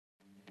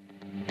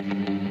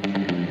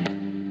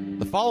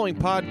following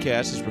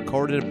podcast is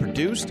recorded and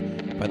produced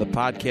by the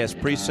Podcast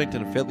Precinct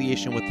in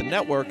affiliation with the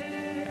network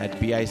at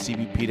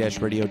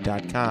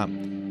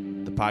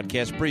bicbp-radio.com. The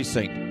Podcast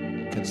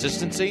Precinct.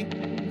 Consistency,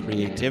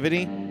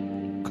 creativity,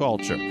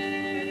 culture.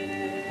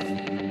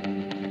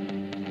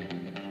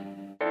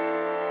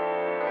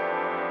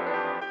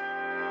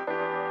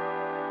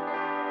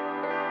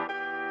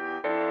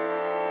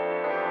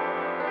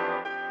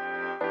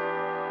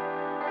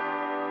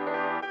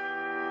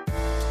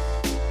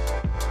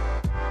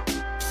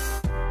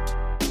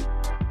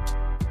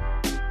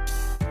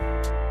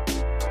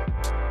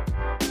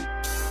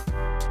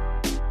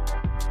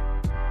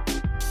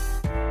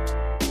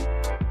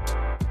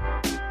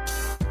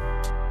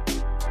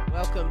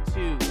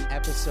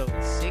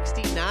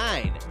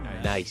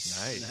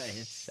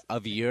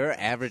 Of Your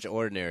Average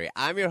Ordinary.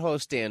 I'm your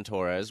host, Dan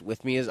Torres.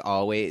 With me, as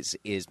always,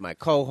 is my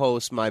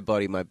co-host, my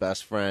buddy, my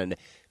best friend,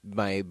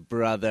 my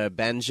brother,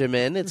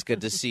 Benjamin. It's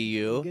good to see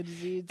you. Good to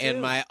see you, too. And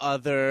my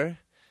other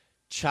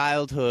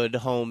childhood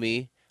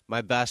homie,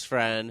 my best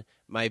friend,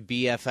 my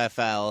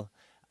BFFL.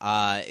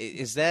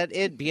 Is that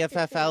it?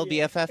 BFFL?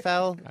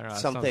 BFFL? I don't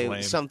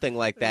know, something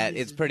like that.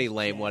 It's pretty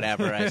lame,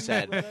 whatever I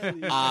said.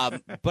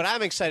 But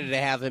I'm excited to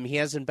have him. He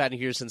hasn't been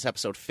here since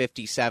episode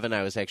 57.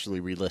 I was actually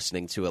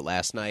re-listening to it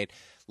last night.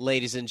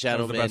 Ladies and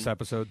gentlemen. That was the best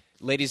episode.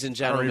 Ladies and I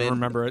gentlemen. don't even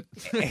remember it.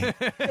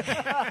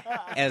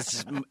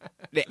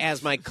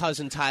 as my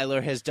cousin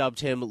Tyler has dubbed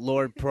him,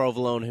 Lord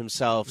Provolone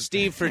himself,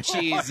 Steve for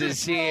Cheese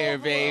is here,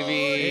 baby.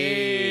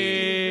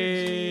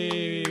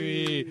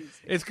 Hey.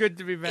 It's good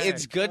to be back.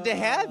 It's good to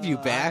have you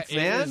back, man.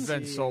 It has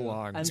been so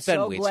long. I'm It's been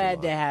so way too glad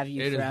long. to have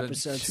you It for has been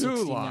episode too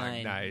 69.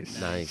 long. Nice.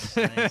 Nice.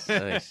 Nice.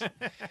 Nice.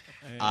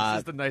 This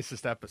is the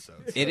nicest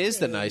episode. It is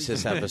the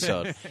nicest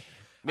episode.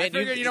 Man, I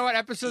figured, you know what?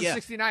 Episode yeah.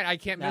 69, I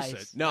can't miss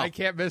Nice. it. No. I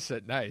can't miss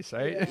it. Nice,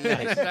 right?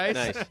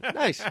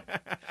 Nice.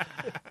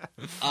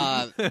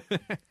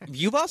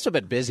 You've also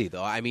been busy,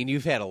 though. I mean,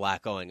 you've had a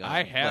lot going on.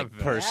 I have like, been.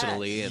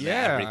 personally Yes. and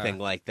Yeah. everything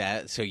like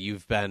that. So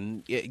you've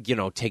been,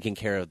 taking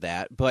care of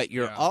that. But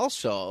you're Yeah.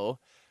 also,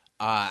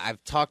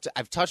 I've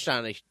touched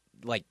on it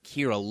like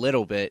here a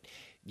little bit.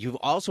 You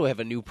also have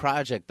a new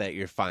project that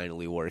you're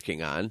finally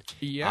working on.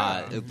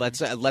 Yeah.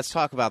 Let's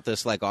talk about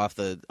this like off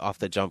the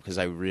jump because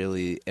I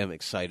really am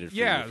excited for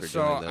you for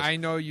so doing this. I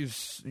know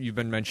you've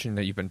been mentioning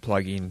that you've been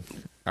plugging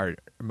our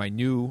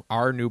new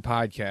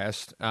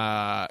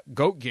podcast,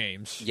 Goat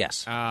Games.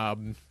 Yes.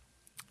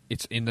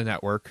 It's in the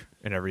network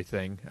and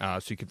everything, so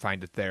you can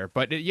find it there.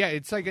 But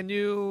it's like a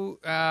new.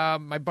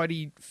 My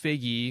buddy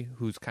Figgy,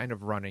 who's kind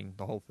of running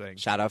the whole thing.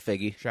 Shout out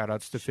Figgy. Shout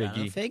outs to Shout out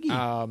Figgy.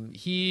 Figgy.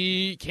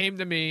 He came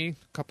to me a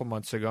couple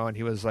months ago and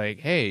he was like,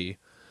 "Hey,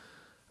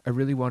 I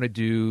really want to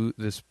do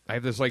this. I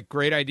have this like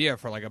great idea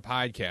for like a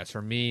podcast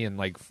for me and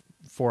like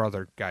 4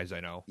 other guys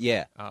I know.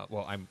 Yeah.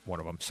 Well, I'm one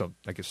of them, so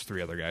I guess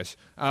 3 other guys.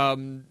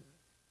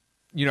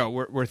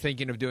 We're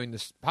thinking of doing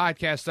this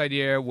podcast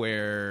idea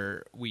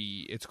where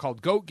it's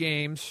called Goat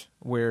Games,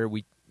 where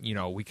we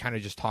kind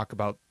of just talk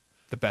about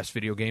the best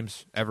video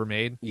games ever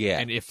made. Yeah.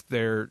 And if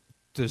they're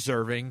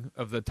deserving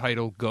of the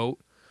title GOAT,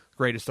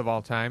 greatest of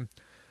all time.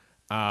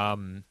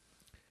 And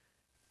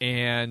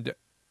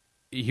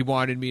he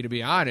wanted me to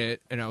be on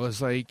it, and I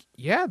was like,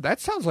 yeah, that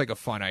sounds like a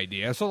fun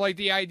idea. So, like,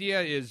 the idea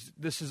is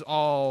this is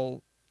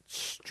all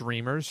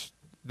streamers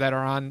that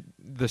are on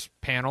this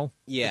panel.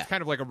 Yeah. It's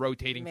kind of like a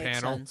rotating Makes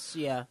panel. sense.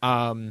 Yeah.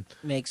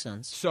 Makes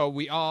sense. So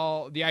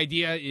the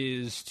idea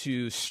is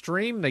to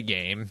stream the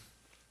game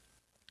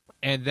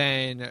and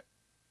then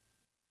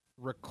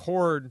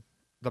record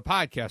the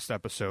podcast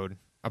episode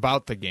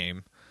about the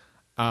game,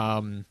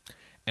 and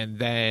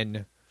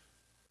then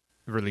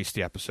release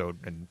the episode.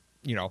 And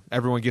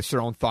everyone gets their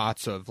own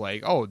thoughts of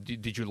like, oh,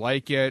 did you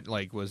like it?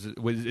 Like,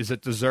 is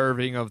it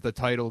deserving of the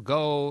title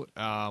GOAT?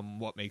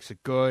 What makes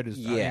it good?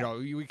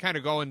 We kind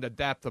of go into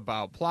depth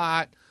about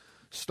plot,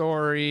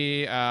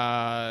 story,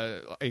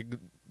 visuals,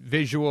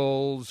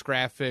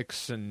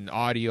 graphics, and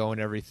audio and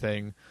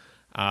everything.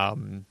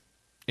 And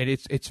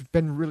it's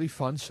been really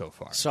fun so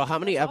far. So how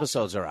many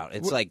episodes are out?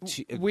 It's like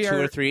two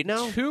or 3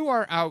 now? 2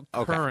 are out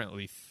Okay.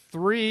 currently.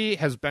 3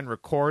 has been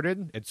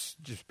recorded. It's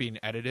just being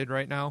edited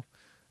right now.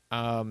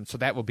 So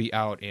that will be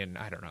out in,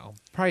 I don't know,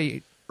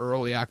 probably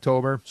early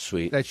October.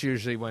 Sweet. That's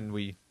usually when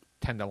we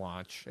tend to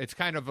launch. It's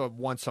kind of a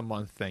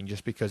once-a-month thing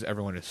just because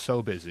everyone is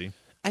so busy.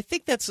 I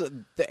think it's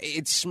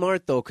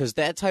smart, though, because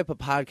that type of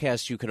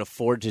podcast, you can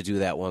afford to do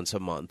that once a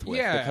month with.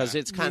 Yeah. Because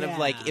it's kind of Yeah,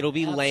 like, it'll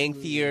be absolutely.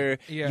 lengthier.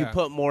 Yeah. You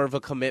put more of a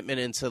commitment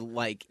into,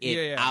 like,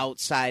 it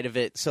outside of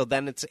it. So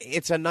then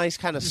it's a nice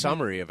kind of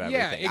summry of everything.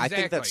 Yeah, exactly. I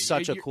think that's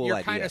such a cool You're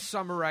idea. kind of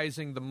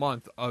summarizing the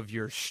month of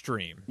your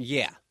stream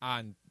Yeah.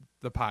 on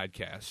the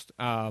podcast.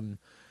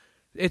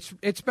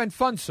 It's been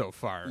fun so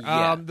far.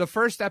 Yeah. The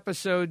first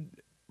episode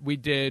we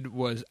did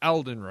was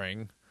Elden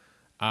Ring.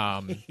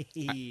 Okay.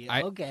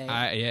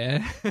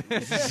 Yeah.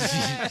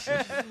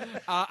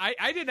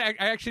 I didn't. I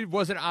actually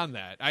wasn't on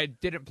that. I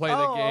didn't play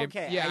the Oh, game.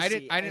 okay. Yeah, I I see,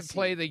 didn't. I I didn't see.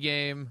 play the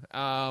game.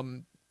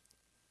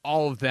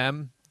 All of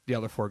them, the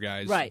other 4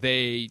 guys, Right.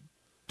 They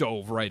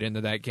dove right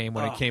into that game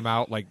when it came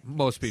out, like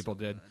most people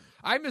did.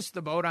 I missed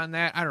the boat on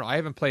that. I don't know. I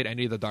haven't played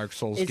any of the Dark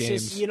Souls It's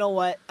games. just, you know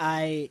what?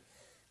 I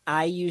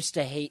used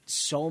to hate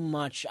so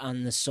much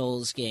on the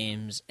Souls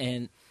games,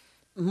 and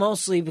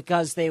mostly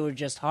because they were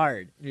just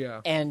hard.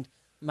 Yeah. And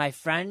my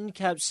friend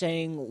kept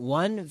saying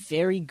one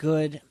very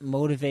good,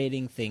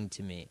 motivating thing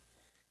to me.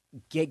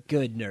 Get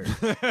good, nerd.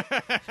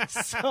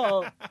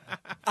 So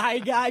I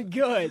got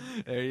good.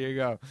 There you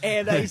go.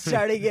 And I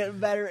started getting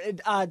better.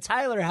 And,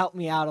 Tyler helped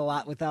me out a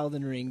lot with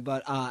Elden Ring,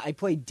 but I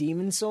played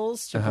Demon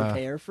Souls to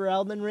prepare for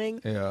Elden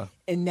Ring. Yeah.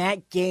 And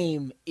that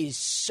game is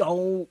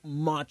so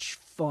much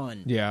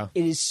fun. Yeah.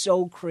 It is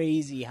so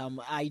crazy how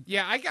I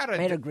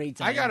had a great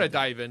time. I gotta with it.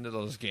 dive into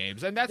those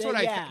games, and that's what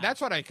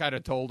I kind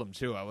of told him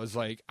too. I was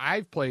like,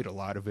 I've played a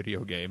lot of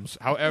video games.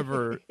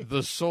 However,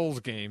 the Souls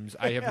games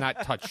I have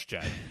not touched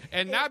yet,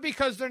 and not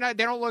because they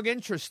don't look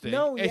interesting.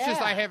 No, it's just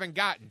yeah. I haven't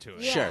gotten to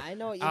it. Yeah, Sure. I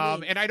know what you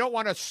mean. And I don't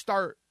want to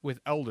start with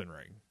Elden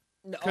Ring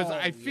because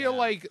I feel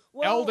like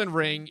Well- Elden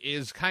Ring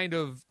is kind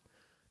of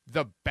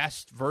the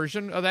best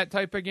version of that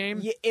type of game.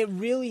 Yeah, it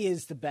really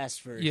is the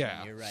best version.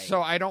 Yeah, You're right. so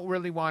I don't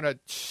really want to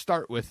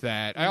start with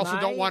that. I also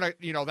don't want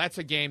to, that's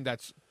a game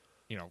that's,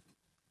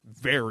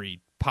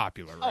 very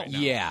popular right now.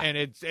 yeah.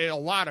 And a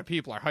lot of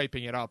people are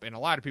hyping it up, and a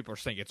lot of people are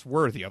saying it's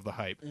worthy of the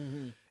hype.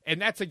 Mm-hmm.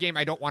 And that's a game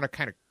I don't want to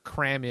kind of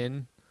cram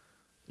in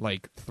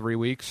like 3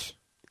 weeks.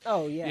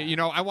 Oh yeah.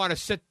 I want to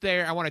sit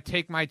there. I want to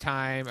take my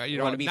time.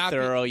 You wanna be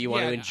thorough, you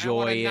wanna I enjoy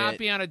wanna not it.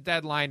 be on a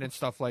deadline and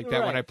stuff like that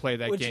when Right. I play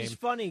that Which game. is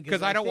funny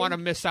because I don't want to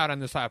think- miss out on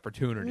this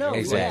opportunity. No, of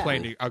Exactly.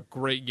 playing a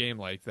great game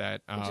like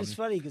that. Which is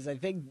funny because I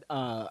think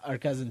our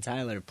cousin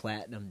Tyler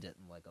platinumed it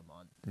in like a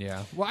month.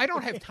 Yeah. Well, I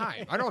don't have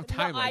time. I don't have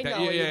time No, like I that.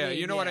 know Yeah, what you yeah. mean,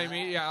 You know what I yeah.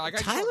 mean? Yeah. Like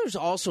Tyler's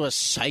also a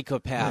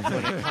psychopath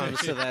when it comes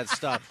to that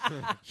stuff.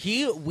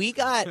 We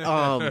got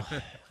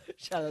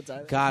Shout out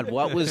Tyler. God,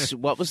 what was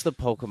the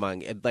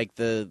Pokemon, like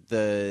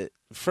the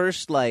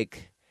first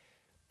like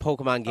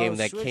Pokemon game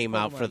that Switch came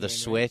out Pokemon for the game,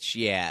 right? Switch?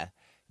 Yeah,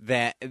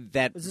 that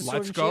Was it Sword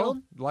Let's and go. Shield?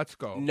 Let's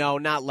go. no,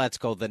 not Let's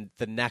Go. The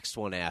next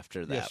one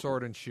after that, Yeah,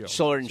 Sword and Shield.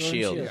 Sword and Sword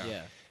and Shield.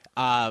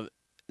 yeah.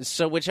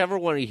 So whichever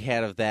one he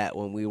had of that,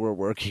 when we were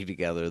working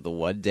together, the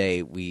one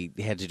day we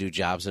had to do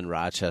jobs in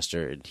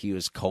Rochester, and he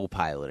was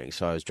co-piloting,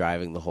 so I was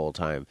driving the whole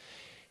time,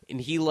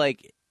 and he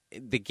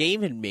the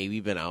game had maybe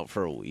been out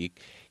for a week.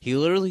 He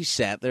literally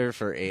sat there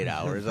for 8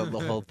 hours on the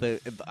whole thing,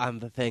 on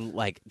the thing,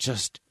 like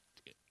just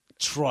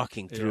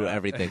trucking through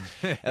everything.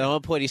 And at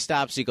one point he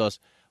stops. He goes,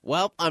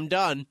 "Well, I'm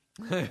done,"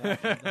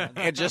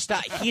 and just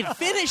stopped. He had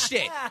finished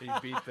it. He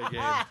beat the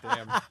game.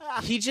 Damn.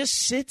 He just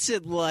sits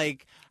and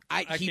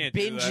he can't do that,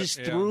 binges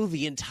yeah. through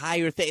the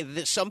entire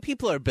thing. Some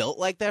people are built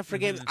like that for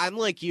games. I'm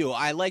like you.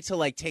 I like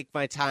to take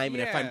my time,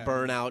 and if I'm Yeah.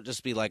 burnt out,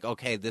 just be like,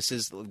 okay, this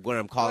is when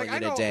I'm calling Like, I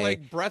it know, a day.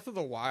 like Breath of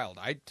the Wild.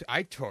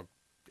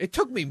 It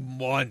took me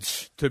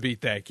months to beat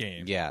that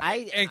game. Yeah.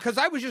 And because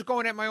I was just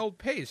going at my old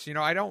pace,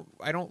 I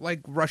don't like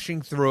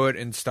rushing through it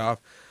and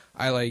stuff.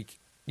 I like,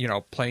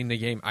 playing the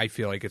game. I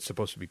feel like it's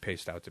supposed to be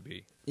paced out to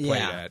be played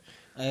Yeah. at.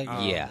 I agree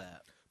with Yeah. that.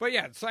 But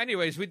yeah, so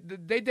anyways,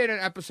 they did an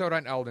episode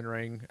on Elden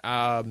Ring.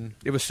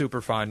 It was super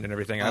fun and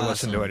everything. I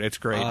listened to it. It's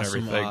great and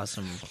everything.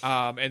 Awesome.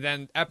 And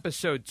then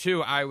episode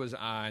 2 I was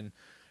on,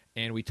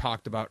 and we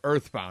talked about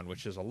Earthbound,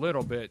 which is a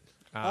little bit.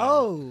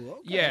 Okay.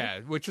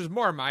 Yeah, which was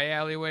more my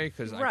alleyway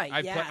because Right,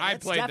 I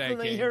that's played that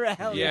definitely game. your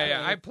alleyway.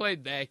 Yeah, I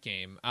played that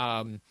game.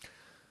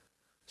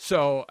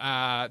 So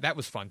that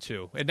was fun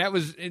too, and that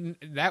was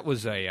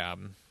a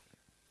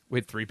we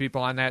had 3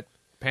 people on that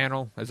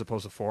panel as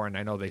opposed to 4, and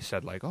I know they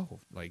said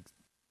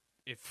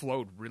it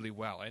flowed really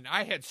well, and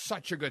I had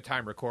such a good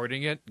time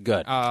recording it.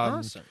 Good.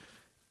 Awesome.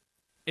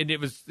 And it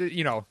was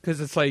because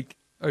it's like.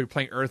 Oh, you're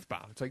playing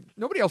Earthbound. It's like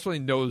nobody else really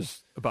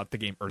knows about the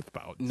game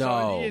Earthbound.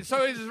 No.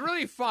 So it's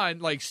really fun,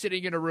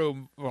 sitting in a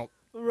room,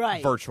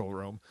 Right. virtual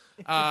room,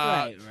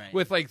 Right.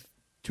 with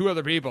 2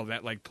 other people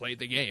that played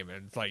the game,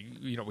 and it's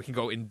we can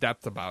go in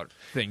depth about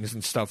things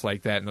and stuff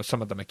like that, and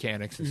some of the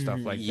mechanics and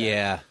stuff like that.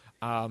 Yeah.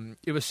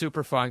 It was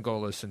super fun. Go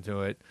listen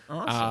to it.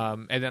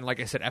 Awesome. And then, like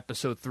I said,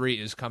 episode 3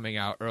 is coming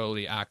out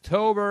early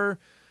October.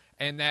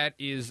 And that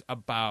is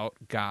about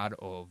God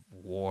of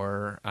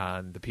War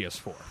on the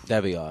PS4.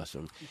 That'd be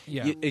awesome.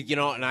 Yeah.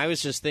 And I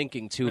was just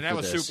thinking too. And that for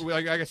was this. super.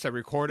 Like I said,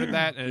 recorded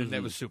that, and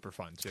that was super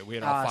fun too. We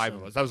had all 5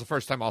 of us. That was the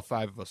first time all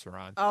 5 of us were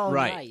on. Oh,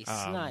 Right.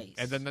 nice.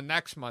 And then the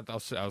next month, I'll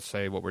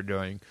say what we're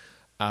doing,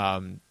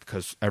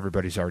 because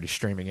everybody's already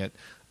streaming it.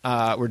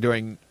 We're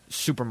doing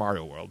Super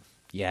Mario World.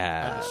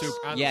 Yeah.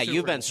 on the Yeah, Super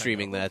you've been Nintendo.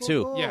 streaming that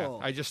too. Cool. Yeah,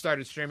 I just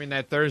started streaming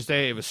that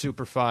Thursday. It was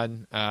super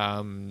fun.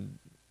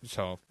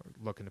 So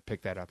looking to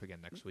pick that up again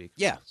next week.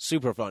 Yeah,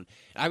 super fun.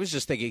 I was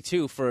just thinking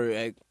too,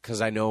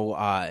 because I know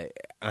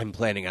I'm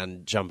planning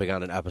on jumping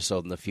on an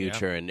episode in the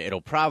future, and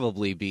it'll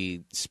probably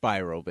be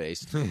Spyro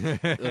based.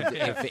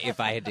 if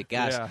I had to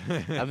guess,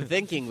 Yeah. I'm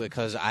thinking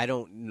because I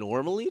don't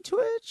normally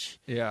Twitch.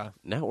 Yeah.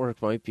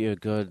 Network might be a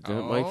good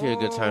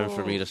time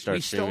for me to start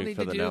we still streaming need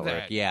for to the do network.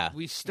 That. Yeah,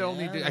 we still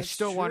need to. I that's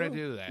still want to true.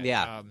 do that.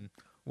 Yeah.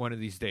 One of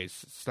these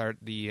days, start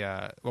the.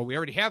 Well, we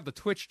already have the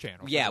Twitch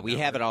channel. yeah, for the we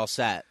have it network. all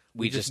set.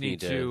 We just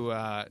need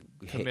to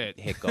commit.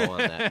 hit go on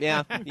that.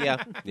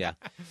 Yeah.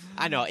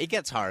 I know it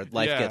gets hard.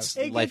 Life Yeah. gets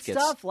It life gets gets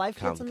tough. Life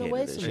gets in the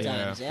way complicated.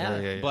 sometimes.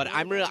 Yeah. But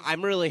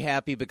I'm really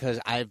happy because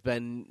I've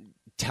been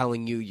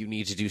telling you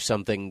need to do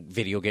something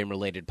video game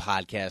related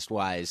podcast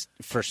wise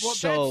for Well,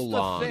 so that's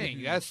long. the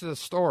thing. That's the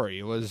story.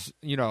 It was,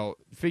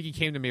 Figgy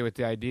came to me with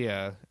the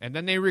idea, and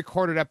then they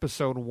recorded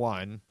episode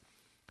 1,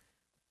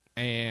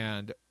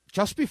 and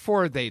just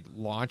before they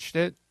launched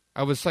it,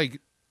 I was like,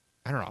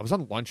 I don't know, I was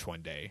on lunch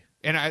one day,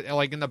 and I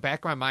like in the back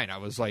of my mind, I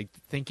was like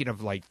thinking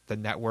of like the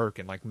network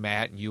and like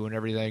Matt and you and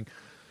everything,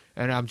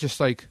 and I'm just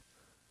like,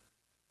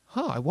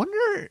 I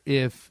wonder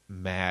if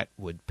Matt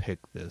would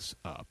pick this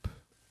up,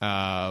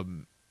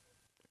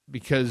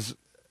 because.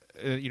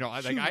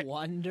 I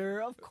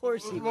wonder. Of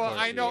course he Well, would.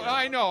 I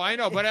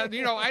know, but I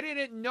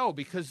didn't know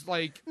because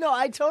No,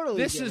 I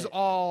totally. this get is it.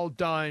 all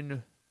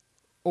done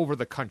over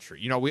the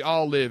country. We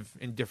all live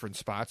in different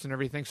spots and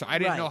everything, so I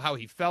didn't Right. know how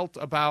he felt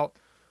about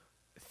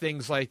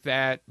things like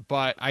that.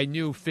 But I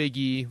knew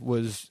Figgy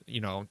was,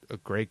 a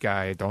great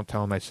guy. Don't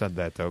tell him I said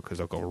that though, because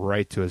I'll go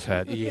right to his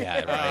head.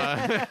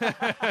 Yeah,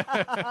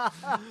 right.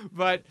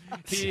 But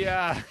he's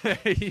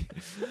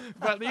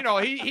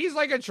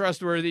like a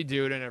trustworthy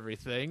dude and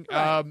everything.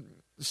 Right.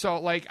 So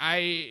like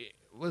I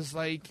was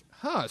like,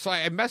 So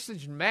I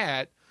messaged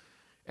Matt,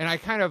 and I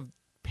kind of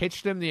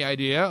pitched him the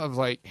idea of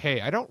like, hey,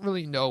 I don't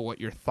really know what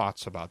your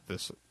thoughts about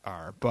this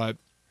are, but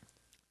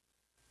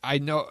I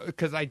know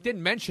because I did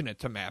mention it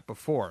to Matt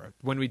before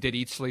when we did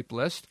Eat Sleep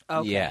List.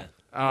 Okay. Yeah.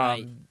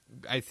 Right.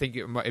 I think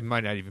it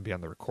might not even be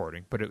on the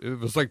recording, but it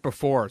was like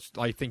before.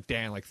 I think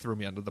Dan like threw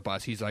me under the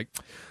bus. He's like,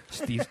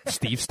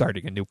 Steve's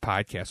starting a new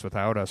podcast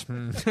without us.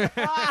 And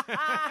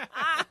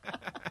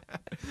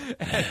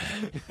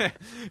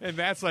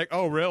that's like,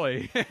 oh,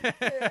 really?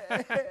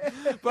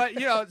 But,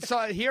 so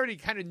he already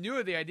kind of knew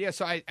of the idea.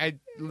 So I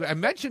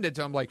mentioned it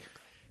to him like,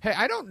 hey,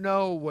 I don't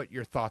know what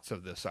your thoughts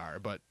of this are,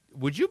 but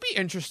would you be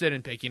interested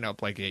in picking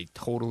up like a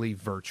totally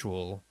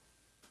virtual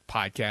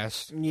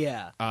podcast?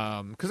 Yeah.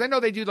 Because I know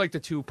they do like the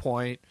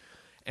 2-point,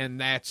 and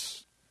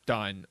that's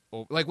done.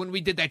 Like when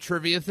we did that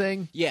trivia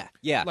thing. Yeah.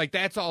 Like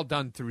that's all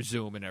done through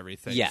Zoom and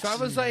everything. Yes. So I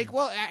was like,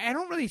 well, I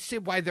don't really see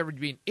why there would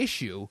be an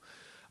issue.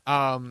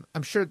 I'm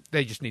sure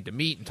they just need to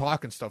meet and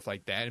talk and stuff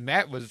like that. And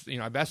Matt was,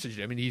 I messaged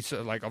him, and he's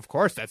like, of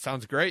course, that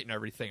sounds great and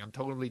everything. I'm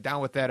totally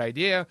down with that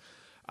idea.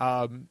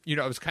 It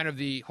was kind of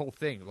the whole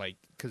thing, like,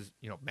 because,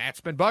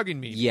 Matt's been bugging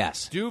me.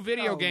 Yes. Do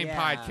video Oh, game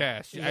yeah.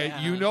 podcasts.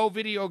 Yeah.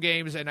 Video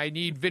games, and I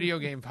need video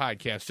game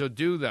podcasts, so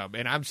do them.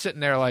 And I'm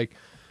sitting there like,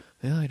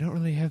 well, I don't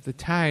really have the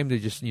time to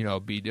just,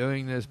 be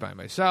doing this by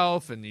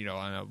myself and,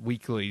 on a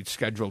weekly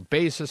scheduled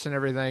basis and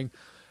everything.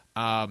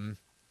 And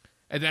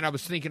then I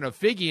was thinking of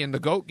Figgy and the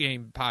Goat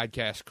Game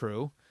podcast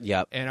crew.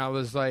 Yep. And I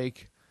was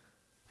like,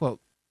 well,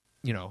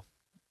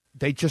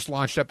 they just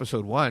launched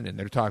episode 1, and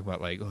they're talking about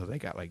like, oh, they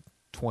got like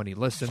 20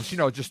 listens,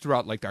 just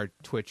throughout like our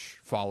Twitch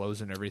follows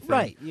and everything.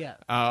 Right. Yeah.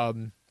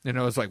 And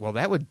I was like, well,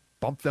 that would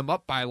bump them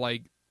up by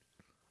like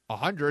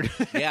 100.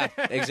 Yeah,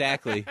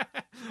 exactly.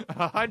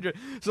 100.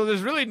 So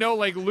there's really no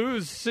like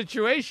lose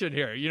situation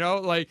here.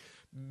 Like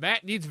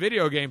Matt needs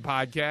video game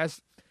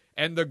podcasts,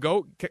 and the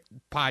Goat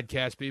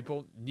podcast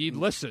people need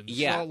listens.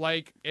 Yeah. So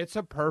like it's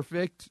a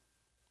perfect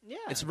Yeah.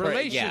 it's a Yeah.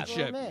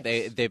 relationship.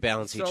 They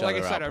balance each So like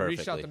other I said, out I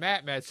reached out perfectly. to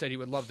Matt. Matt said he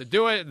would love to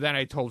do it. Then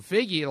I told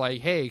Figgy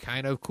like, hey,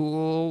 kind of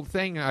cool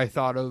thing I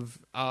thought of.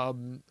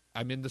 I'm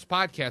in this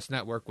podcast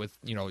network with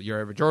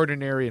Your Average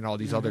Ordinary and all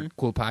these other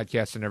cool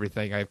podcasts and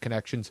everything. I have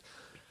connections.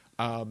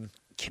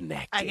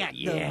 Connected. I got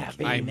yeah, the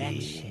baby.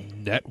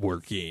 connection.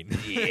 Networking.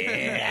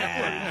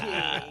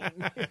 Yeah.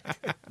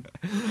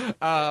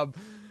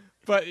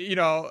 But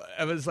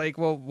I was like,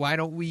 well, why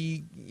don't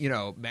we?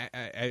 Matt,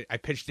 I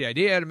pitched the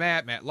idea to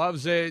Matt. Matt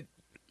loves it.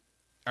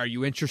 Are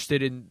you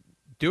interested in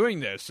doing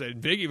this?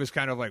 And Biggie was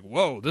kind of like,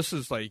 whoa, this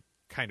is like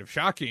kind of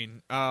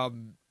shocking. He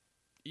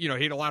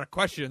had a lot of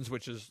questions,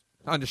 which is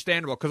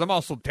understandable because I'm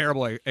also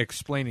terrible at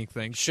explaining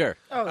things. Sure.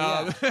 Oh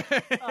yeah.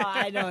 Oh,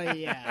 I know.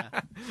 Yeah.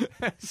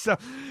 So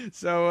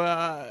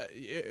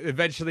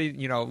eventually,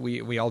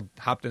 we all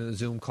hopped in a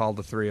Zoom call,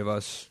 the three of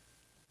us.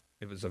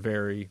 It was a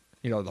very,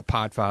 the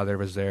Podfather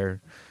was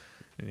there.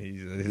 And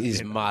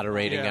He's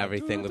moderating Yeah.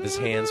 everything with his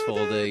hands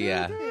folded.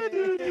 Yeah.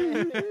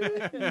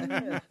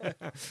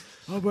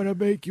 I'm gonna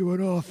make you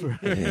an offer.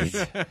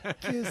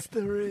 Kiss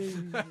the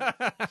ring.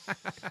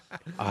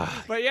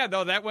 But yeah,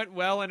 no, that went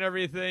well and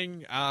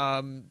everything.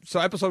 So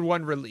episode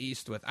 1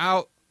 released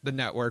without the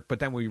network, but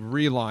then we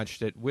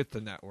relaunched it with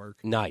the network.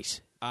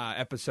 Nice.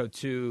 Episode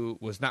 2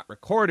 was not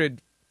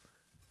recorded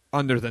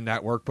under the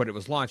network, but it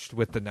was launched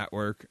with the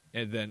network.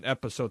 And then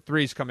episode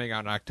 3 is coming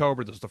out in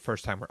October. This is the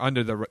first time we're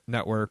under the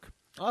network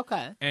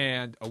Okay.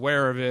 and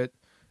aware of it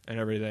and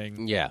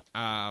everything. Yeah.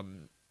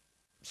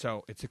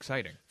 So it's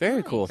exciting.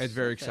 Very cool. It's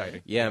very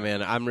exciting. Yeah,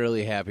 man. I'm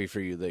really happy for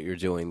you that you're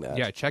doing that.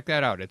 Yeah, check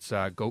that out. It's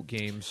Goat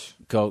Games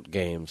Goat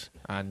Games.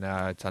 on.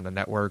 It's on the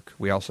network.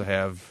 We also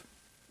have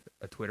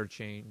a Twitter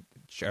chain.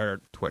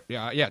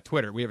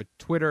 Twitter. We have a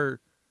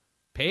Twitter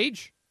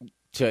page.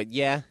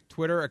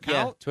 Twitter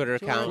account, Twitter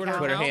account, Twitter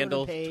Twitter account,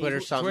 handle, Twitter page,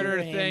 Twitter something. Twitter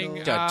Twitter thing.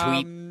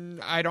 handle.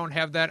 Tweet. I don't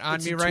have that on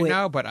It's me a right twit.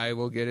 now, but I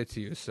will get it to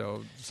you.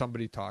 So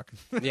somebody talk.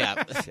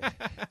 Yeah.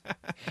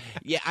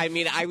 Yeah, I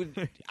mean,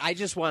 I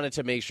just wanted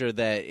to make sure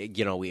that,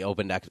 we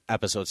opened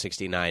episode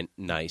 69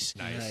 nice.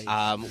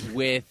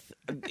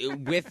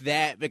 With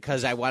that,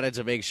 because I wanted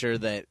to make sure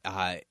that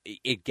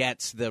it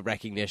gets the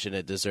recognition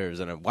it deserves,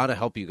 and I want to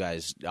help you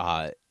guys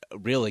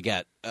really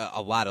get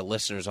a lot of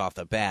listeners off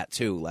the bat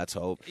too. Let's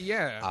hope.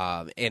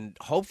 Yeah. And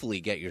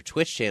hopefully get your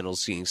Twitch channel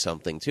seeing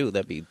something too.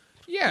 That'd be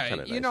Yeah,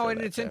 kinda nice and for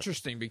it's that, yeah.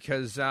 interesting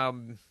because, I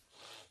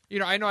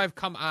know I've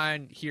come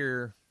on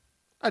here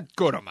a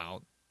good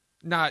amount,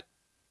 not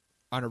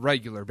on a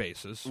regular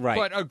basis, Right.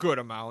 but a good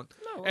amount.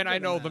 No, a And I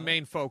good know the amount.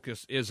 main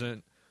focus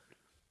isn't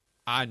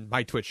on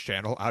my Twitch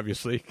channel,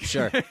 obviously.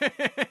 sure.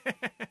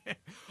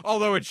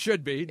 Although it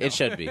should be. No. It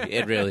should be.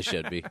 It really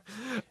should be.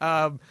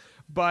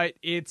 But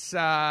it's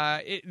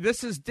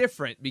this is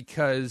different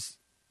because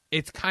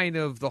it's kind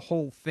of the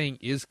whole thing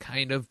is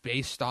kind of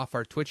based off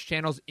our Twitch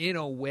channels in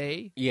a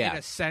way, Yeah. in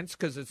a sense,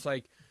 because it's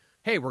like,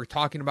 hey, we're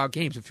talking about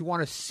games. If you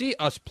want to see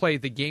us play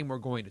the game we're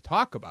going to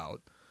talk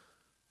about,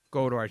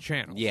 go to our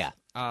channel. Yeah.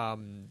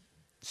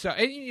 So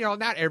and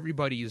not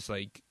everybody is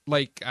like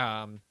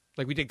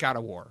we did God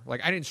of War.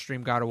 Like I didn't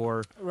stream God of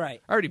War.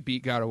 Right. I already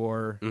beat God of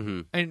War.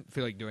 Mhm. I didn't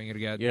feel like doing it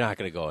again. You're not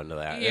going to go into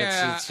that.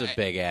 Yeah, It's a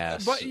big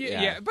ass. But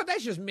but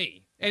that's just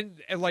me, and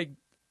like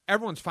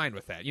everyone's fine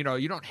with that. You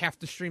don't have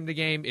to stream the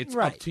game. It's up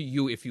Right. to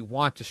you if you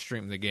want to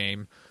stream the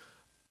game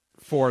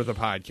for the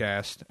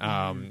podcast,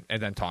 and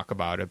then talk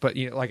about it. But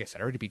like I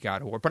said, I already beat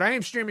God of War. But I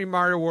am streaming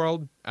Mario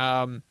World.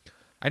 I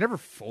never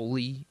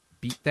fully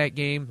beat that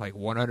game, like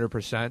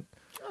 100%.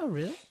 Oh,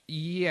 really?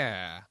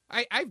 Yeah,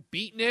 I've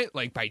beaten it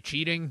like by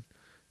cheating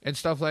and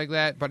stuff like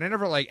that, but I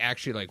never like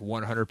actually like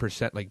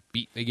 100% like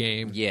beat the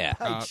game. Yeah.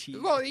 By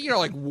cheating. Well,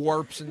 like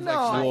warps and like No,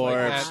 stuff like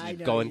Warps, that. I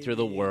know going you through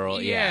the mean.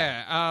 world.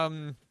 Yeah.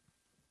 Yeah.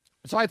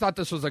 So I thought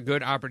this was a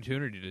good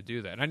opportunity to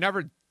do that. And I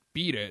never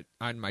beat it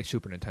on my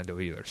Super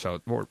Nintendo either. So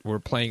we're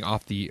playing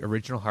off the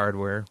original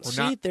hardware. We're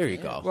See, there you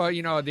go. Well,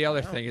 the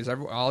other thing is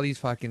all these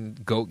fucking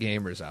GOAT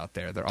gamers out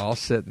there. They're all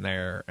sitting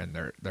there and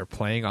they're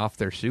playing off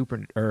their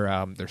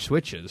their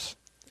Switches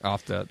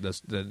off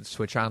the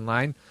Switch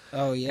Online.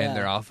 Oh, yeah. And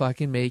they're all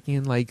fucking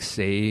making like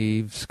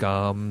save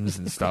scums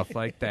and stuff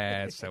like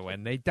that. So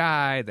when they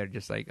die, they're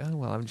just like, oh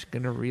well, I'm just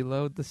gonna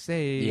reload the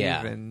save.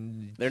 Yeah.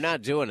 And They're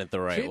not doing it the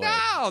right way.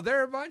 no,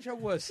 they're a bunch of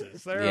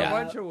wusses. They're Yeah.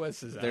 a bunch of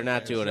wusses. They're out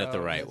not there. doing it the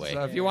right way.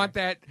 So if you want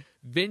that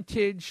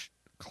vintage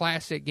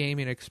classic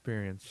gaming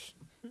experience,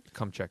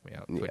 come check me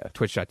out. Yeah.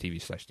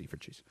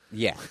 Twitch.tv/D4Cheese.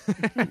 Yeah.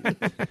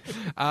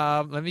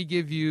 Let me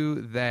give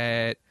you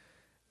that.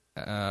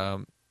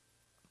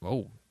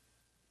 Oh,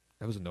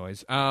 that was a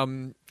noise.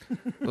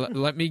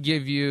 Let me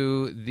give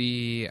you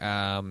the.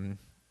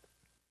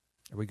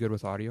 Are we good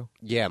with audio?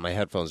 Yeah, my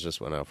headphones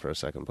just went out for a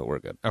second, but we're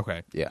good.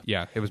 Okay. Yeah.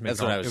 Yeah. It was making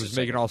That's what I was it was just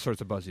making saying. all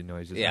sorts of buzzy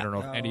noises. Yeah. I don't know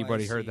if Oh,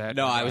 anybody I heard see. that.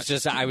 No, or I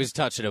not. was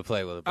touching to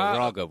play with it, but we're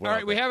all good. We're all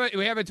right, all we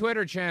good. have a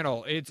Twitter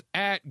channel. It's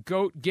at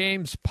Goat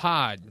Games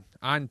Pod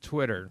on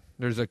Twitter.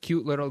 There's a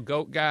cute little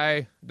goat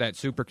guy that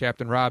Super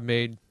Captain Rob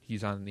made.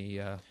 He's on the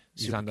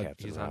Super on the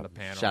Captain on Rob. the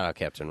panel. Shout out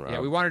Captain Rob.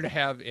 Yeah, we wanted to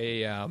have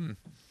a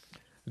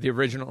the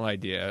original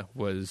idea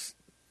was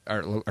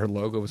our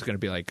logo was going to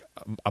be like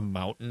a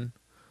mountain,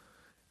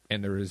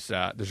 and there's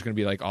going to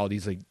be like all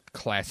these like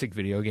classic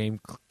video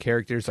game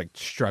characters like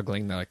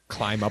struggling to like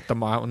climb up the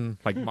mountain,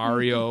 like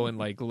Mario and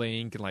like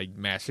Link and like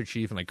Master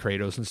Chief and like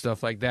Kratos and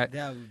stuff like that.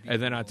 That would be And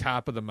then on cool.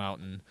 top of the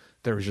mountain,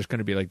 there was just going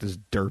to be like this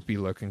derpy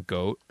looking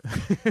goat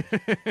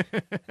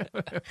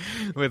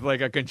with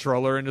like a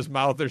controller in his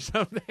mouth or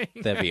something.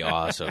 That'd be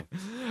awesome.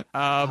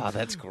 Oh,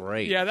 that's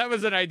great. Yeah, that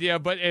was an idea,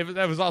 but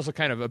that was also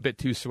kind of a bit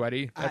too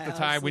sweaty at the I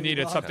time. We also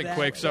needed love something that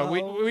quick, so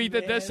logo, we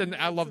did this, and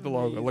man. I love It's the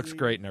logo. It looks amazing.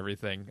 great and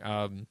everything.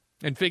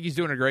 And Figgy's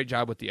doing a great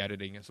job with the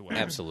editing as well.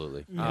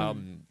 Absolutely.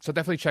 So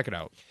definitely check it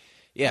out.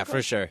 Yeah,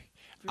 for sure.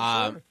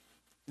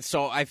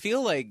 So I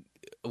feel like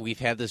we've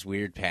had this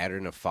weird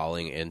pattern of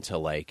falling into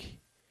like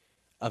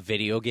a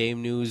video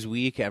game news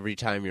week every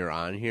time you're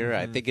on here.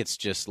 I think it's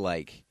just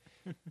like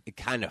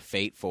kind of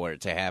fate for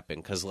it to happen,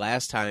 because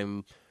last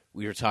time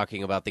we were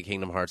talking about the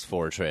Kingdom Hearts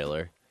 4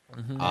 trailer.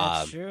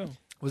 That's true.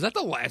 Was that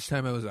the last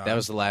time I was on? That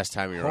was the last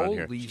time you were on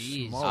here. Holy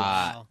Jeez. smokes.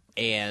 Wow.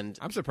 And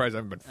I'm surprised I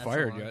haven't been That's a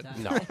fired long yet.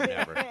 time. no,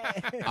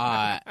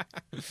 never.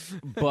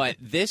 But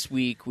this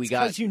week we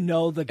got. Because you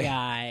know the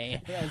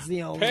guy. That's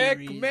the only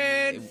reason.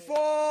 Pikmin 4!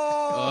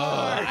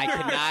 I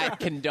cannot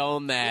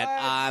condone that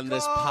on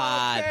this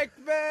pod.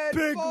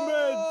 Pikmin 4!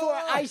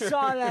 I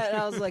saw that and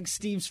I was like,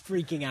 Steve's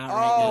freaking out right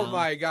now. Oh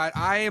my god,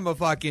 I am a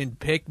fucking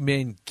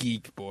Pikmin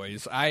geek,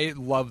 boys. I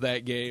love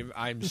that game.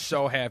 I'm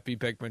so happy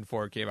Pikmin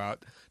 4 came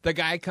out. The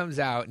guy comes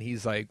out and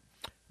he's like,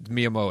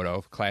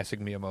 Miyamoto, classic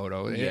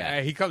Miyamoto.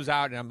 Yeah. He comes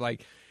out and I'm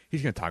like,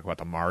 he's going to talk about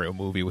the Mario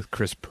movie with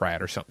Chris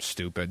Pratt or something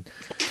stupid.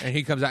 And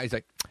he comes out, he's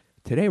like,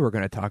 today we're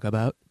going to talk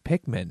about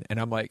Pikmin. And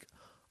I'm like,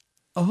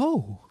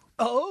 oh,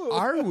 Oh.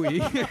 Are we?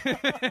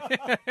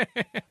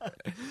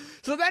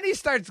 So then he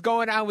starts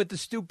going on with the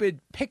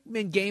stupid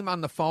Pikmin game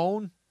on the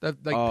phone, the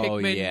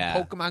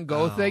Pikmin Pokemon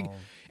Go thing.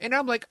 And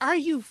I'm like, are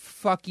you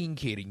fucking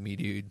kidding me,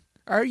 dude?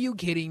 Are you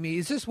kidding me?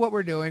 Is this what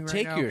we're doing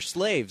right now? Take your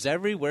slaves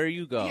everywhere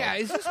you go. Yeah,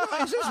 is this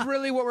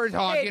really what we're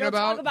talking Hey, don't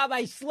about? talk about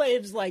my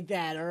slaves like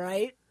that, all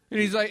right? And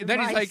he's like,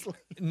 My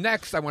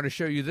next, I want to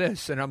show you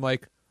this, and I'm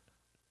like,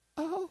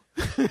 oh,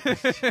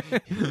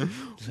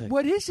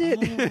 what is it?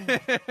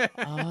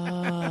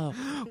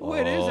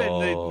 What is it?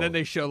 And then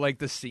they show like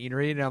the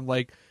scenery, and I'm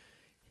like,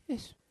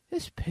 it's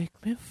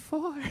Pikmin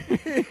 4.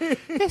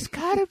 It's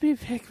gotta be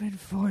Pikmin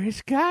 4.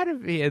 It's gotta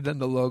be. And then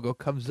the logo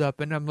comes up,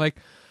 and I'm like,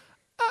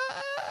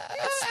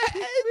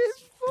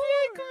 it's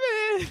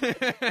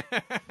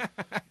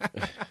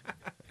Pikmin.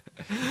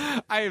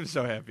 I am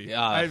so happy.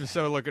 I am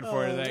so looking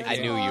forward to that. I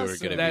game. knew you were going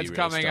to be That's real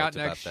coming out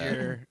stoked next about that.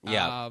 year.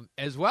 Yeah.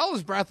 As well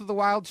as Breath of the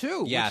Wild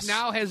 2, Yes. which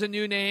now has a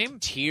new name.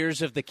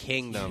 Tears of the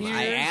Kingdom. Tears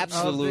I of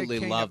absolutely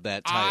the love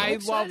Kingdom. that title. I love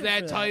excited that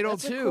for that. title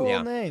That's a too. cool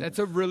Yeah. name. That's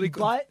a really good.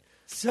 But,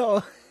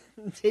 so,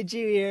 did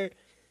you hear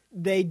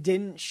they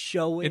didn't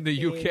show it In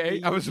the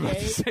UK? I was about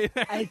to say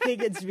that. I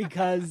think it's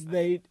because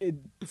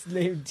it's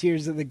named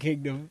Tears of the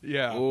Kingdom.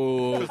 Yeah.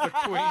 Ooh. The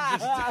Queen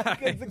just died.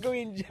 Because the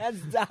Queen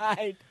just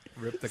died.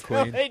 Rip the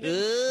Queen. They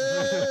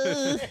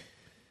just-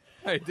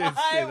 I did say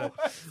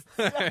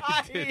that.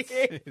 I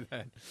Say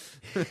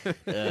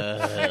that.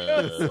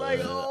 was like,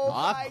 oh my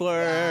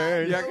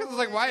Awkward. Yeah, because it's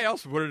like, why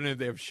else wouldn't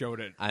they have showed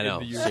it? I know,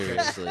 in the UK?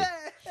 seriously.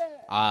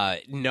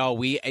 No,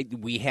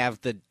 we have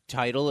the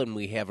title and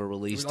we have a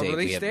release date.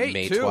 Release We have date,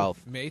 May too.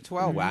 12th. May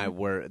 12th.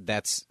 Wow,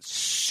 that's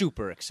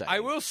super exciting. I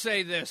will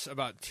say this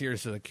about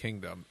Tears of the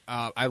Kingdom.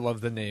 I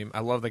love the name. I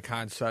love the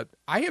concept.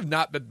 I have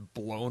not been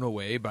blown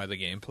away by the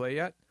gameplay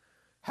yet.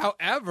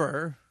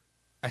 However,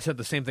 I said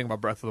the same thing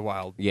about Breath of the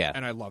Wild. Yeah.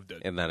 And I loved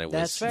it. And then it was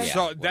That's fair. yeah,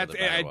 So one of that's the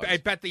better ones. I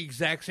bet the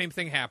exact same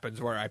thing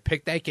happens where I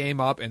pick that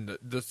game up and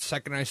the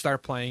second I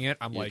start playing it,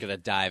 I'm You're like, gonna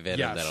dive in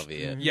yes, and that'll be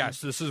it.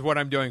 yes, this is what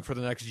I'm doing for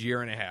the next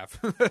year and a half.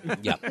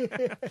 Yep.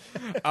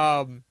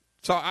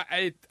 So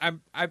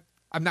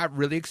I'm not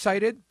really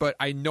excited, but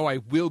I know I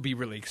will be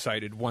really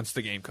excited once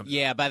the game comes out.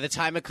 Yeah, by the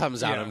time it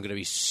comes out, Yeah. I'm gonna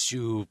be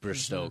super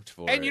stoked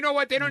for it. And you know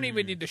what? They don't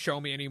even need to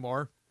show me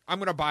anymore. I'm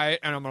going to buy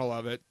it, and I'm going to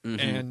love it.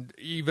 And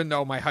even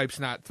though my hype's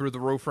not through the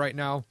roof right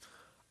now,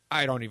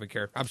 I don't even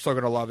care. I'm still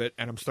going to love it,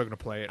 and I'm still going to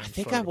play it. I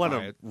think I want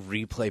to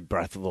replay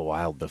Breath of the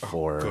Wild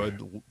before.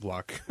 Good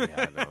luck.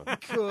 Yeah, I know.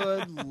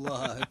 Good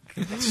luck.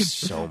 There's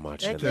so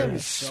much in That there. game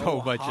is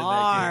so much in that game.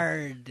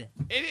 hard.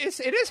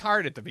 It is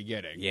hard at the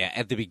beginning. Yeah,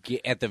 at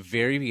the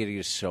very beginning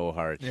is so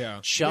hard. Yeah.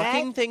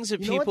 Chucking That- things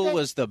at you know what people that-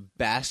 was the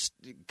best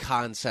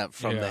concept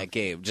from Yeah. that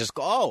game. Just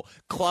go, oh,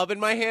 club in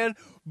my hand,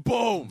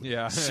 boom,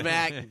 Yeah.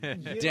 smack,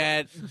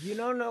 dead. You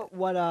don't know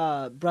what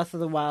Breath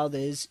of the Wild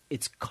is?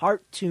 It's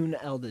cartoon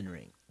Elden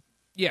Ring.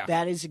 Yeah.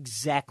 That is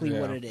exactly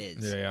Yeah. what it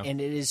is. Yeah.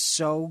 And it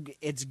is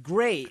it's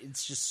great.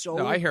 It's just so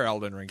No, I hear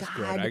Elden Ring's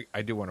God. good.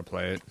 I do want to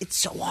play it. it's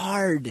so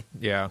hard.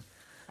 Yeah.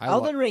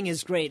 Elden Ring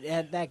is great.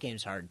 That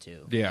game's hard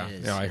too. Yeah. It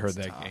is. Yeah, I heard It's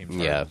that tough. game.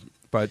 Yeah.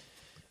 But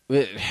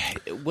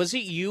Was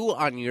it you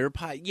on your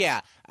pod? Yeah,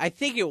 I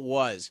think it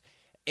was.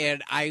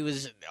 And it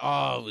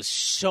was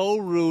so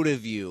rude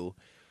of you.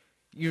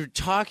 You're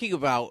talking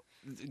about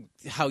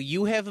how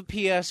you have a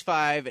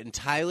PS5 and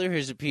Tyler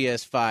has a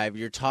PS5.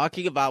 You're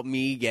talking about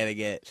me getting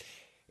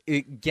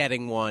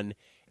one.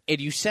 And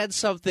you said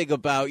something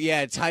about,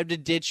 time to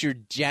ditch your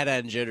jet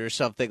engine or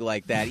something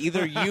like that.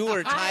 Either you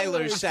or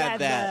Tyler said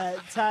that.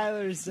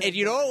 Tyler said And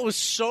you know what was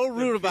so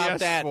rude about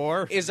that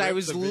PS4? is I Rip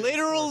was the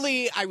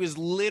literally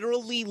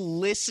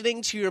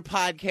listening to your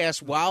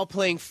podcast while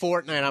playing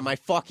Fortnite on my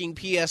fucking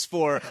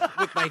PS4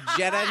 with my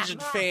jet engine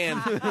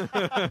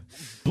fan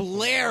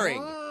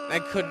blaring. I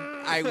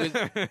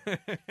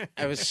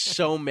was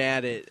so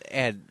mad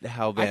at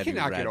how bad I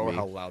cannot you get read over me.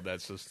 how loud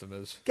that system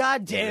is.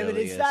 God damn it!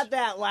 really It's is. not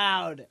that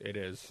loud. It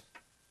is.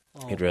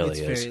 It really it's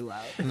is. very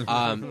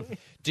loud.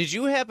 Did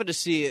you happen to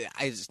see?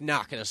 It's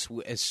not going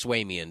to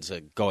sway me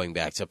into going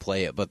back to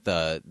play it, but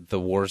the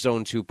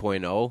Warzone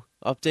 2.0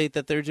 update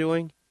that they're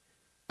doing.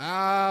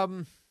 That's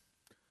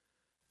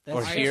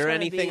Or just hear gonna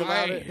anything be-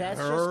 about I it? That's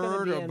just gonna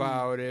heard be in-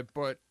 about it,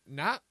 but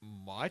not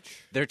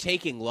much. They're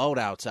taking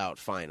loadouts out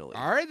finally.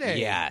 Are they?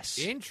 Yes.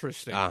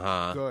 Interesting.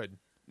 Uh-huh. Good.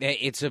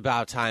 It's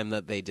about time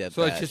that they did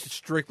So that. it's just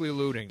strictly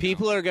looting. now.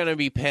 People are going to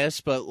be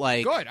pissed, but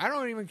like, Good. I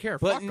don't even care.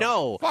 but Fuck 'em.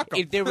 no, Fuck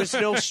 'em. there was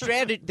no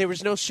strategy. There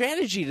was no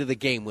strategy to the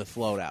game with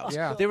loadouts.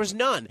 Yeah. There was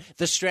none.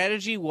 The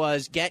strategy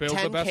was get Build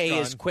the 10K best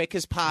as gun. quick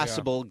as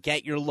possible,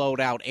 get your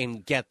loadout,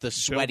 and get the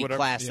sweaty whatever-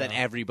 class that yeah.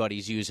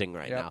 everybody's using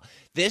right Yep. now.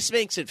 This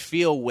makes it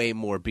feel way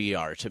more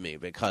BR to me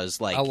because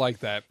like I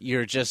like that.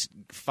 you're just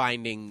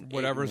finding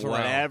Whatever's around.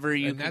 whatever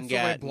you and can that's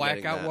get. the way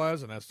and getting Blackout that.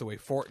 was, and that's the way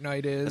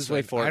Fortnite is. That's the way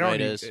and I don't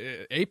Fortnite even-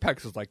 is.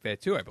 Apex is like that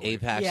too, I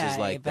believe. Apex yeah, is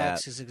like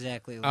Apex that. is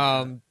exactly like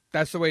that.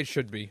 That's the way it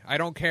should be. I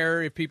don't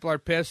care if people are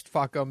pissed.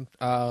 Fuck them.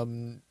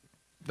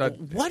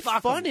 What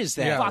fun is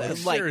that? Yeah, Like,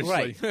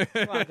 seriously. right.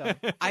 Fuck 'em.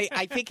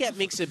 I think that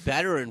makes it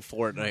better in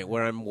Fortnite,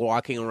 where I'm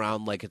walking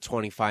around like a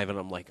 25 and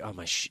I'm like, oh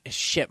my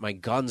shit, my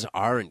guns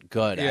aren't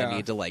good. Yeah. I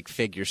need to like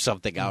figure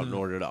something out in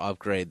order to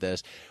upgrade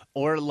this,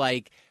 or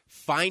like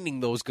finding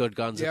those good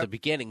guns at the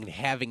beginning and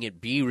having it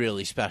be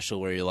really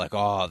special, where you're like,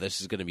 oh, this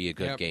is going to be a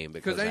good game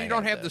because then I you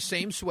don't have the this.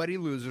 same sweaty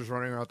losers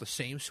running around with the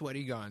same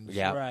sweaty guns.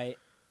 Yeah. Right.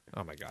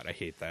 Oh my god, I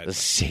hate that. The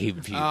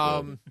same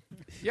people.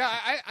 Yeah,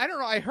 I don't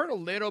know. I heard a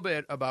little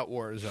bit about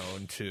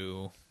Warzone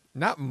 2.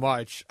 Not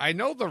much. I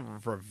know the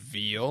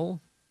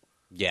reveal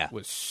Yeah.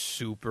 was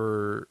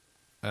super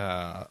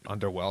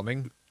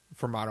underwhelming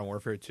for Modern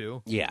Warfare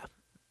 2. Yeah.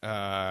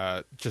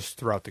 Just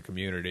throughout the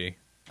community.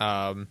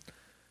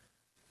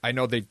 I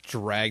know they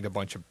dragged a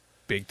bunch of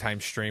big time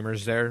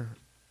streamers there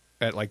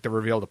at like the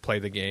reveal to play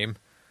the game.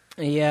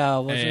 Yeah,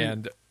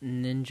 wasn't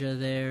And Ninja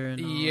there?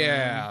 And all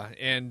yeah,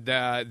 and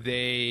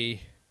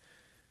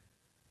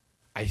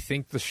I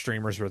think the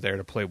streamers were there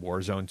to play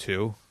Warzone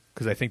 2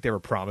 because I think they were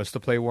promised to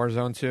play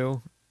Warzone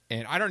 2,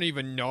 and I don't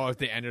even know if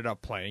they ended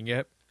up playing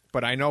it,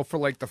 but I know for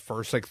like the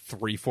first like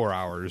 3-4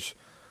 hours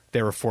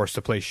they were forced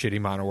to play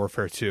shitty Modern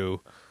Warfare 2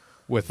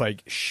 with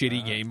like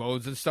shitty game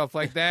modes and stuff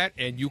like that,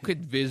 and you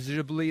could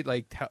visibly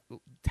like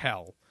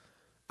tell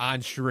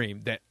on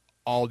stream that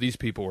all these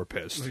people were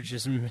pissed. Which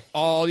is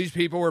All these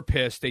people were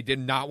pissed. They did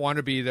not want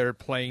to be there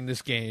playing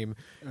this game.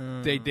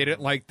 They didn't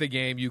like the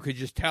game. You could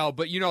just tell.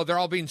 But, you know, they're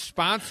all being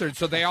sponsored,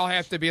 so they all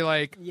have to be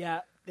like,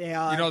 yeah. They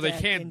are. you know, they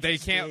can't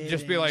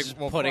just be like,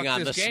 well, Putting fuck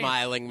on this the game.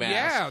 smiling mask.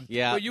 Yeah.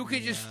 Yeah. But you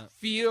could just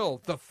feel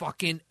the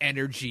fucking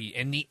energy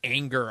and the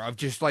anger of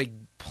just, like,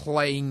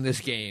 playing this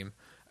game.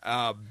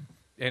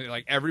 And,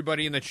 like,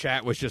 everybody in the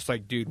chat was just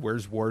like, dude,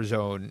 where's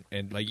Warzone?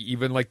 And, like,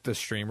 even, like, the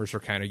streamers were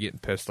kind of getting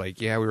pissed. Like,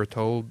 yeah, we were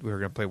told we were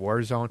going to play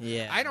Warzone.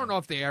 Yeah. I don't know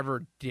if they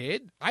ever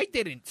did. I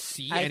didn't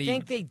see I any.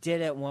 think they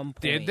did at one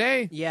point. Did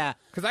they? Yeah.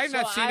 Because I have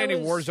not So seen I any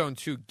was- Warzone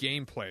 2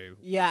 gameplay.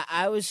 Yeah,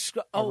 I was.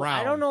 I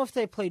Around. don't know if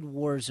they played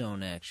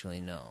Warzone.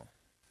 Actually, no.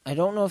 I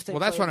don't know if they.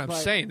 Well, that's played, what I'm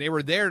but- saying. They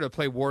were there to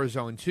play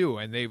Warzone 2,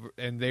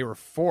 and they were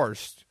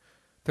forced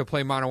to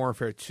play Modern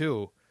Warfare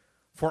 2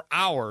 for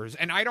hours.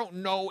 And I don't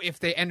know if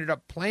they ended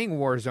up playing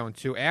Warzone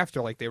 2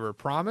 after, like they were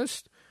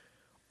promised,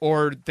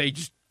 or they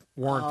just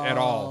weren't at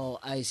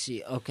all. Oh, I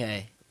see.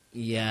 Okay.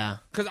 Yeah.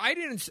 Because I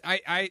didn't.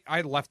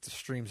 I left the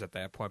streams at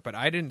that point, but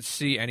I didn't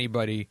see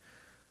anybody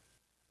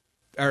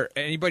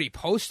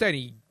post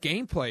any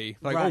gameplay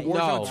like Right.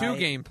 Warzone No.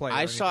 2 gameplay.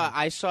 or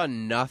I saw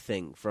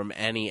nothing from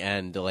any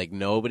end. Like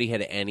nobody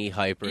had any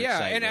hyper Yeah,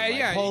 excitement. and, like,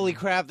 yeah. holy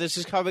crap, this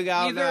is coming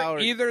out now. Or-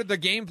 Either the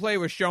gameplay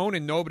was shown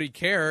and nobody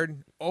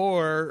cared,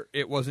 or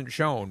it wasn't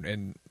shown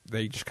and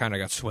they just kind of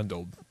got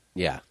swindled.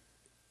 yeah.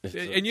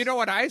 And you know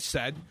what I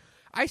said?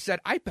 I said,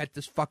 I bet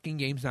this fucking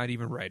game's not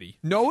even ready.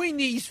 Knowing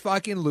these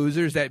fucking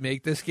losers that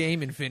make this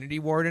game, Infinity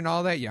Ward and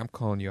all that, yeah, I'm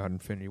calling you out,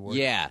 Infinity Ward.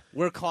 Yeah,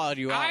 we're calling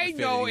you out. I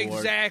know Infinity Ward.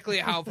 exactly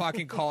how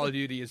fucking Call of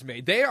Duty is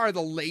made. They are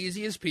the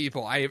laziest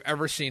people I have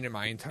ever seen in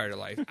my entire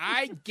life.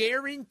 I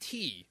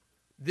guarantee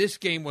this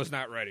game was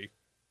not ready.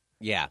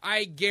 Yeah.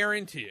 I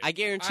guarantee it. I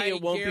guarantee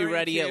it won't be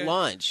ready guarantee at it.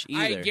 launch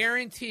either. I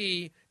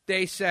guarantee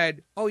they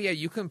said, oh, yeah,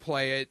 you can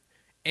play it.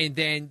 And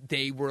then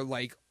they were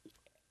like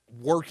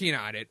working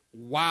on it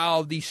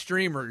while the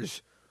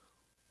streamers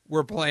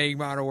were playing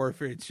Modern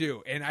Warfare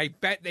 2. And I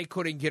bet they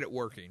couldn't get it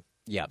working.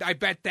 Yeah. I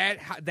bet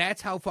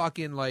that's how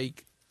fucking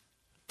like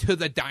to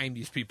the dime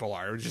these people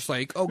are. Just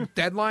like, oh,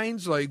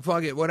 deadlines? Like,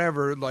 fuck it,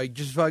 whatever. Like,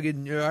 just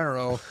fucking, I don't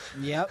know.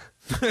 Yep.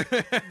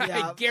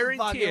 I guarantee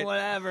fucking it.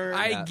 Whatever.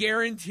 I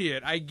guarantee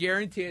it. I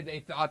guarantee it. They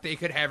thought they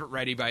could have it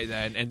ready by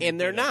then. And And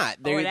they're not.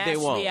 Oh, it has They to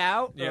won't. be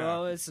out. Yeah.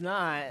 Oh, it's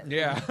not.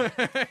 Yeah.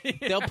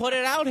 They'll put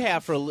it out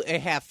half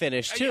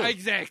finished too.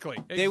 Exactly.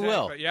 They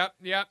will. Yep.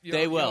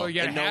 They will. You'll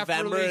get In a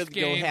half-release November,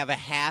 game. you'll have a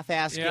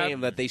half-ass Yep.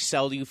 game that they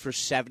sell you for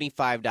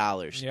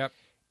 $75. Yep.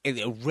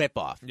 A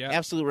rip-off. Yep.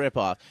 Absolute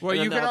rip-off. Well,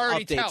 And you then can they'll have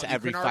already tell. updates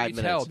every you can 5 already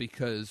minutes. tell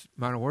because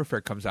Modern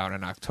Warfare comes out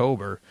in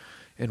October,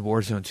 and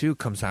Warzone 2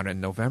 comes out in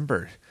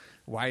November.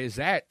 Why is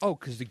that? Oh,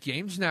 because the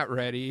game's not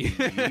ready.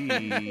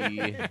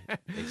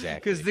 Exactly.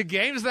 Because the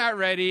game's not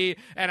ready,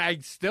 and I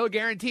still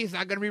guarantee it's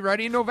not going to be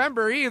ready in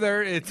November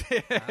either. It's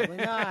Probably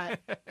not.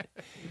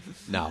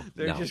 No.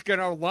 They're no. just going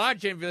to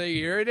launch it and be like,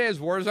 here it is,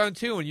 Warzone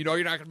 2, and you know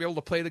you're not going to be able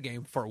to play the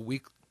game for a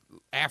week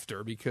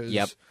after because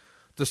Yep.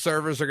 the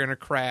servers are going to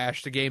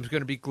crash, the game's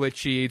going to be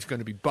glitchy, it's going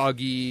to be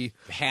buggy.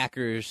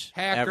 hackers,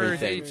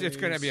 Hackers, everything. it's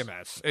going to be a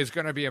mess. It's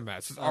going to be a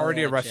mess. It's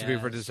already a that recipe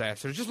jazz. for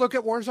disaster. Just look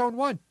at Warzone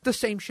 1. The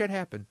same shit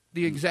happened.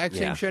 The exact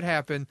same Yeah. shit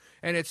happened,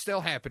 and it's still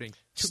happening.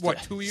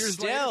 What, 2 years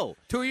later? Still.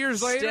 2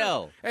 years later?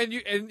 Still. And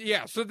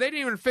yeah, so they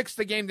didn't even fix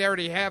the game they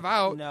already have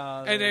out,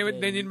 No, and they they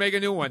didn't. need to make a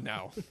new one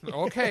now.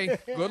 Okay,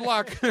 good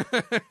luck.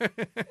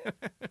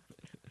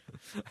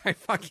 I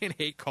fucking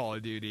hate Call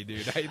of Duty,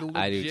 dude. I I do, too.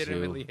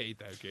 legitimately hate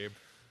that game.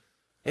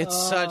 It's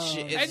such.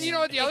 It's, And you know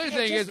what? The other it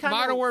thing just is kinda-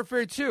 Modern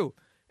Warfare 2.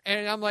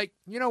 And I'm like,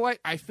 you know what?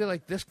 I feel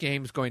like this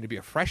game is going to be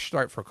a fresh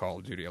start for Call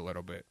of Duty a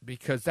little bit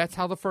because that's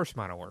how the first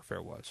Modern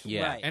Warfare was.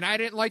 Yeah. Right. And I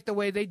didn't like the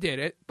way they did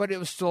it, but it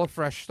was still a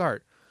fresh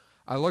start.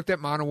 I looked at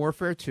Modern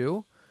Warfare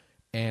 2,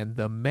 and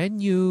the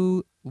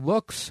menu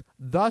looks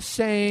the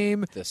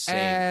same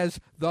as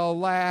the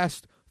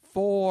last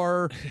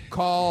 4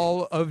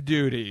 Call of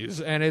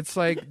Duties. And it's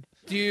like,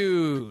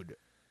 dude,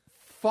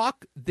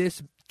 fuck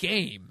this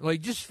game.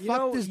 Like, just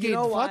fuck this game.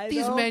 Fuck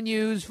these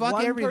menus.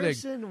 Fuck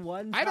everything.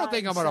 I don't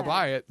think I'm going to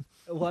buy it.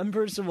 One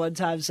person one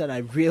time said, I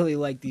really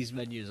like these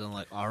menus. I'm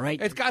like, all right.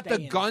 It's got the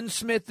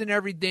gunsmith and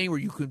everything where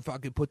you can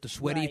fucking put the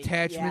sweaty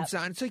attachments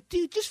on. It's like,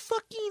 dude, just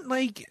fucking,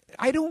 like,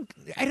 I don't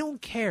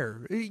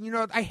care. You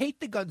know, I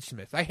hate the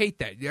gunsmith. I hate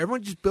that.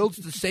 Everyone just builds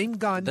the same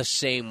gun. The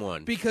same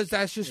one. Because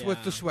that's just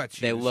what the sweats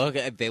They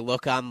use. They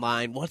look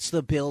online. What's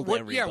the build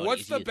everybody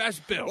what's the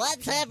best build?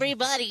 What's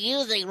everybody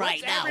using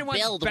right now, everyone's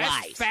build-wise?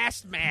 best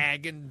fast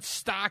mag and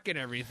stock and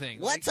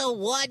everything. What's a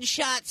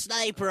one-shot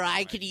sniper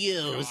I could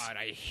use? God,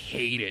 I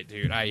hate it,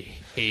 dude. I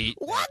hate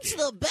What's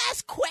the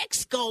best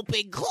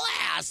quick-scoping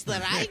class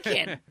that I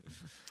can...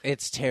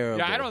 It's terrible.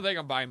 Yeah, I don't think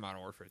I'm buying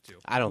Modern Warfare 2.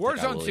 I don't think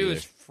I Warzone will 2 either.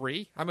 is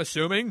free, I'm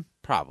assuming.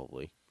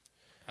 Probably.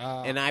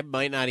 And I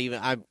might not even.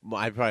 I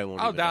probably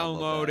won't. I'll even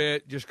download that.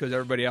 it just because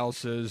everybody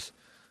else is.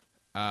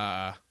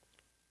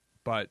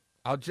 But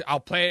I'll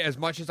play it as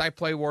much as I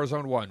play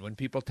Warzone 1 when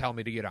people tell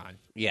me to get on.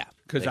 Yeah,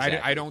 Because exactly.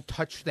 I don't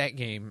touch that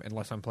game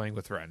unless I'm playing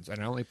with friends. And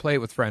I only play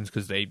it with friends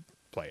because they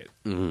play it.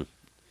 Mhm.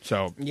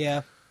 So,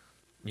 Yeah.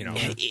 you know.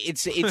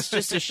 It's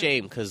just a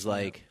shame because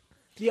like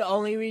The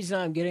only reason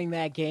I'm getting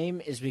that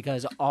game is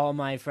because all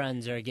my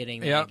friends are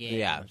getting that Yep. game.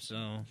 Yeah.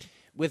 So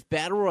with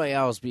battle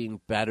royales being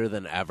better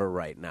than ever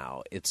right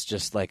now, it's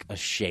just like a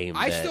shame.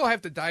 I that still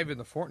have to dive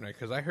into Fortnite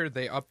because I heard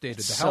they updated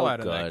it's the so hell out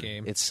good. of that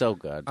game. It's so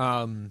good.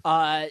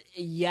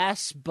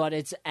 yes, but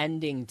it's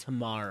ending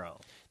tomorrow.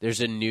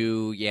 There's a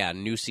new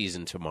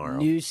season tomorrow.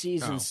 New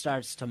season Oh.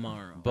 starts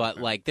tomorrow. But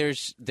like,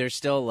 there's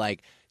still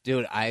like,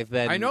 dude,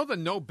 I know the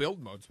no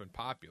build mode's been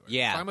popular.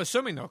 Yeah. So I'm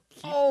assuming they'll keep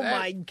Oh that.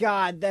 my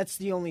god, that's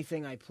the only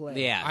thing I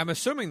play. Yeah, I'm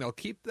assuming they'll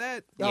keep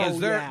that. Oh, Because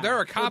they're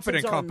yeah. a competent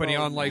It's its own company,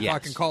 mode. unlike Yes.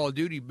 fucking Call of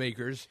Duty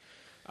makers.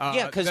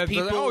 Yeah, 'cause they're like,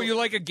 people- oh, you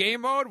like a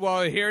game mode?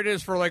 Well, here it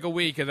is for like a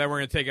week, and then we're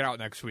going to take it out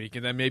next week,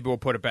 and then maybe we'll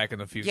put it back in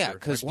the future. yeah,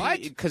 because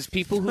Like, what?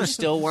 people who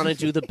still want to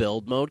do the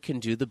build mode can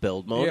do the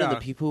build mode, and Yeah. the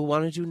people who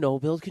want to do no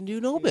build can do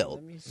no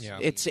build. Yeah.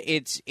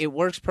 It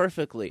works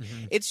perfectly.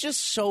 Mm-hmm. It's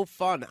just so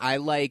fun. I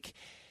like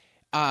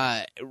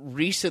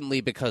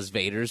recently because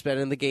Vader's been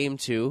in the game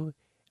too.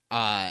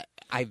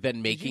 I've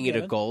been making it a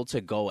get it? goal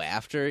to go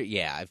after.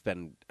 Yeah, I've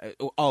been.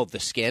 The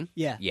skin.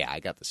 Yeah. I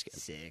got the skin.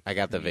 Sick. I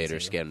got the Me Vader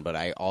too. skin, but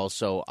I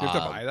also You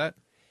have to buy that?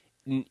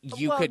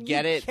 you Well, could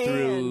get it can,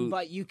 through.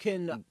 but you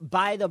can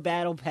buy the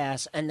battle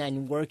pass and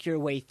then work your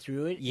way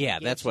through it. Yeah,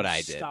 It that's gives what you I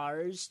did.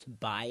 Stars to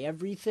buy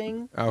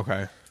everything,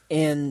 Okay.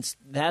 and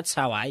that's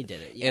how I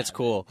did it. Yeah, It's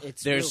cool.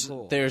 It's there's real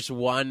cool. there's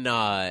one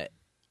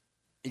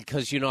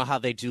because you know how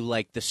they do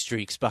like the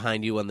streaks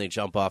behind you when they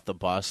jump off the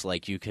bus,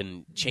 like you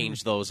can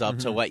change those up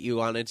to what you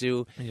want to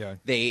do. Yeah.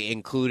 They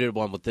included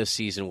one with this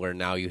season where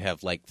now you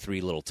have like 3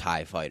 little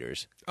TIE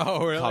fighters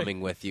Oh, really?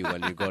 coming with you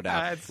when you go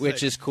down, That's which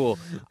sick. is cool.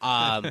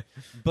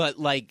 But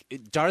like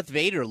Darth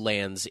Vader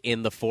lands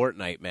in the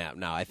Fortnite map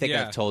now. I think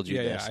Yeah. I've told you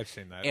Yeah, this. yeah, I've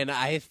seen that. And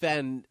I've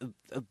been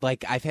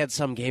like, I've had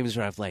some games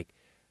where I've like,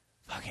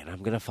 fucking,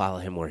 I'm gonna follow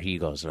him where he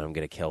goes and I'm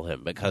gonna kill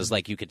him because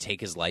like you could take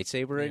his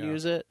lightsaber and Yeah.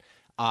 use it.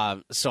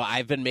 So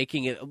I've been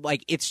making it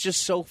like it's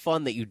just so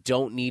fun that you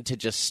don't need to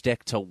just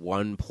stick to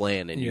one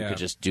plan and you Yeah. could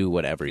just do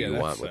whatever Yeah, you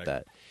that's want with sick.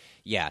 that.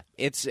 Yeah,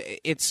 it's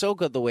so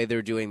good the way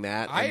they're doing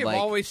that. I and, have like,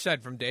 always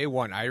said from day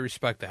one, I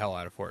respect the hell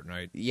out of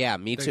Fortnite. yeah,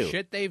 me The too.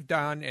 shit they've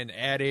done and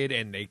added,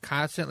 and they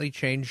constantly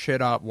change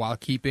shit up while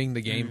keeping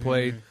the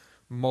gameplay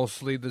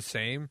mostly the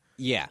same,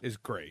 Yeah, is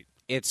great.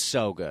 it's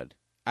so good.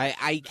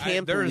 I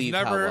can't There's believe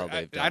how never, well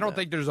they've done I don't that.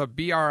 think there's a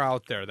BR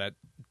out there that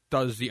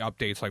does the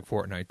updates like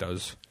Fortnite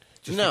does,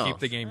 just No. to keep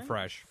the game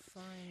fresh.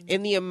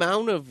 And the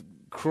amount of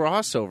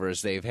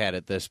crossovers they've had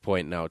at this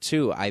point now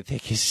too, I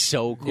think is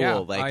so cool. Yeah,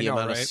 like I the know,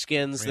 amount of right?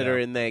 skins that Yeah. are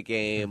in that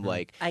game.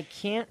 Like I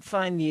can't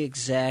find the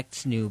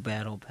exact new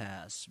battle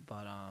pass,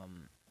 but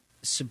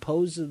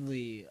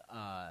supposedly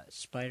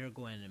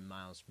Spider-Gwen and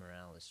Miles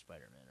Morales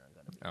Spider-Man are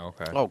going to be. Oh,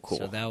 okay. oh, cool.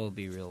 So that will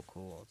be real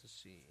cool to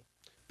see.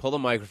 Pull the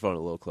microphone a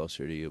little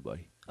closer to you,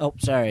 buddy. Oh,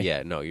 sorry.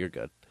 Yeah, no, you're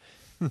good.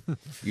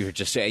 You were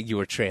just saying you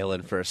were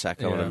trailing for a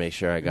second. I want Yeah. to make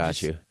sure I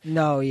got you.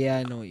 No, yeah,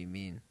 I know what you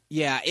mean.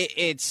 Yeah,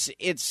 it's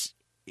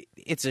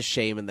a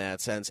shame in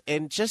that sense,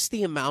 and just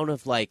the amount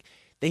of like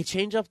they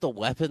change up the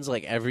weapons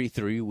like every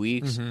 3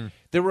 weeks. Mm-hmm.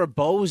 There were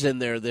bows in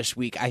there this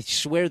week. I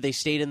swear they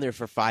stayed in there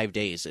for 5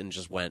 days and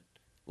just went.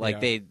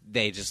 Like Yeah.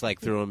 they just like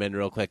threw them in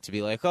real quick to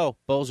be like, oh,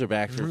 bows are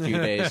back for a few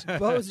days.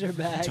 Bows are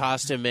back.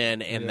 Tossed him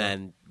in and Yeah.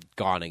 then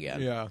gone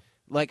again. Yeah.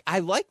 Like I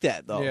like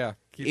that though. Yeah.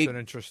 Keeps it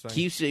interesting.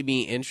 Keeps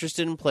me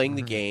interested in playing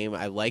the game.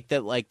 I like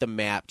that like the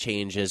map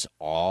changes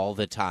all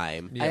the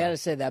time. Yeah. I gotta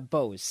say that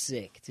bow is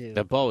sick too.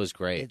 The bow is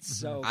great. It's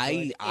so. I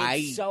good. I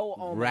It's so,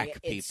 oh my wreck God,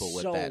 it's people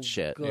with so that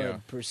shit. Good Yeah.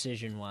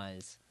 precision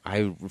wise.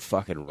 I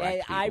fucking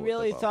wrecked I people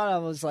really with the bow. thought I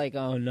was like,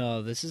 oh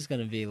no, this is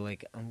gonna be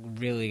like I'm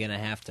really gonna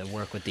have to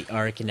work with the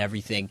arc and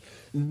everything.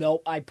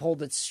 Nope, I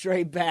pulled it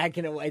straight back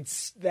and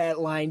that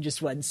line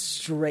just went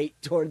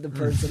straight toward the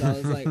person. I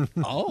was like,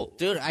 oh,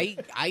 Dude,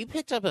 I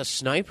picked up a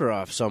sniper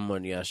off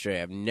someone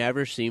yesterday I've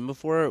never seen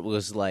before. It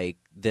was like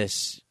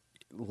this,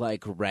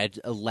 like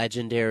a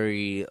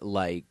legendary,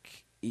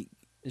 like,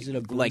 is it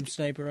a boom like-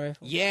 sniper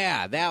rifle?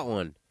 yeah, that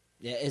one.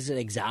 Yeah, is it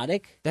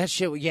exotic? That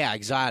shit, yeah,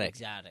 exotic.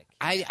 Exotic.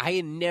 I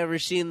had never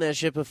seen that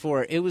shit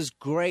before. It was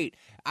great.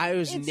 I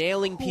was It's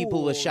nailing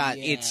people with cool, shot.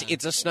 yeah.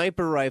 It's a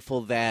sniper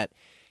rifle that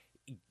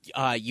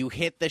you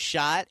hit the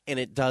shot and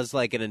it does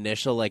like an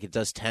initial, like it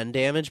does 10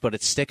 damage, but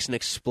it sticks an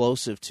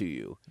explosive to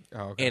you.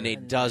 Oh, okay. And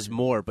it does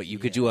more, but you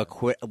could do a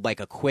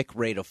quick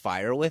rate of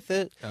fire with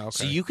it. Oh, okay.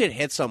 So you could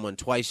hit someone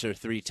twice or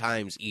three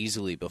times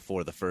easily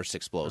before the first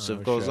explosive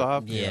Oh, goes shit.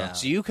 off. Yeah.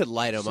 So you could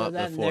light them So up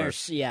then before.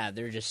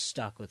 they're just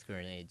stuck with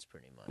grenades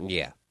pretty much.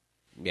 Yeah.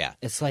 Yeah.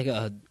 It's like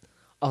a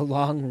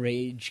long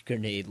range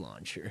grenade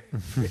launcher.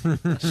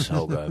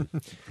 So good.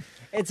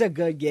 It's a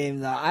good game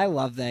though. I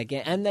love that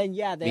game. And then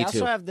they Me also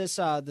too. have this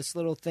this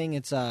little thing.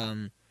 It's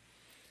I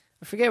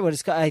forget what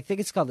it's called. I think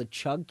it's called the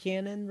chug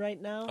cannon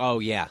right now. Oh,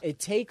 yeah. It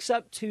takes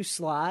up 2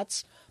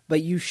 slots,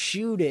 but you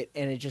shoot it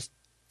and it just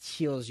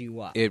heals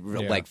you up. It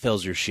Yeah. like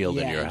fills your shield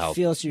yeah, and your it health.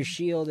 fills your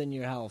shield and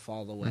your health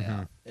all the way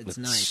up. It's It's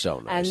nice. so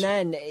nice.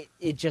 And then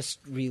it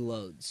just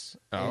reloads.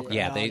 Oh, It okay.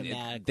 Yeah,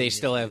 automatically they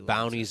still just have reloads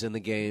bounties it. in the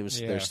games.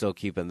 Yeah. They're still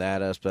keeping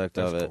that aspect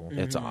of That's it. cool.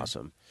 It's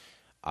awesome.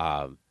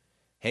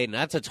 Hey,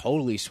 not to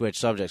totally switch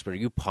subjects, but are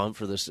you pumped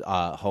for this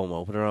home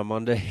opener on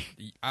Monday?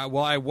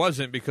 Well, I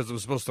wasn't because it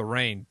was supposed to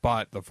rain,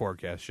 but the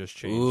forecast just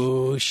changed.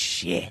 Ooh,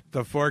 shit.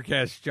 The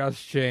forecast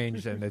just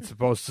changed, and it's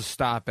supposed to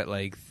stop at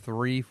like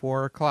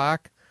 3-4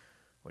 o'clock,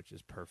 which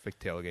is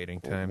perfect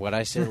tailgating time. What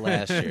I said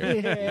last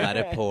year, let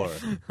it pour.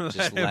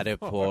 Just let it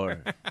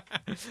pour.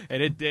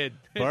 And it did.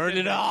 Burn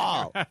it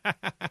all.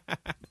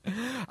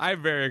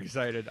 I'm very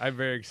excited. I'm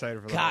very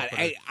excited for the God,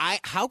 opener. I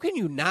how can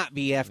you not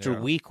be after Yeah.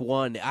 week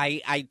one?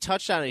 I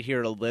touched on it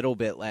here a little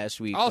bit last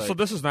week. Also, but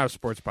this is not a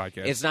sports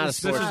podcast. It's not a This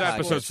sports is podcast.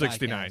 episode Sports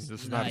 69. podcast.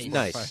 This is not a sports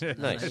Nice. podcast.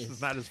 Nice. This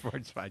is not a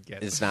sports podcast.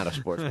 it's not a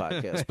sports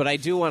podcast. But I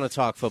do want to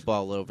talk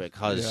football a little bit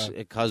Yeah.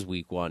 because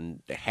week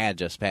one had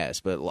just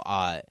passed. But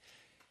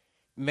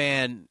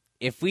man,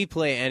 if we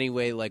play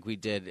anyway like we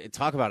did,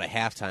 talk about a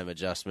halftime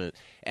adjustment.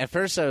 At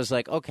first, I was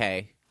like,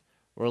 okay,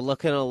 we're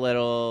looking a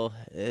little.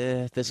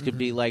 This could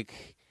be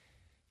like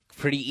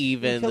pretty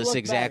even. It could This is look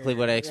exactly better,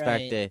 what I right.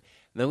 expected.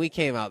 And then we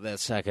came out that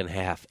second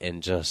half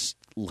and just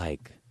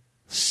like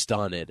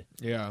stunned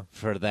Yeah.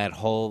 for that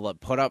whole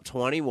put up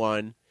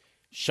 21,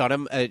 shut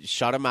him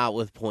out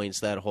with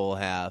points that whole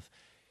half,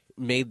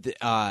 made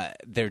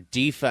their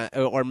defense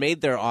or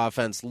made their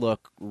offense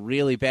look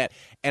really bad.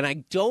 And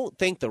I don't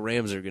think the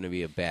Rams are going to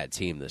be a bad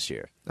team this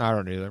year. I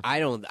don't either. I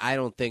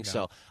don't think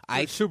so.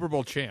 They're Super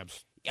Bowl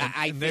champs.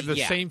 I And they're think, the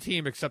yeah. same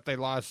team, except they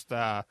lost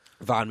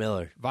Von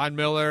Miller. Von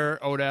Miller,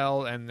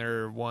 Odell, and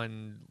their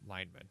one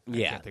lineman. I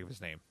Yeah. can't think of his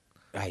name.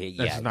 This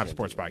This is not a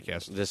sports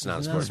podcast. This is not a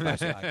It's not a sports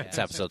sports podcast. podcast. It's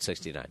episode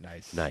 69.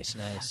 Nice.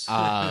 Nice.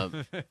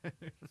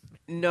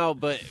 No,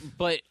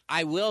 but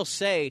I will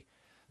say,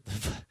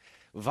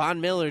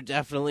 Von Miller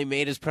definitely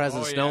made his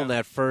presence Oh, yeah. known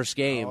that first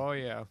game. Oh,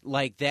 yeah.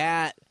 Like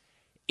that.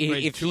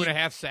 Like if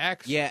 2.5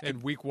 sacks Yeah.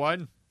 in week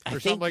one I or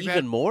think something like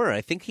even that. more.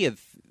 I think he had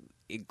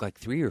like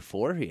 3 or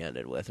 4 he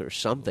ended with, or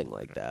something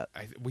like that.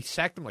 We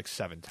sacked him like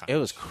 7 times. It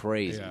was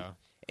crazy. Yeah.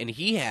 And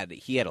he had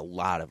a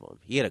lot of them.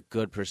 He had a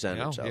good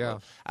percentage Yeah, of yeah. them.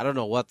 I don't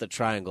know what the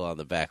triangle on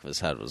the back of his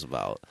head was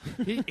about.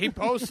 He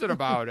posted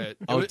about it.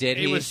 Oh, did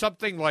It he? was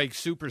something like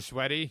super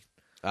sweaty.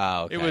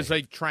 Oh, okay. It was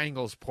like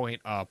triangles point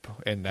up,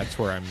 and that's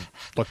where I'm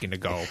looking to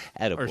go.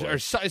 Attaboy.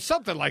 or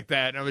something like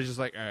that. And I was just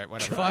like, all right,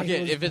 whatever. Fuck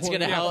it. If it's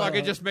going to Yeah, help, fuck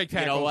it, just make you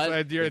tackles. know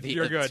what? You're If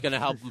good. It's going to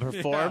help him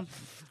perform.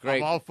 Great.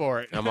 I'm all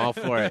for it. I'm all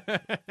for it.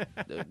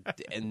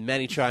 And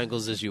many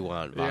triangles as you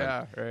want, Vaughn.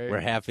 Yeah, right. We're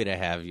happy to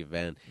have you,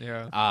 Ben.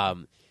 Yeah.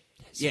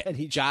 Yeah,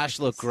 he Josh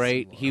looked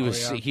great. He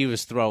was yeah. he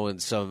was throwing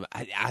some.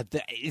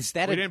 Is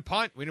that we a? didn't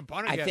punt. We didn't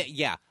punt I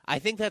again. I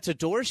think that's a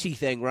Dorsey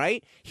thing,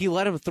 right? He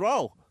let him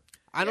throw.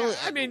 I don't.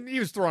 I mean, he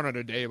was throwing on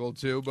a table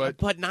too,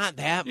 but not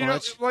that you know,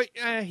 much.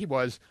 he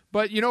was.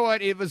 But you know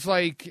what? It was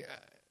like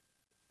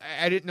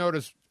I didn't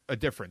notice a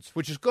difference,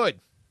 which is good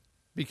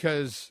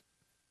because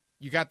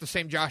you got the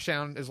same Josh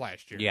Allen as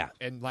last year. Yeah.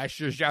 and last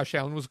year's Josh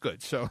Allen was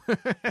good. So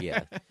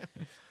Yeah,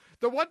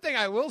 the one thing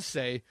I will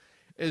say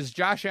is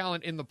Josh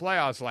Allen in the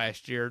playoffs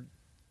last year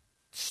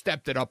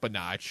stepped it up a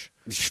notch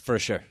for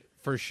sure.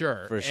 for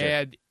sure. For sure.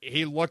 And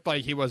he looked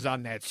like he was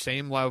on that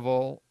same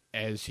level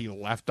as he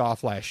left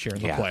off last year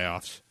in the Yeah.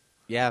 playoffs.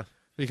 Yeah,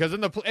 Because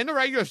in the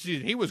regular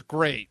season he was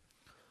great,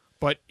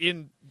 but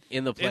in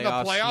in the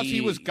playoffs, he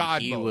was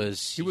God he mode.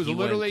 Was, he was went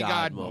literally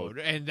God mode,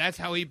 and that's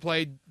how he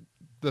played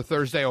the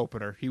Thursday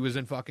opener. He was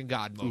in fucking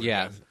God mode.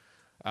 Yeah. again.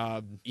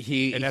 And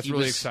that's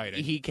really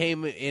exciting. He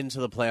came into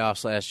the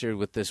playoffs last year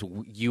with this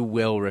 "you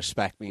will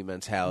respect me"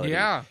 mentality.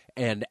 Yeah.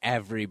 And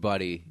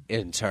everybody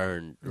in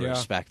turn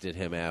respected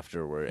him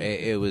afterward.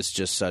 It was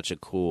just such a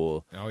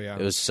cool. Oh yeah.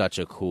 It was such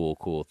a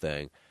cool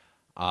thing.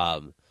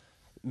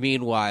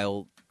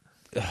 Meanwhile,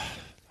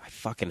 I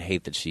fucking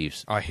hate the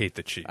Chiefs. I hate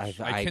the Chiefs. I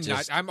cannot.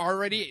 just- I'm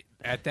already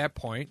at that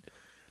point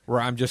where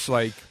I'm just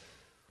like,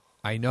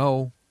 I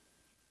know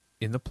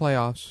in the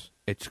playoffs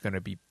it's going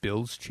to be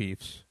Bills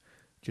Chiefs.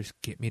 Just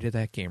get me to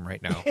that game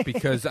right now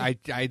because I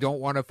don't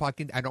want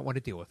to I don't want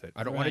to deal with it.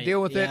 I don't want to Right,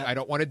 deal with it. yeah. I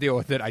don't want to deal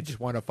with it. I just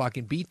want to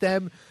fucking beat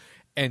them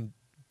and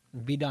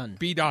Be done.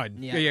 be done.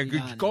 Yeah, be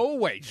done. Go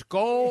away. Just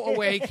go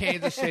away,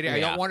 Kansas City. I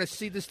Yeah. don't want to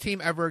see this team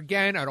ever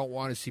again. I don't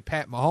want to see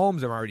Pat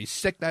Mahomes. I'm already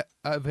sick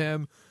of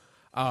him.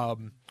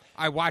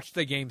 I watched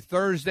the game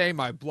Thursday.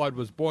 My blood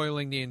was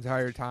boiling the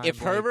entire time.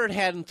 If Like, Herbert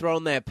hadn't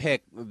thrown that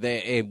pick,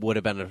 it would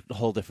have been a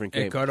whole different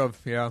game. It could have,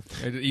 yeah.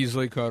 It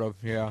easily could have,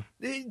 yeah.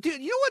 Dude,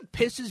 you know what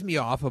pisses me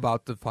off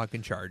about the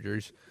fucking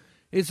Chargers?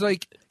 It's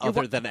like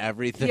Other than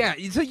everything. yeah,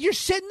 it's like you're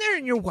sitting there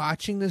and you're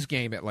watching this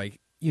game at like,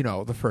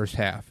 the first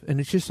half, and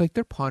it's just like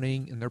they're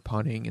punting and they're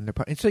punting and they're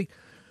punting. It's like,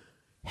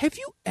 have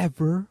you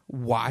ever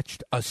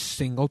watched a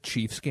single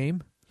Chiefs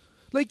game?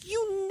 Like,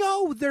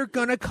 they're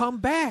gonna come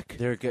back.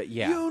 They're good.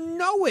 Yeah. You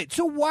know it.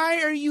 So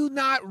why are you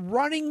not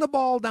running the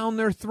ball down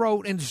their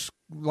throat and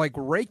like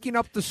raking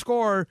up the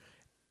score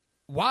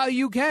while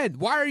you can?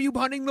 Why are you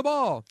punting the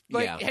ball?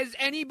 Like, Yeah. has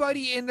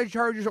anybody in the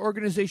Chargers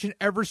organization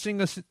ever seen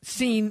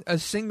a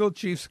single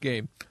Chiefs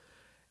game?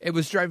 It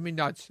was driving me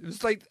nuts. It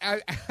was like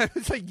I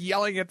was like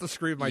yelling at the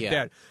screen with my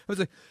dad. I was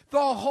like, the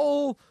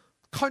whole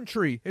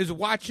country is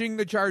watching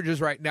the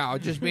Chargers right now,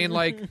 just being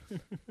like,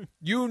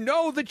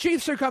 the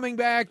Chiefs are coming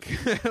back.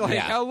 Like,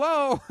 Yeah.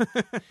 hello.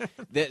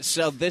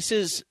 So this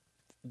is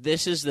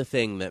the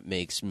thing that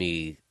makes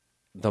me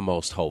the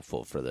most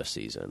hopeful for this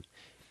season,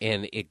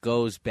 and it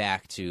goes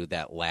back to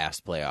that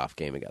last playoff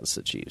game against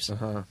the Chiefs.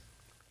 Uh-huh.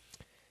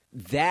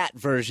 That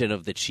version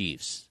of the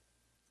Chiefs,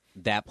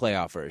 that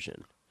playoff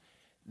version,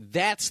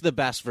 that's the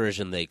best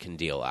version they can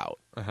deal out.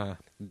 Uh-huh.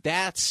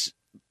 That's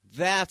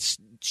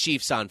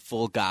Chiefs on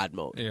full God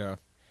mode. Yeah.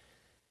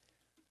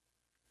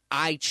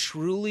 I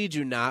truly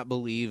do not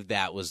believe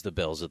that was the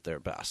Bills at their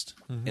best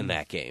in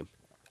that game.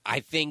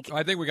 I think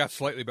we got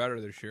slightly better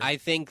this year. I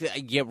think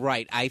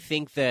right. I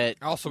think that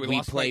Also, we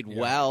lost played late,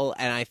 yeah. well,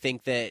 and I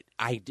think that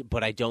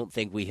but I don't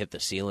think we hit the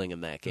ceiling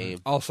in that game.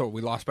 Also,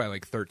 we lost by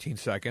like 13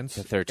 seconds.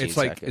 13 it's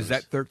like, seconds. is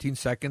that 13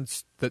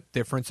 seconds the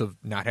difference of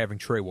not having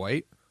Trey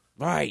White?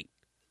 Right.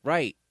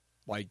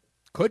 Like,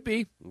 could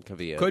be. It could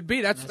be. Could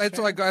be. That's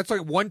like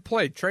one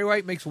play. Trey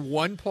White makes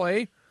one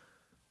play.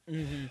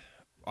 Mm-hmm.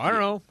 I don't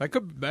know. That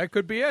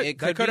could be it.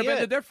 That could have been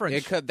the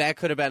difference. That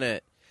could have been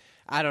it.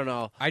 I don't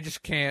know. I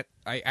just can't.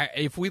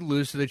 If we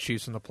lose to the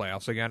Chiefs in the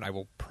playoffs again, I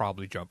will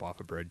probably jump off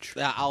a bridge.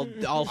 I'll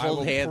I hold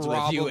will hands with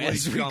you probably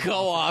as we jump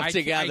go off I-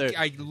 together.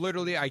 I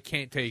literally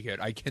can't take it.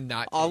 I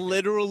cannot.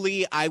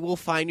 I will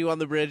find you on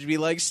the bridge and be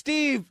like,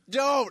 Steve,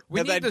 don't. We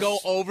And need then to go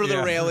s- over the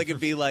yeah. railing and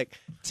be like,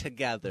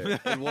 together.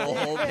 And we'll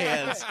hold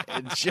hands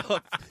and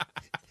jump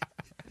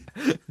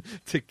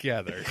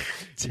together.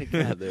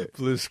 together.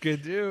 Blue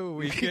Skidoo,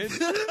 we can.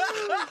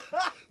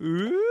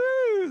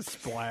 Ooh,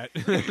 splat.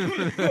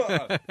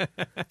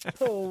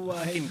 Oh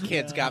my! Fucking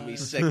kids got me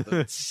sick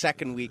the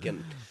second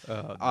weekend.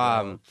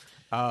 Oh,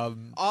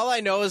 All I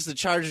know is the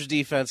Chargers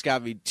defense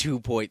got me 2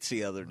 points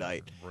the other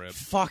night. Rip.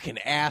 Fucking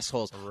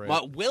assholes. Rip.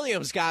 Well,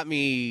 Williams got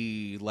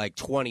me like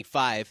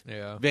 25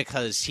 Yeah.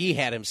 because he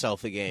had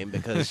himself a game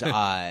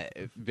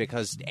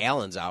because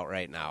Allen's out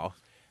right now.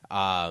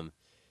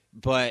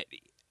 But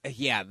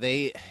yeah,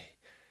 they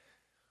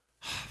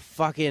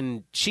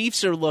fucking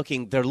Chiefs are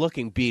looking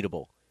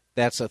beatable.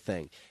 That's the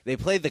thing. They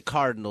played the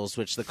Cardinals,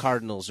 which the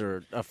Cardinals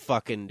are a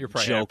fucking You're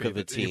probably joke happy of a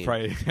that- team. You're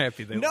probably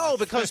happy they No, lost.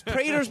 because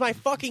Prater's my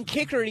fucking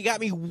kicker, and he got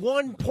me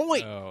 1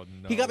 point. Oh,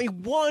 no. He got me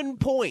 1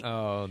 point.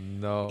 Oh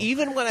no!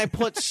 Even when I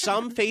put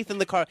some faith in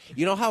the car,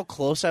 you know how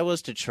close I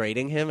was to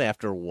trading him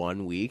after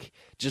 1 week?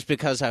 Just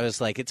because I was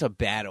like, it's a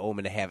bad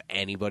omen to have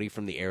anybody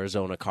from the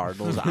Arizona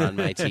Cardinals on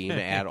my team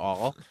at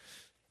all.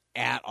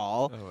 At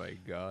all. Oh my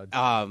god!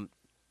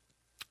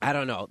 I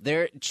don't know.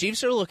 Their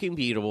Chiefs are looking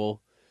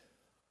beatable.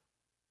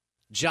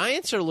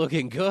 Giants are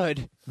looking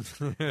good.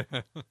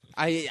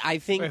 I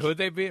think Wait, who'd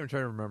they beat? I'm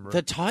trying to remember.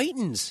 the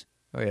Titans.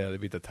 Oh yeah, they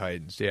beat the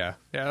Titans. Yeah,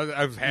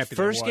 I was happy.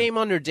 First they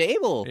won. game under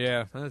Dable.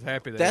 Yeah, I was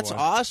happy. That's won.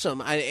 awesome.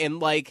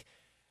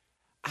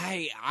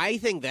 I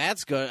think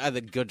that's good. The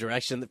good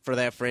direction for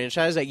that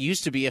franchise. I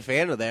used to be a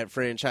fan of that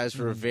franchise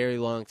for a very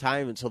long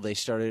time until they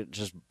started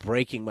just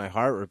breaking my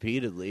heart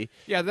repeatedly.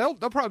 Yeah, they'll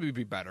probably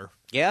be better.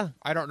 Yeah,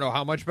 I don't know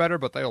how much better,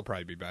 but they'll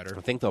probably be better.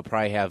 I think they'll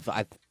probably have.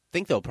 I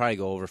think they'll probably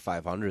go over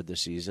 500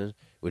 this season,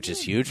 which is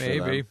huge for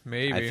them.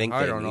 Maybe. I think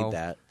I they don't need know.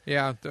 that.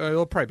 Yeah,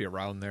 they'll probably be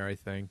around there. I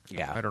think.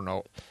 Yeah. I don't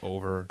know.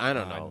 Over. I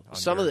don't know.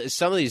 Some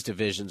of these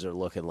divisions are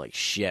looking like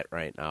shit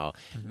right now.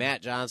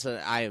 Matt Johnson,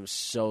 I am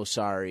so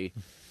sorry.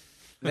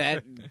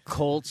 That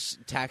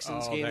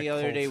Colts-Texans game that the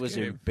other day Colts was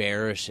game.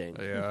 embarrassing.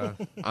 Yeah.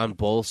 On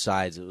both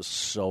sides, it was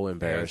so I was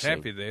embarrassing.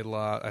 happy they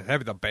lost. I was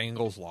happy the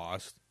Bengals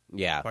lost.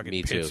 Yeah, Fucking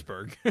me too.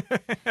 Pittsburgh.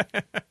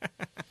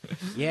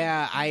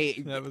 Yeah,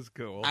 That was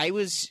cool.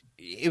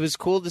 It was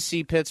cool to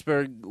see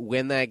Pittsburgh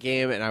win that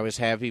game, and I was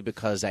happy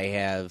because I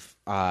have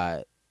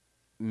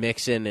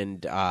Mixon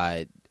and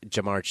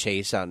Jamar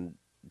Chase on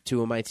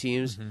two of my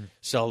teams. Mm-hmm.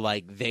 So,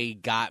 like, they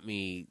got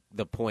me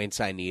the points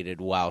I needed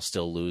while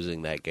still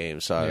losing that game.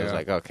 So I was Yeah.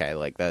 like, okay,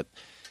 like that.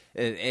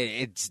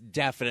 It's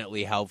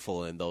definitely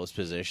helpful in those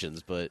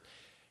positions, but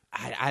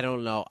I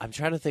don't know. I'm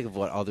trying to think of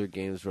what other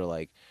games were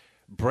like.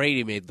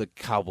 Brady made the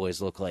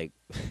Cowboys look like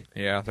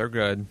Yeah, they're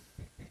good.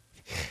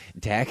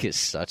 Dak is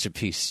such a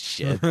piece of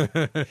shit.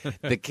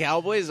 The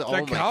Cowboys, oh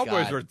my The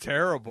Cowboys God. were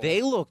terrible.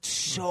 They looked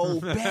so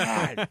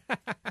bad.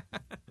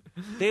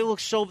 They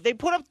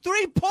put up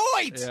 3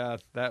 points. Yeah,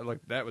 that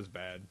was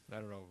bad. I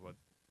don't know what.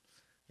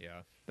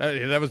 Yeah,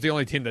 that was the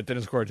only team that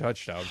didn't score a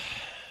touchdown,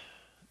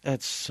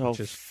 That's so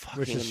which is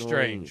fucking annoying.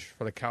 strange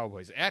for the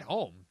Cowboys at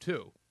home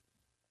too.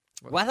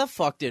 Why the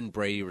fuck didn't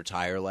Brady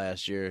retire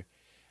last year?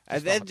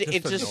 It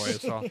Just just annoy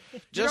us all.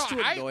 just to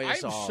annoy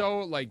us I'm all. so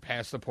like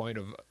past the point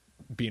of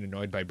being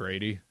annoyed by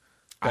Brady.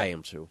 I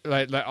am too.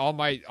 Like all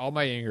my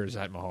anger is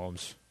at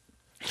Mahomes.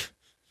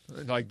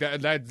 Like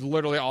that's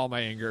literally all my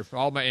anger.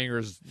 All my anger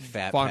is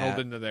Fat funneled Pat.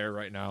 into there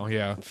right now.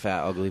 Yeah.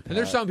 Fat ugly Pat. And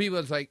there's some people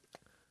that's like,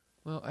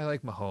 well, I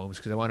like Mahomes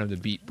because I want him to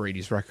beat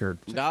Brady's record.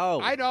 No,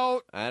 I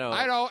don't. I don't.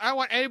 I don't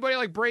want anybody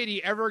like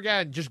Brady ever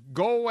again. Just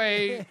go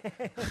away.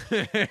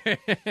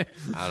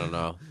 I don't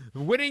know.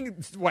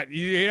 Winning what?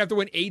 You'd have to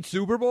win 8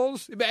 Super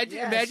Bowls. Imagine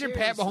Pat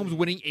seriously. Mahomes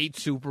winning 8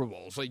 Super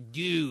Bowls. Like,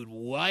 dude,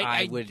 what?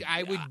 I would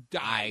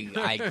die.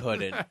 I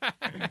couldn't.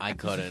 I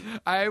couldn't.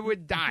 I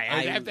would die.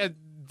 I'd I- have to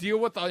deal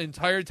with the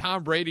entire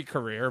Tom Brady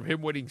career of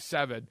him winning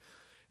 7.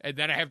 And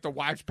then I have to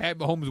watch Pat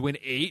Mahomes win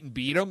 8 and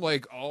beat him.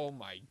 Like, oh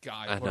my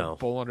God. I Put a know.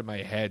 bullet in my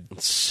head.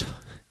 It's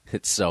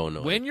so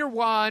annoying. Win your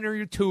 1 or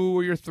your 2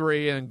 or your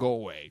 3 and go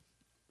away.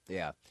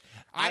 Yeah.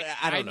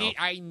 I don't know.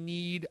 I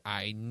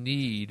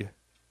need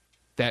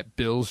that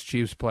Bills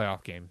Chiefs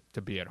playoff game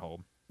to be at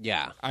home.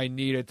 Yeah. I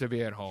need it to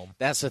be at home.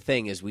 That's the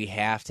thing is we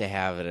have to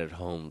have it at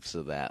home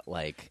so that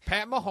like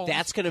Pat Mahomes.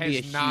 That's gonna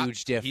be has a huge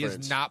He difference.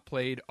 has not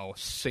played a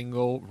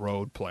single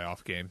road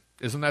playoff game.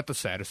 Isn't that the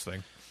saddest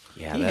thing?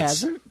 yeah, He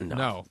that's hasn't?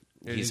 no.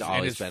 He's in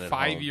always his been at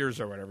 5 home.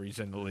 years or whatever he's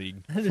in the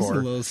league. That is a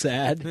little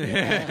sad.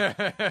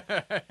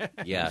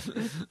 Yeah.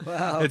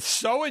 Wow. It's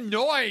so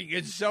annoying.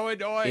 It's so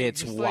annoying.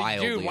 It's like,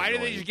 wildly dude, why do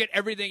they annoying. just get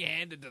everything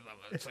handed to them?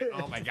 It's like,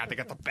 oh my God, they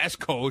got the best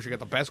coach, they got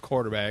the best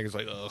quarterback. It's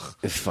like, ugh.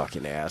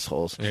 Fucking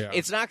assholes. Yeah.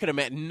 It's not going to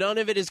matter. None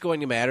of it is going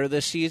to matter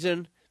this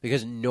season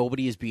because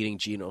nobody is beating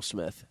Geno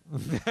Smith.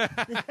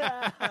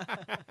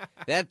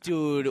 That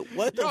dude,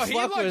 what the Yo, he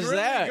fuck looked was really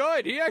that?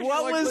 good. He actually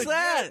What looked was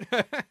legit.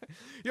 that?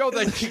 Yo,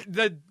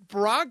 the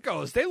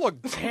Broncos, they look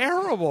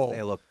terrible.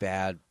 They look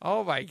bad.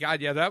 Oh my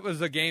God, yeah, that was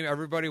the game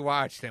everybody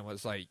watched and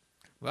was like,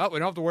 well, we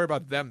don't have to worry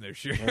about them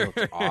this year. They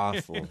looked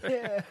awful.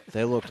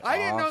 They looked I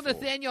didn't know awful.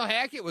 Nathaniel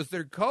Hackett was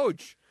their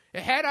coach.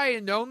 Had I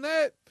known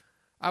that,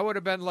 I would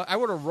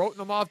have wrote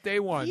him off day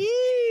one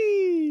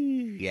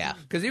Yeah.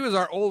 because he was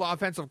our old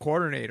offensive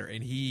coordinator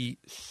and he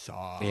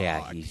sucked.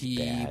 Yeah, he's he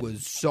bad.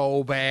 was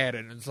so bad,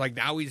 and it's like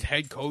now he's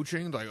head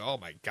coaching. Like, oh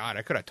my God,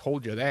 I could have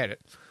told you that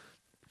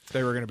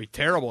they were going to be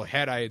terrible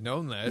had I had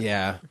known that.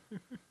 Yeah.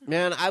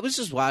 Man, I was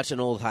just watching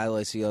old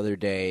highlights the other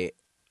day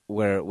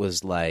where it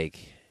was like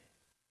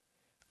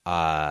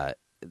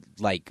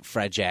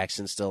Fred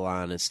Jackson still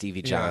on and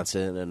Stevie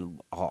Johnson and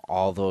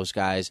all those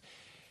guys.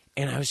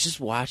 And I was just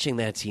watching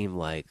that team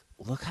like,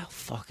 look how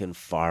fucking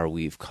far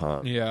we've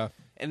come. Yeah.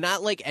 And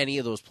not like any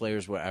of those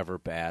players were ever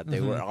bad.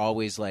 They were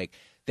always like,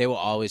 they will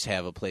always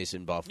have a place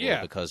in Buffalo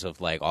Yeah. because of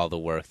like all the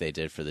work they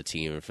did for the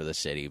team and for the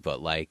city.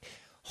 But like,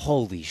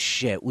 holy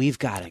shit, we've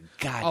got a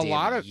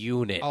goddamn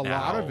unit A now.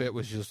 lot of it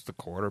was just the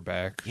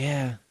quarterback.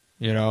 Yeah.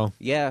 You know,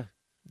 Yeah.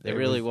 It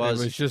really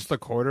was. It was just the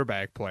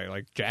quarterback play.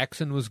 Like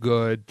Jackson was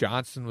good,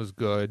 Johnson was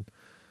good.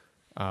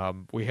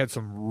 We had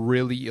some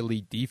really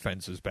elite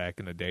defenses back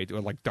in the day,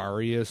 like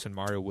Darius and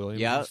Mario Williams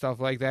Yeah. and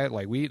stuff like that.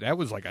 Like that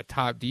was like a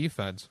top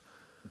defense.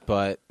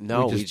 But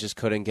no, We we just- just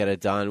couldn't get it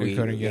done. we We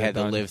couldn't get had it to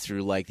done. live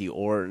through like the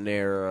Orton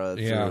era,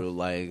 Yeah. through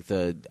like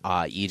the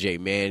EJ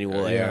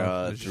Manuel Yeah,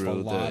 era, there's just a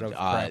through lot the of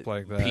crap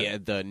like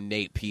that. the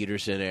Nate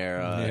Peterson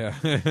era.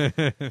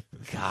 Yeah,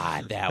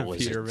 God, that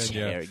was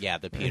Peterman, yeah.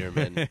 the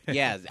Peterman.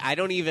 Yeah, I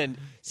don't even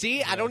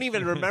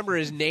remember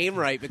his name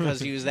right because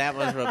he was that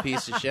much of a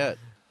piece of shit.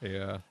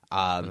 yeah.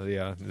 Um,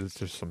 There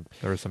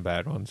were some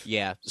bad ones.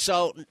 Yeah.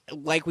 So,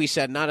 like we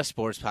said, not a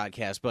sports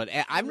podcast, but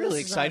I'm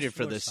really This is not a excited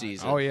for sports this podcast.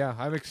 season. Oh yeah,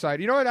 I'm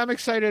excited. You know what? I'm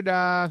excited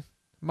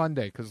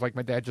Monday because like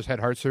my dad just had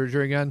heart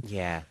surgery again,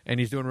 Yeah. and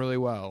he's doing really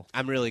well.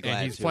 I'm really glad.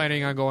 And he's too.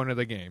 planning on going to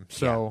the game.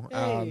 So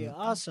Hey,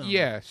 awesome.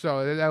 yeah,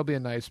 so that'll be a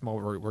nice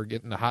moment. We're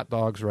getting the hot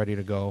dogs ready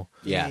to go.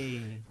 Yeah.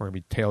 Hey. We're gonna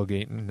be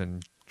tailgating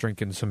and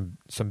drinking some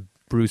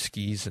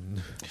brewskis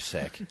and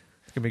Sick.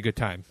 It's gonna be a good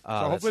time. Oh, So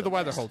that's hopefully so the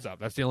weather nice. holds up.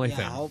 That's the only Yeah,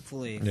 thing.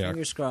 hopefully. Yeah.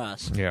 Fingers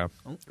crossed. Yeah.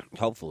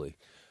 Hopefully.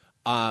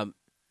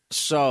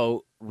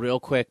 So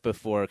real quick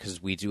before,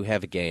 because we do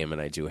have a game,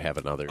 and I do have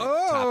another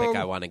topic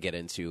I want to get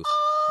into.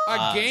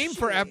 A game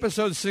for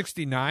episode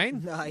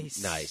 69?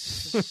 Nice.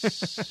 Nice.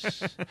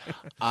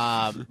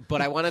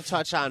 But I want to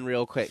touch on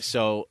real quick.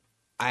 So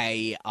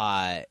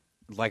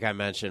like I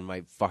mentioned,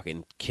 my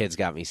fucking kids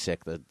got me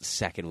sick the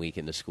second week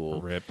into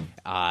school. Rip. So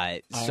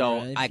I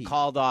R.I.P.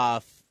 called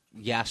off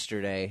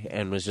yesterday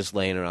and was just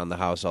laying around the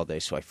house all day.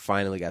 So I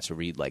finally got to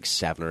read like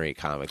 7 or 8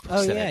 comic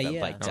books that I've been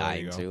like Oh, there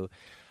dying you to.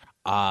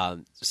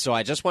 So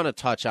I just want to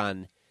touch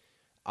on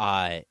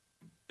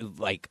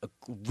like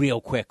real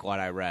quick what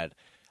I read.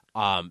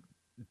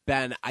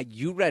 Ben,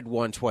 you read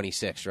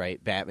 126,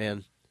 right?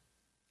 Batman?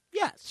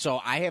 Yes. So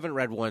I haven't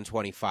read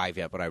 125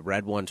 yet, but I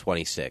read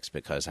 126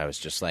 because I was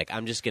just like,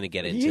 I'm just going to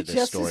get into You the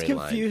just as storyline.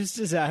 confused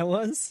as I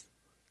was.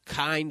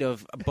 Kind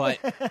of, but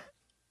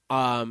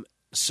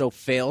so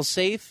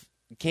Failsafe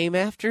came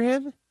after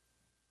him?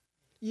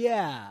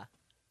 Yeah.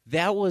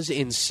 That was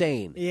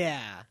insane.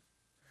 Yeah.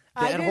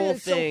 That whole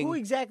thing- So who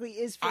exactly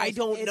is? I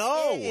don't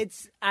know.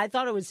 I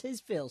thought it was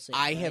his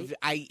failsafe.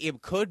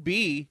 It could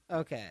be,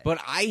 Okay. but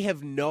I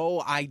have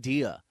no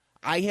idea.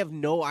 I have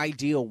no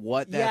idea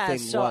what that thing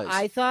so was.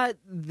 I thought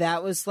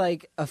that was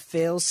like a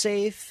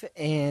failsafe,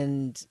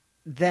 and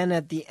then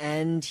at the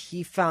end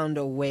he found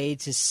a way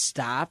to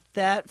stop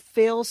that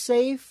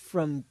failsafe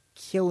from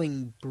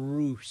killing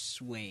Bruce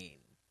Wayne.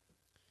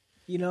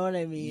 You know what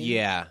I mean?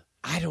 Yeah.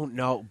 I don't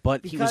know,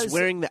 but he was Because-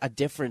 wearing a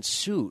different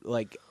suit.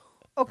 Like,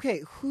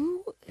 Okay,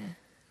 who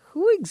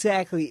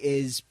exactly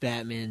is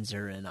Batman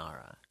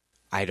Zarinara?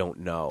 I don't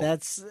know.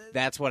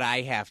 That's what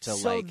I have to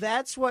so like.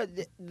 that's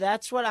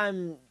what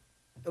I'm.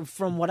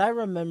 From what I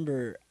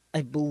remember,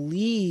 I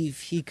believe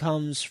he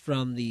comes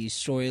from the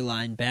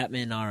storyline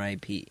Batman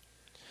R.I.P.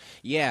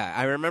 Yeah,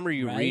 I remember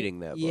you right? reading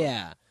that book.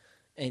 Yeah,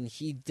 and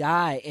he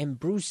died, and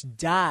Bruce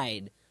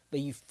died,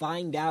 but you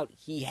find out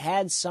he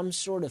had some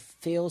sort of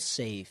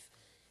failsafe,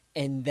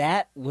 and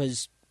that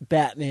was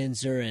Batman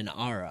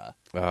Zarinara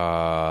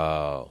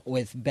Oh.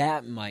 with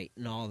Batmite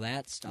and all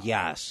that stuff.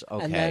 Yes.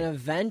 Okay. And then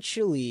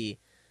eventually,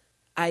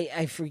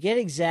 I forget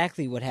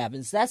exactly what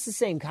happens. That's the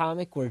same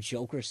comic where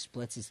Joker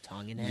splits his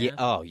tongue in half. yeah.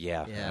 Oh,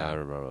 yeah. Yeah. I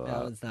remember that.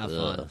 That one's not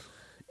Ugh. fun.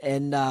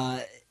 And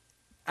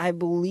I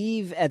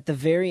believe at the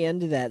very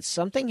end of that,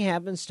 something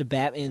happens to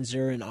Batman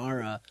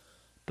Zarinara,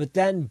 but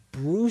then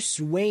Bruce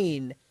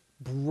Wayne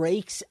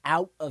breaks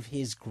out of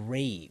his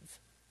grave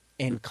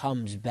and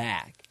comes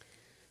back.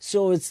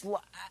 So it's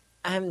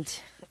I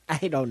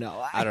don't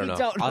know. I don't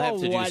know. I'll have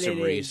to do what some it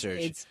is.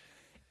 research.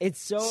 It's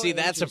so See,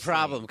 that's a interesting.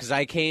 problem because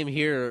I came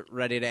here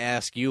ready to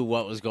ask you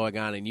what was going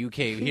on, and you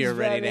came here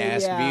ready to ready,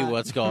 ask yeah. me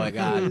what's going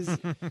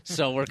on.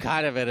 So we're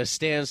kind of at a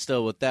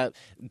standstill with that.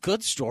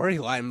 Good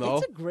storyline, though.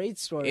 It's a great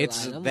storyline.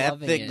 It's I'm that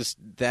loving thing. it.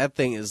 That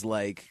thing is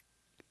like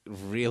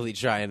really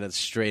trying to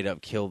straight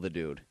up kill the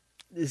dude.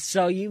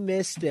 So you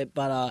missed it,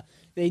 but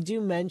they do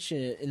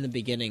mention it in the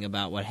beginning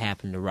about what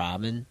happened to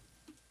Robin.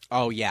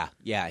 Oh yeah,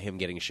 him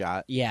getting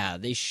shot. Yeah,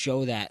 they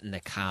show that in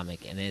the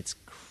comic, and it's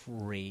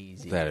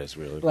crazy. That is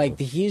really Like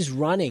cool. he's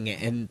running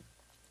and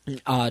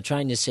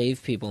trying to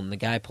save people, and the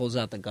guy pulls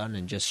out the gun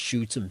and just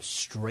shoots him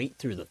straight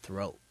through the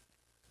throat.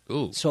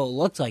 Ooh. So it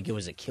looked like it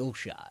was a kill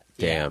shot.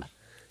 Damn.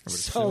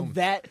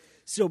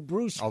 So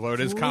Bruce, Although it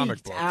is comic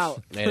freaked books.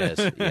 out. It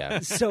is. Yeah.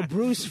 So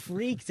Bruce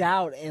freaked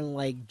out and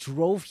like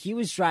drove. He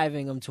was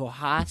driving him to a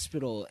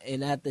hospital,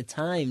 and at the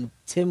time,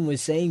 Tim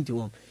was saying to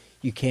him,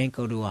 "You can't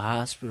go to a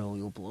hospital.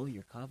 You'll blow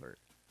your cover.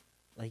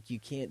 Like you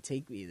can't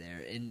take me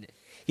there." And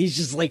he's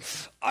just like,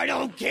 "I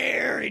don't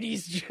care," and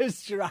he's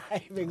just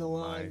driving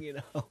along.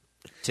 You know,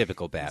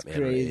 Typical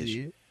Batman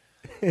rage.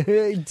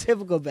 crazy.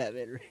 Typical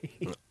Batman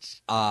rage.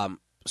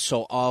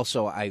 So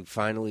also, I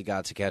finally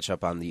got to catch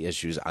up on the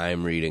issues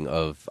I'm reading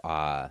of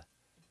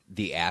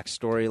the Axe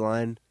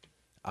storyline,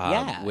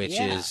 which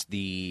is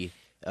the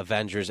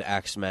Avengers,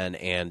 X-Men,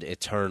 and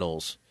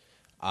Eternals.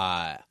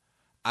 I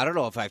don't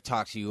know if I've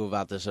talked to you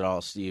about this at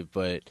all, Steve,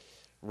 but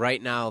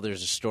right now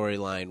there's a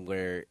storyline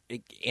where,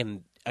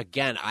 and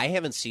again, I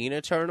haven't seen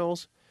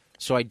Eternals,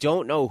 so I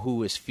don't know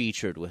who is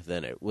featured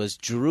within it. Was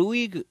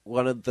Druig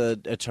one of the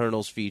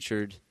Eternals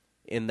featured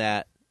in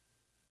that?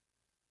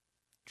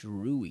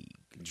 Druig?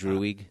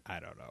 I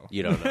don't know.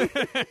 You don't know.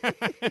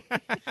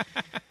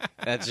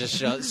 That just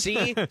shows.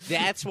 See,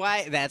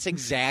 that's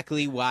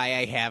exactly why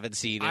I haven't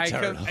seen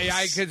Eternals.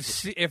 I could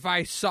see if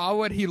I saw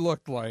what he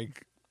looked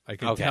like, I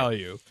could Okay. tell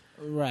you.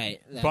 Right.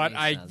 that But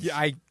makes I sense.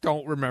 I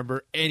don't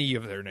remember any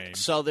of their names.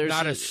 So there's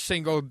not a- a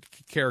single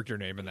character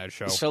name in that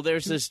show. So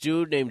there's this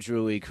dude named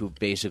Druig who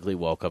basically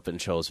woke up and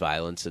chose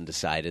violence and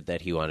decided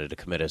that he wanted to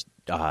commit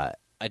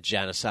a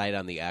genocide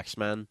on the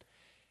X-Men.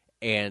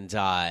 And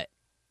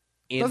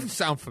Doesn't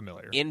sound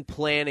familiar. in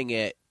planning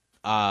it,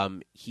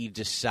 he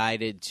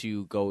decided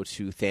to go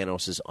to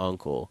Thanos'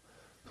 uncle,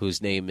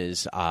 whose name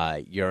is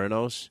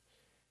Uranos.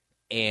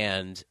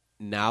 And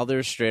now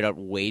they're straight up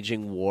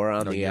waging war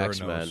on No, the Uranos.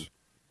 X-Men.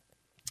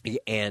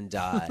 And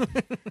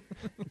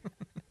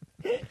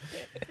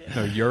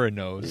No,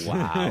 Uranos.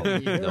 Wow.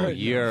 No,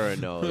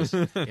 Uranos.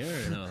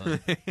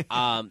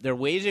 Uranos. They're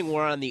waging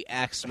war on the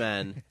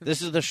X-Men.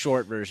 This is the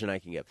short version I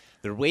can give.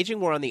 They're waging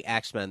war on the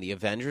X-Men. The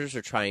Avengers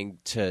are trying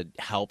to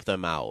help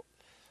them out.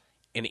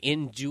 And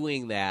in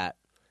doing that,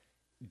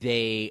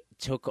 they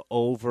took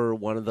over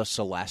one of the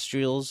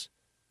Celestials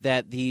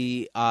that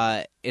the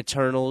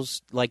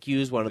Eternals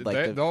use. One of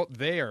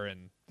they are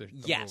in the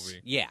yes,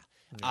 movie. yeah.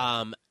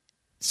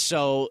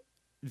 So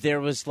there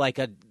was like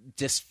a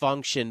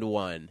dysfunctioned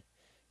one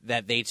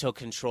that they took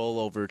control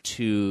over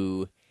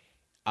to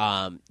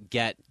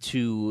get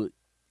to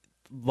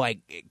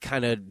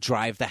kind of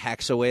drive the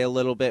Hex away a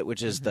little bit,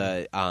 which is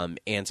the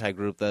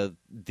anti-group, the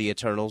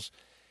Eternals.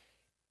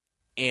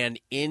 And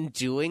in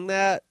doing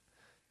that,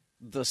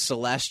 the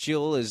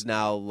Celestial is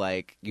now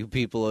like, you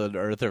people on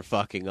Earth are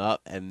fucking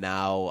up, and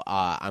now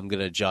I'm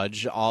going to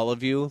judge all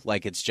of you.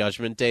 Like, it's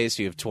Judgment Day,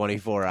 so you have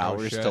 24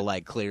 hours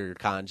to clear your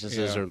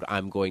consciences, or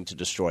I'm going to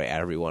destroy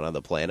everyone on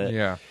the planet.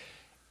 Yeah.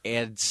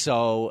 And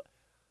so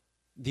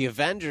the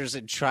Avengers,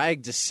 in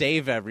trying to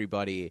save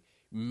everybody,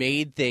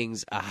 made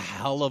things a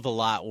hell of a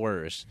lot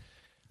worse.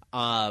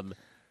 Not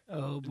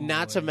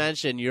to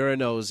mention,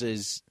 Uranos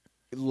is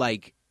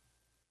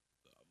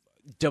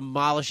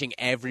demolishing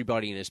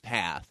everybody in his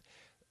path.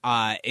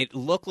 It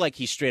looked like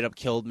he straight up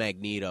killed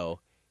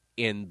Magneto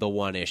in the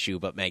one issue,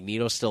 but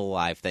Magneto's still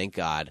alive, thank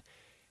God.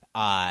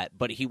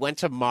 But he went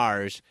to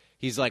Mars.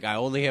 He's like, I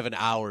only have an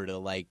hour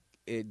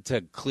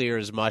to clear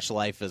as much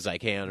life as I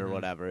can, or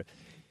whatever.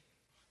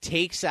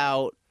 Takes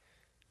out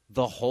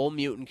the whole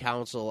mutant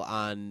council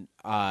on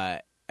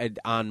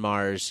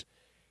Mars,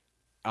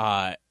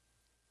 and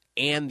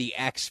the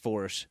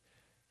X-Force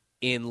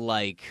in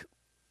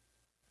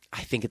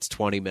I think it's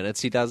 20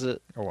 minutes. He does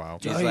it. Oh wow!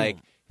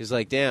 He's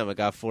like, damn, I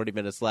got 40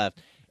 minutes left,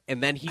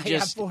 and then he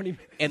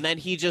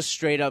just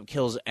straight up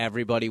kills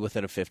everybody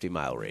within a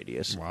 50-mile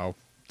radius. Wow.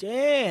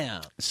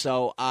 Damn.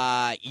 So,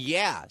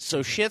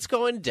 so shit's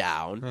going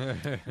down.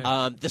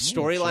 The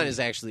storyline is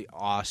actually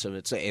awesome.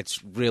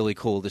 It's really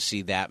cool to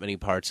see that many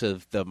parts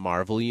of the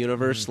Marvel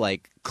universe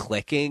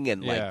clicking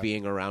and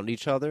being around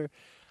each other.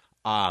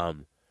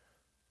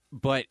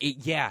 But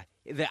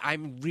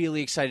I'm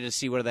really excited to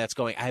see where that's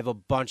going. I have a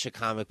bunch of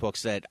comic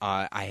books that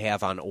I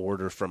have on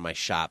order from my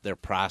shop. They're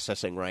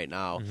processing right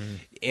now,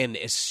 and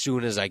as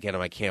soon as I get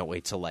them, I can't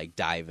wait to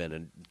dive in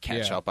and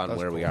catch up on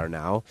where we are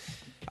now.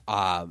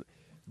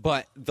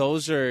 But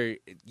those are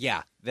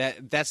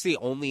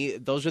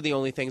those are the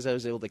only things I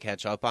was able to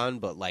catch up on.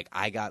 But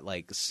I got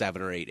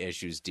 7 or 8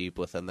 issues deep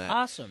within that.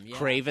 Awesome. Yeah.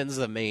 Kraven's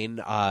the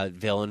main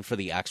villain for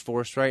the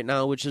X-Force right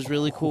now, which is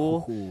really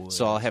cool.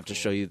 So I'll have to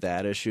show you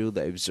that issue.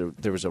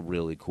 There was a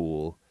really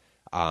cool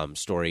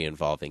story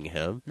involving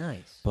him.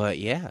 Nice. But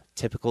yeah,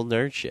 typical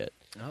nerd shit.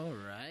 All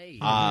right.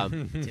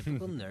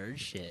 Typical nerd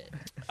shit.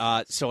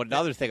 So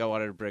another thing I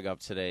wanted to bring up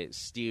today,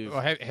 Steve.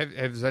 Well,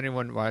 has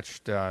anyone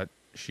watched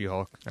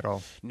She-Hulk at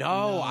all?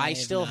 No, I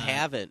still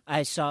haven't.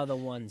 I saw the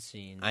one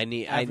scene.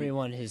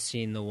 Everyone has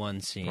seen the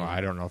one scene. Well,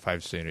 I don't know if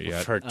I've seen it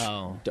yet.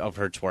 Of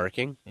her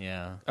twerking?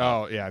 Yeah.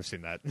 Oh, yeah, I've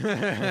seen that.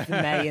 With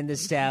Megan Thee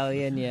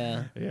Stallion,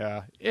 yeah.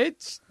 Yeah.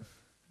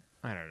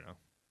 I don't know.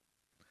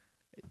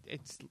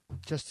 It's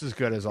just as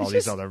good as all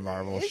these other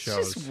Marvel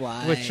shows,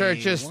 which are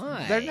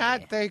they're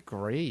not that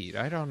great.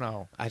 I don't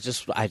know. I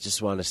just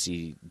want to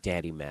see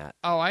Daddy Matt.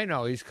 Oh, I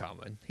know he's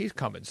coming. He's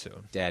coming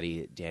soon.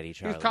 Daddy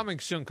Charlie. He's coming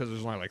soon because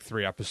there's only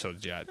 3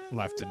 episodes yet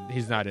left, and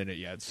he's not in it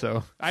yet.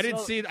 So I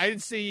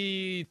didn't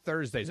see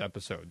Thursday's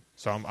episode,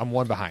 so I'm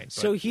one behind.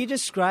 So he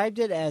described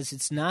it as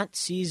it's not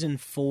season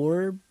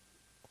 4.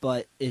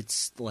 But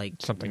it's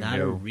something not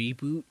new. A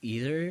reboot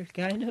either,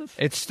 kind of.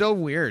 It's still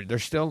weird. They're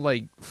still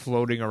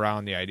floating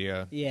around the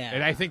idea. Yeah.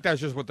 And I think that's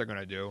just what they're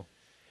gonna do.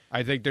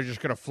 I think they're just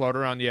gonna float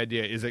around the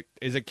idea. Is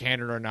it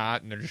canon or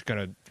not? And they're just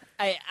gonna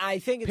I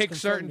think it's pick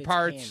certain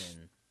parts.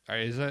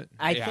 Canon. Is it?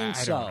 I think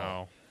so. I don't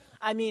know.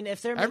 I mean,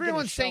 if they're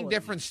everyone's saying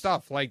different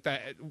stuff, like the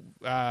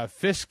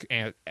Fisk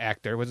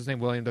actor, what's his name,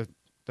 William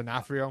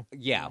D'Onofrio?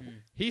 Yeah,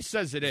 he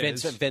says it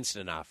is Vince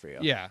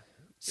D'Onofrio. Yeah.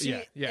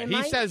 See, yeah.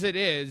 He says it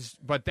is,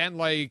 but then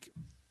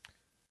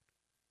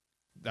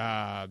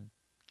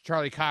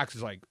Charlie Cox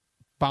is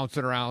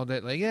bouncing around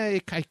it,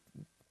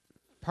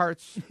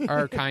 parts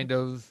are kind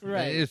of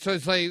right. So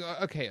it's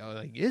okay,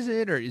 is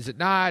it or is it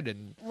not?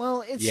 And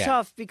it's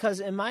tough because,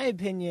 in my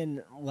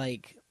opinion,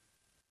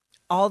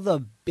 all the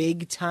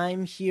big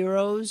time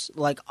heroes,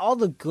 all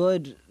the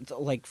good,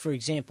 for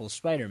example,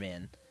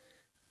 Spider-Man.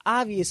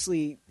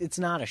 Obviously, it's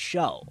not a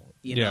show,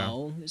 you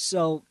know,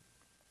 so.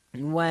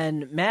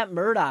 When Matt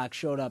Murdock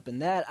showed up in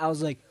that, I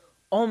was like,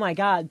 oh my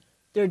God,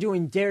 they're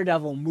doing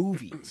Daredevil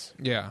movies.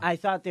 Yeah. I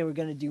thought they were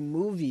going to do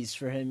movies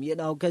for him,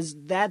 because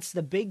that's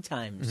the big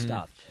time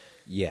stuff.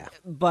 Yeah.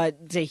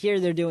 But to hear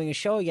they're doing a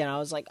show again, I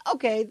was like,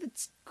 okay,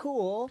 that's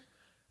cool.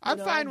 I'm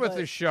fine with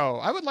the show.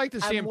 I would like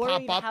to see him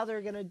pop up. How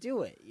they're going to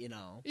do it,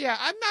 Yeah,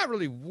 I'm not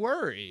really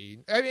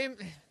worried. I mean,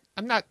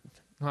 I'm not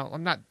Well,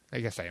 I'm not. I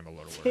guess I am a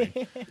little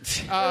worried. It's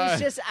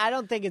just I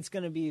don't think it's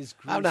going to be as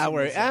gruesome. I'm not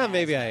worried. as it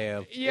Maybe has I been.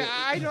 am.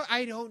 Yeah,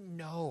 I don't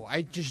know.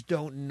 I just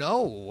don't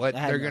know what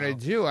I they're know. gonna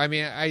do. I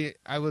mean,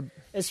 I would.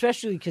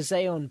 Especially because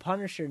they own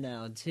Punisher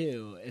now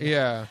too. And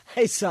Yeah.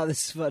 I saw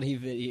this funny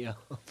video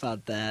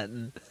about that,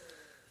 and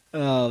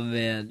oh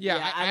man, Yeah,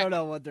 I I- don't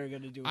know what they're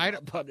gonna do I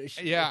about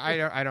Punisher. Yeah,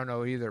 I don't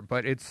know either.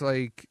 But it's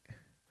like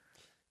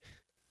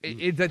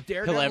the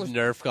Daredevil. He'll have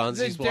Nerf guns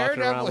the he's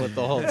walking around Daredevil- with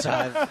the whole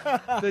time.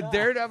 The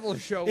Daredevil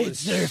show was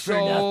It's there for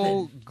so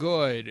nothing.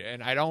 good,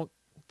 and I don't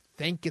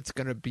think it's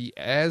gonna be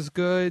as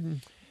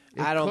good.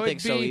 It I don't could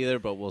think so be. either,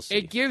 but we'll see.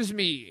 It gives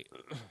me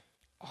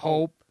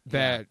hope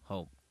that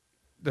Hope.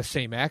 the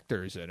same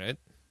actors in it.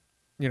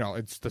 You know,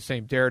 it's the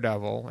same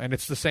Daredevil, and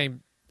it's the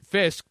same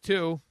Fisk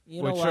too,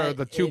 You know which are what?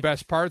 the two If-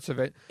 best parts of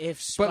it.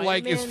 If But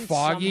like, is Spider-Man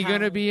Foggy somehow-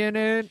 gonna be in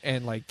it,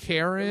 and like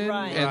Karen,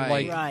 Right, and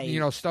like right. you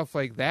know stuff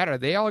like that? Are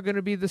they all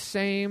gonna be the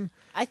same?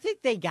 I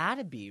think they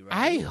gotta be right.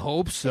 I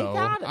hope so.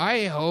 gotta be.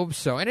 I hope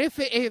so. And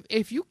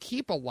if you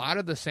keep a lot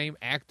of the same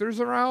actors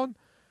around,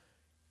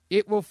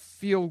 it will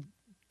feel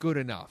good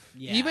enough.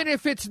 Yeah. Even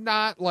if it's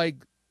not like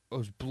it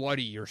was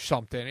bloody or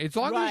something. As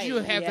long as you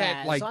have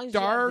that like as long as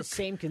dark, you have the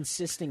same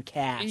consistent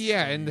cast.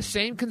 yeah, and the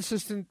same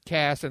consistent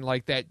cast and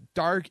like that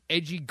dark,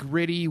 edgy,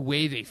 gritty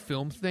way they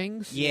film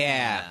things.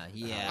 yeah.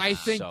 yeah. I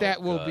think So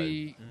that will good.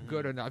 be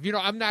good enough. You know,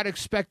 I'm not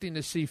expecting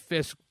to see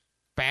Fisk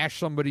bash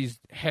somebody's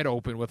head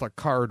open with a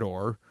car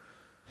door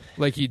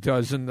like he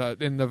does in the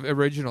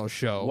original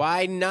show.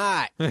 Why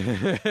not?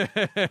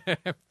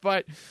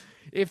 But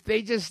if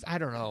they just, I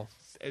don't know,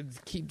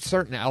 keep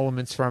certain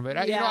elements from it.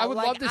 I would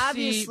like, love to see.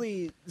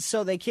 obviously,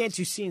 so they can't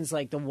do scenes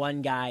like the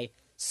one guy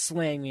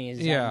slamming his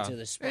head into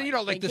the spike. and you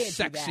know, like They the can't do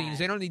sex that. scenes,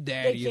 they don't need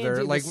that They can't either.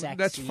 do the Like sex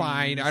that's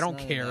fine. I scenes, don't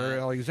none of care.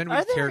 that. Like, does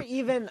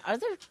anybody Are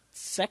there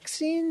sex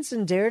scenes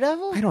in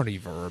Daredevil? I don't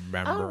even remember.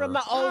 I don't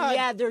remember. Oh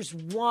yeah, there's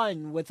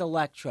one with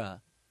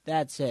Elektra.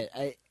 That's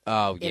it.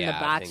 Oh, In yeah. the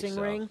I think boxing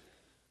so. ring.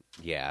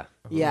 Yeah.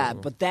 Yeah,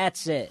 but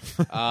that's it.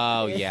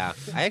 Oh, yeah.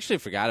 I actually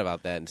forgot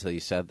about that until you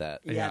said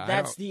that. Yeah, Yeah, I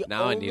that's don't- the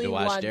Now I only need to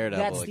watch one.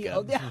 Daredevil That's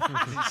again.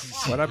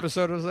 the What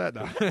episode was that?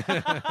 No.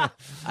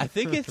 I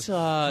think it's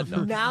no.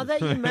 now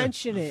that you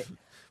mention it,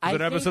 I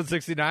Was it think, episode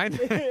 69?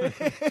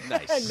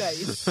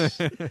 Nice.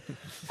 nice.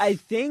 I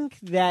think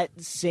that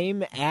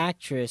same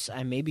actress.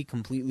 I may be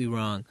completely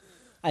wrong.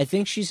 I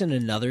think she's in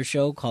another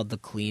show called The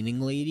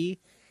Cleaning Lady,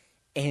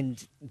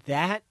 and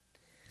that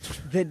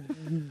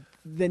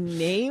the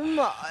name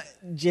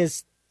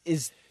just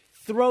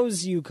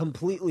throws you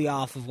completely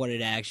off of what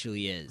it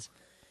actually is.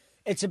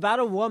 It's about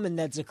a woman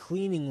that's a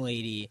cleaning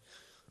lady,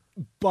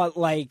 but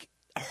like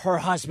her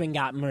husband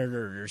got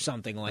murdered or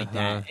something like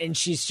that, and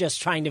she's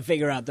just trying to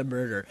figure out the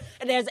murder.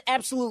 And it has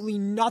absolutely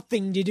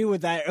nothing to do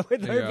with that,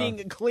 with her Yeah. being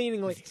a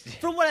cleaning lady.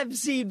 From what I've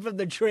seen from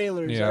the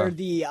trailers Yeah. or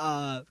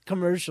the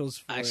commercials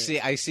for I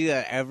it. see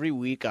that every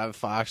week on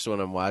Fox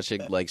when I'm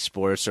watching like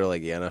sports or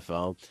like the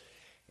NFL.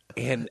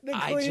 And The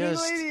I cleaning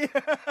just lady.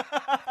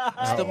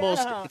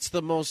 it's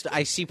the most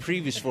I see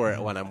previews for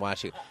it when I'm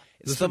watching.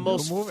 It's This the a new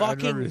most movie?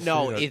 I've never fucking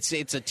no, seen it.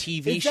 it's a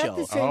TV Is that show.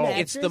 the same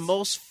It's the actress?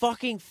 most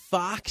fucking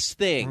Fox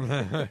thing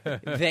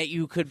that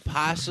you could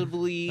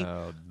possibly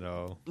Oh,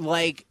 no.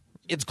 like.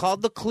 It's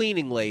called The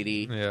Cleaning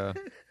Lady, Yeah.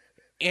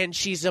 and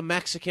she's a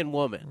Mexican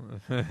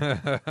woman.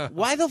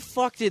 Why the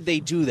fuck did they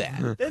do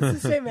that?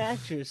 That's the same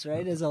actress,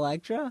 right, as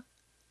Elektra?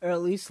 Or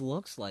at least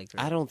looks like her.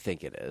 I don't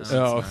think it is.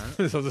 Oh,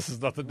 so this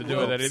has nothing to do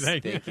with I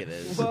anything. think it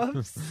is.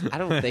 Whoops. I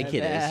don't think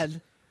it is.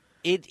 Bad.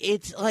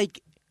 It's like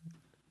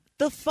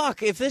the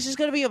fuck. If this is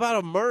gonna be about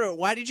a murder,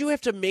 why did you have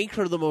to make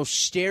her the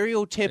most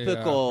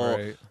stereotypical,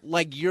 Yeah, right.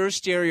 like your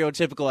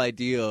stereotypical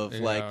idea of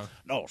like, Yeah.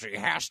 no, she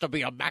has to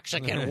be a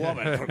Mexican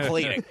woman for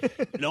cleaning.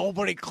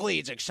 Nobody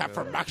cleans except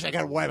for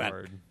Mexican women.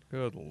 Lord.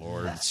 Good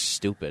Lord. That's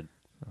stupid.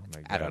 Oh,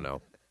 my God. I don't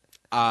know.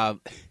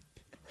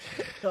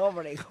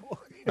 Nobody.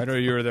 I know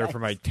you were there for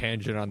my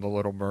tangent on the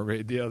Little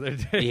Mermaid the other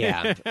day.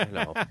 Yeah, I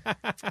know.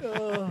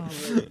 Oh,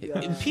 my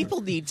God. And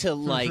people need to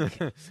like.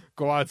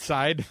 Go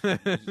outside.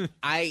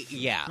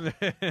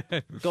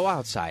 Go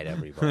outside,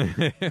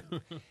 everybody.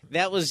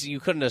 That was you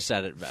couldn't have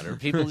said it better.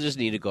 People just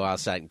need to go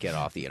outside and get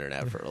off the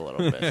internet for a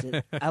little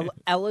bit.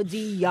 Elodie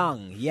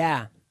Young,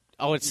 yeah.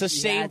 Oh, it's the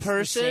same Yeah, it's the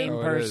person. same Oh,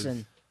 it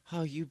person.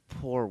 Oh, you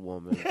poor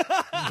woman.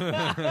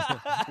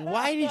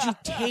 Why did you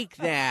take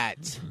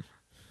that?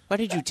 Why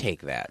did you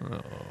take that?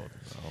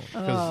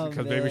 Because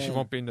maybe she man.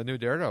 won't be in the new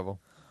Daredevil.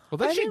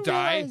 Well, I did she didn't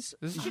die? realize-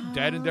 Isn't she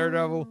dead in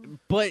Daredevil?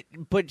 But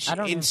she, I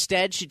don't know.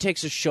 instead she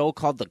takes a show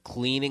called The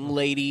Cleaning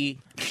Lady.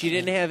 She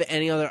didn't have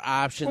any other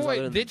options Oh, wait,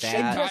 other than did she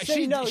that. die?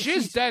 Say no, She's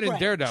she's dead in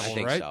French. I Daredevil,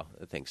 think right? so.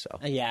 I think so.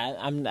 Yeah,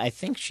 I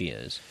think she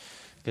is.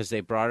 Because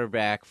they brought her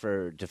back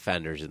for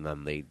Defenders, and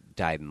then they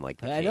died in like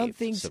the I cave, don't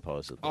think-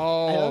 supposedly.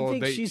 Oh, I don't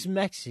think they- she's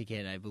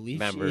Mexican. I believe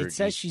Remember, it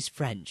says she's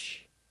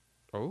French.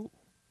 Oh,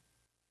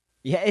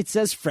 Yeah, it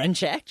says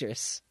French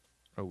actress.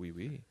 oh,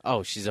 oui.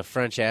 Oh, she's a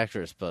French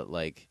actress, but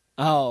like,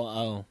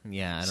 Oh,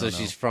 yeah. I don't so know.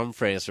 she's from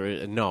France.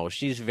 Or no,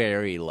 she's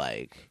very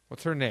like.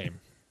 What's her name?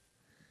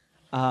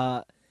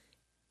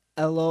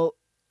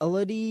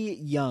 Elodie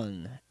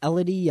Young.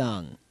 Elodie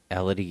Young.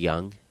 Elodie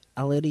Young.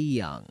 Elodie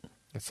Young.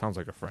 It sounds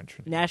like a French.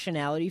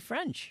 Nationality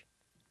French.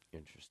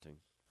 Interesting.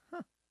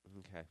 Huh.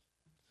 Okay.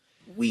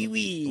 Oui,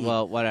 oui.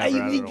 Well, whatever. I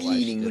don't know why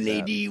she did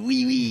that.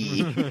 Oui,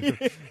 oui.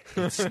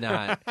 It's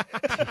not.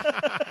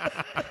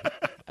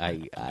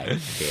 I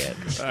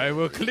can't. I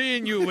will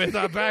clean you with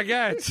a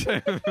baguette.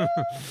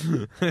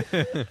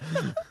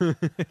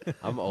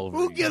 I'm over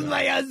Who you. killed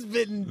my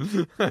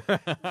husband?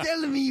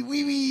 Tell me,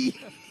 oui, oui.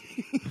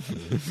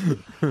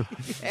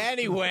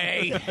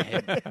 Anyway.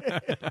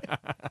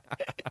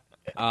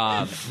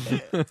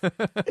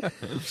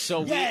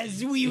 So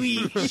Yes, oui,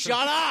 oui.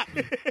 shut up.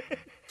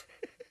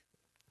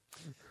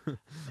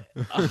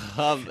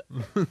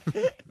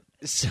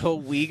 So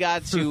we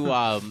got to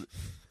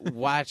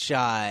watch.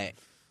 What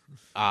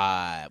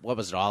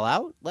was it? All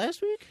Out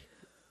last week?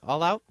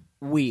 All Out.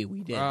 We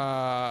did.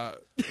 I'm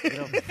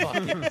gonna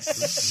fucking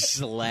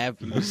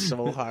slap you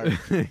so hard.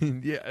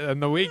 Yeah, on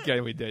the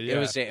weekend we did.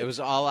 Yeah. It was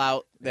All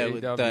Out. The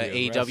AEW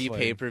AEW wrestling.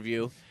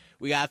 pay-per-view.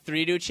 We got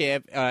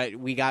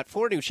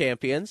 4 new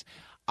champions.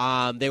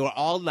 They were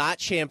all not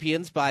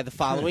champions by the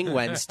following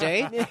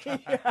Wednesday.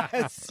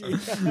 Yes.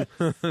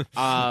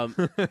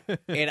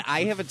 And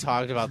I haven't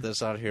talked about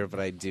this on here, but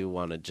I do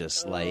want to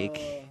just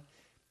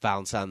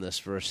bounce on this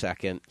for a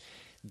second.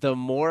 The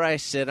more I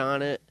sit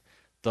on it,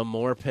 the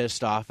more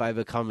pissed off I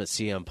become at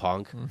CM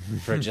Punk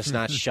for just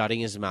not shutting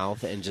his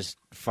mouth and just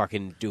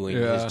fucking doing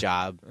his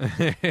job.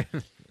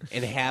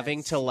 And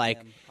having to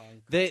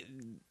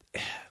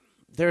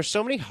there are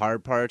so many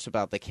hard parts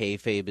about the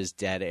kayfabe is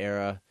dead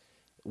era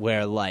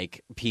where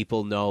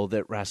people know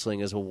that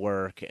wrestling is a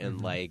work and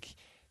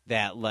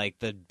that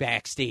the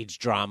backstage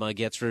drama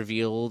gets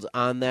revealed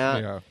on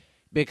that. Yeah.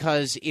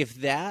 Because if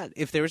there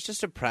was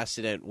just a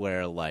precedent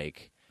where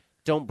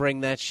don't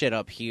bring that shit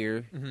up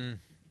here,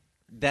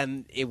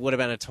 then it would have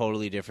been a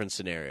totally different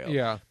scenario.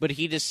 Yeah. But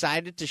he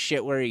decided to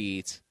shit where he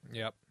eats,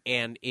 Yep.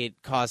 and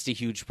it caused a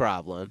huge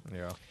problem.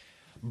 Yeah.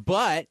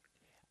 But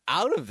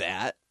out of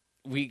that,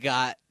 we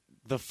got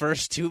the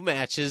first 2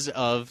 matches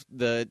of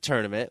the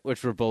tournament,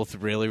 which were both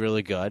really,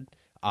 really good.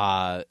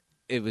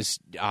 It was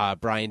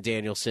Bryan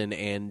Danielson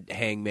and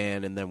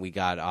Hangman, and then we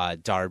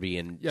got Darby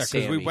and Yeah, because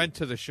Sammy. we went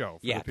to the show.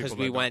 Yeah, because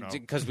we went to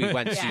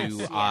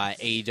Yes.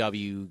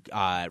 AEW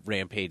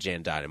Rampage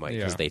and Dynamite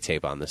because Yeah. they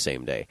tape on the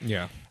same day.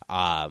 Yeah.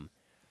 Um,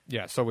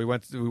 Yeah, so we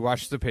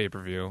watched the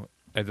pay-per-view,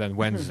 and then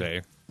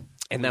Wednesday,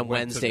 and then We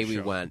went to the Wednesday we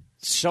show. went.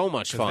 So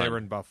much because fun. they were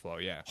in Buffalo,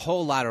 yeah.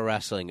 Whole lot of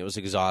wrestling. It was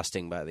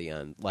exhausting by the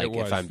end. It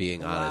was. If I'm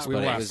being honest, We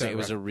but left it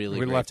was a really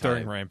we great left time.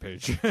 during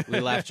Rampage. We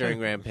left during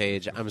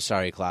Rampage. I'm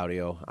sorry,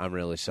 Claudio. I'm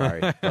really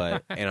sorry,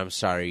 and I'm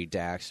sorry,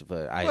 Dax.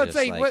 But I Well, just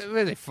it's what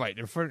are they fighting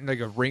in front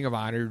of, a Ring of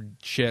Honor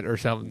shit or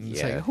something?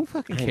 It's Yeah. who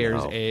fucking I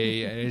cares? know.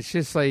 A, and it's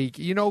just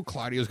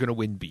Claudio's gonna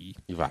win B.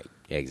 right,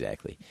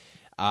 exactly.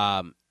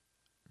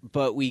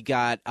 But we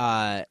got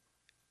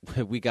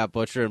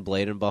Butcher and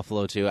Blade in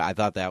Buffalo too. I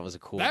thought that was a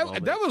cool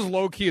moment. That was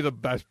low key the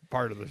best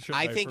part of the show.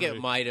 I think for it me.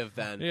 might have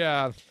been.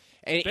 Yeah,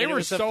 And, they and it were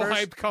was the so first,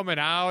 hyped coming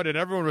out, and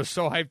everyone was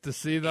so hyped to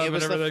see them. It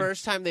was and the everything.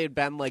 first time they'd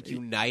been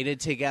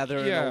united together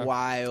in Yeah. a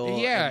while.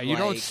 Yeah, and, you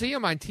don't see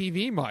them on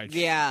TV much.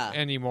 Yeah.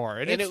 anymore,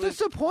 and And it's it was-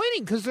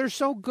 disappointing because they're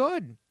so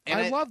good. And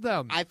I love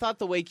them. I thought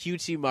the way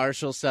QT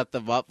Marshall set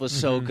them up was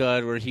so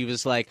good, where he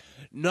was like,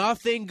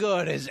 "Nothing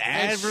good has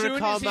as ever soon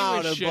come as he out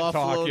was of shit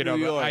Buffalo, talking New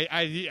York."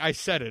 I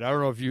said it. I don't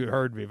know if you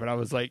heard me, but I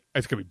was like,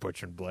 "It's gonna be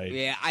Butcher and Blade."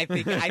 Yeah, I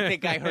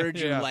think I heard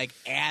you Yeah.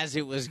 as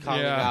it was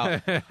coming Yeah.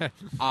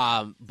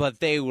 out. But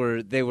they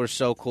were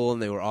so cool,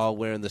 and they were all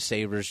wearing the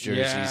Sabres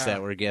jerseys Yeah.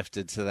 that were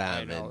gifted to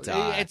I them. know.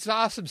 And It's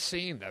awesome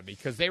seeing them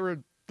because they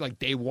were like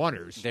day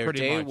oneers. they're pretty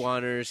day much.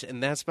 oneers,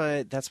 and that's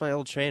my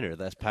old trainer.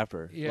 That's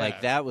Pepper. Yeah.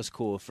 That was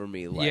cool for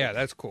me. Yeah,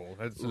 that's cool.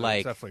 That's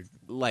like definitely.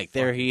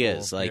 there he fucking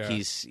is. cool. Like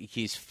Yeah.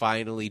 he's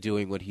finally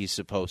doing what he's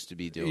supposed to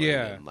be doing.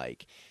 Yeah.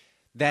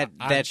 and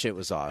that shit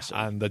was awesome.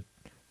 on the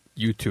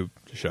YouTube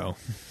show.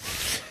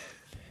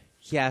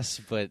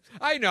 Yes, but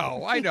I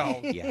know.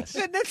 Yes.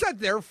 That's not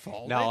their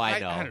fault. no, I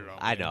know. I don't know.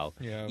 I know.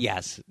 Yeah.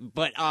 Yes,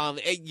 but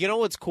you know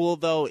what's cool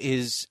though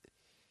is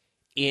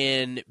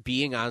in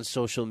being on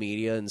social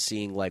media and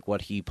seeing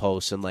what he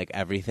posts and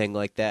everything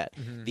like that,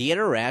 the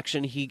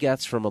interaction he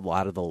gets from a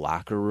lot of the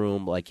locker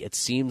room, it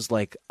seems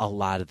like a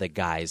lot of the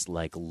guys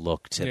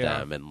look to Yeah.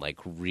 them and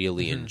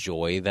really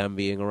enjoy them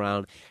being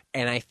around.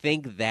 And I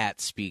think that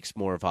speaks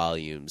more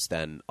volumes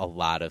than a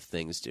lot of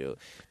things do.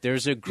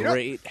 There's a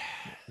great.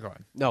 Go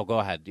on. No, go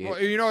ahead. Well,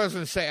 you know what I was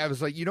going to say? I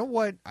was like, you know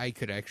what I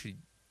could actually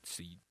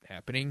see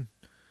happening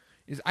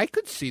is I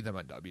could see them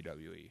on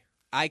WWE.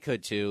 I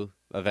could too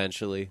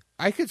eventually.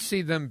 I could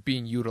see them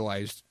being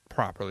utilized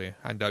properly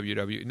on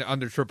WWE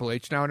under Triple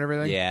H now and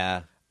everything.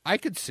 Yeah. I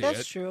could see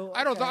That's it. true.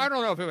 I don't. Okay. I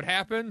don't know if it would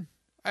happen.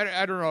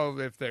 I don't know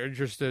if they're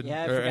interested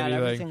Yeah, I or forgot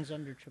anything. everything's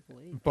under Triple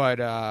H.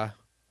 But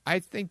I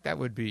think that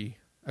would be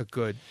a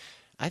good.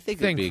 I think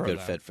Thing it'd be a for good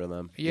them. fit for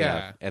them.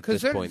 Yeah, at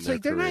this point in their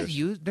they're not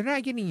careers. they're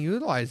not getting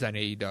utilized on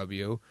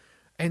AEW,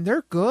 and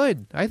they're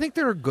good. I think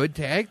they're a good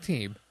tag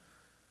team.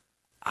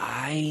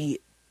 I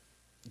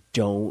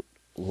don't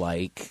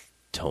like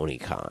Tony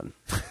Khan.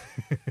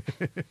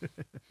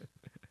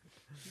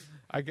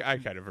 I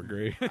kind of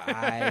agree.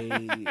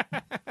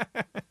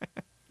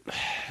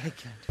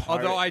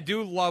 Although I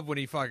do love when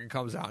he fucking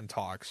comes out and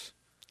talks.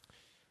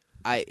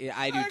 I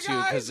do too,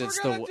 because it's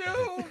the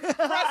do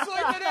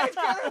wrestling today.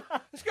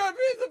 It's gonna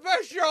be the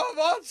best show of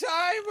all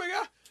time. We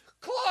got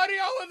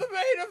Claudio in the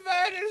main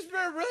event. It's been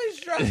a really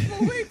stressful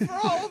week for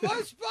all of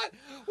us, but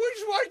we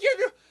just want to give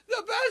you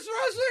the best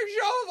wrestling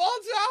show of all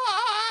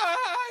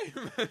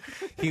time.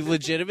 He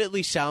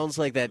legitimately sounds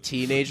like that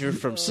teenager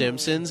from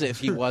Simpsons if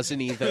he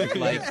wasn't even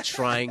like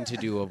trying to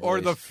do a voice. Or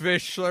the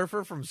fish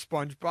slurper from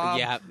SpongeBob.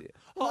 Yeah.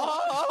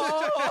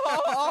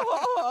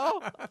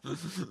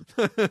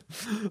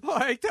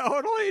 I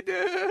totally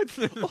did.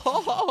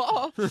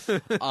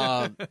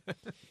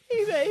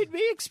 He made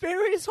me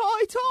experience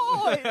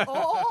high tide.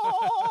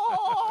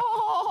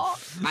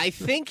 I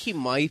think he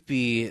might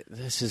be.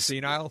 This is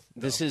Senile.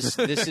 This is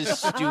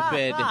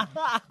stupid.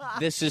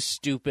 This is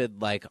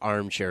stupid, like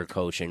armchair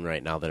coaching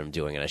right now that I'm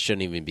doing, and I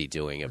shouldn't even be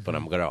doing it. But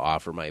I'm going to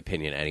offer my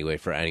opinion anyway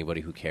for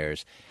anybody who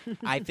cares.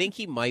 I think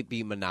he might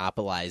be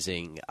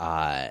monopolizing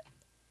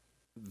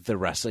the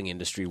wrestling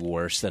industry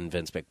worse than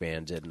Vince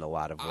McMahon did in a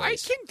lot of ways. I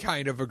can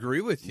kind of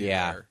agree with you.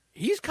 Yeah. there.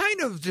 He's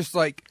kind of just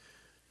like,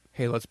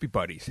 hey, let's be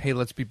buddies. Hey,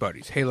 let's be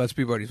buddies. Hey, let's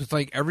be buddies. It's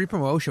like every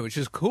promotion, which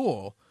is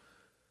cool,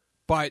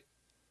 but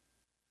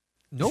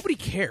nobody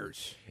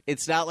cares.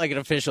 It's not like an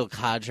official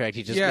contract.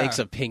 He just Yeah. makes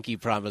a pinky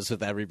promise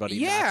with everybody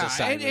not Yeah, to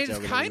sign and with it's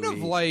WWE. kind of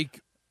like,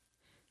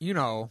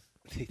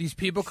 these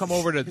people come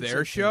over to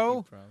their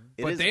show,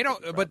 It but is they a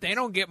don't. pinky But they promise.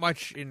 don't get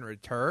much in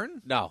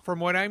return. No.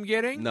 From what I'm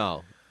getting.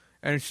 No.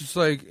 And it's just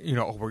like,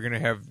 we're going to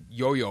have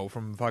Yo-Yo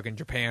from fucking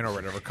Japan or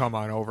whatever come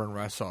on over and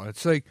wrestle.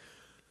 It's like,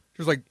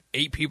 there's like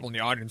 8 people in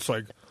the audience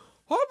like,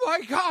 oh my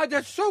God,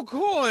 that's so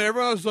cool. And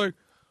everyone's like,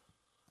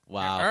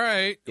 Wow. all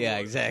right. Yeah,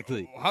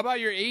 exactly. How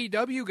about your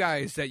AEW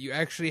guys that you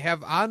actually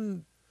have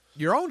on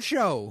your own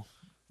show?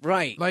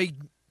 Right. Like,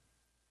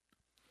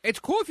 it's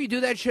cool if you do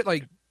that shit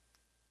like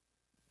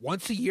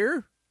once a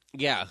year,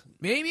 Yeah.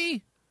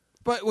 maybe.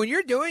 But when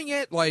you're doing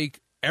it like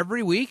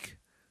every week,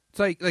 it's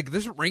like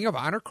this Ring of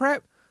Honor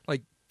crap.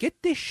 Like,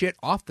 get this shit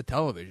off the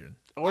television.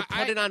 Or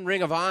put it on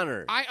Ring of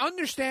Honor. I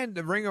understand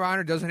the Ring of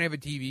Honor doesn't have a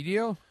TV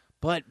deal.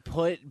 But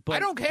I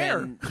don't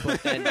care.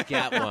 Then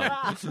get one.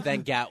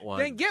 Then get one.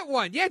 Then get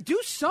one. Yeah, do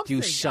something.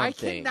 Do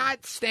something. I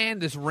cannot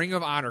stand this Ring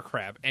of Honor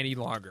crap any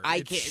longer. I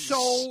It's can't-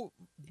 so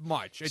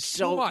much. It's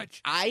so too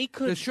much. I The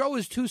could. show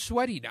is too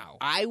sweaty now.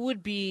 I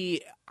would be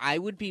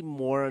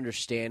more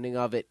understanding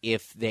of it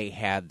if they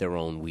had their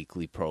own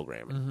weekly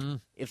programming. Mm-hmm.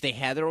 If they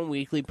had their own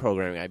weekly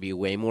programming, I'd be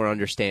way more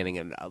understanding,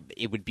 and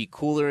it would be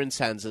cooler in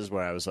senses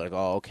where I was like,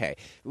 "Oh, okay."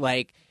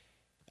 Like,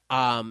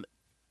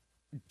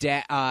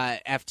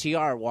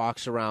 FTR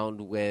walks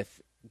around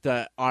with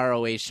the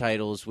ROH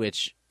titles,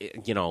 which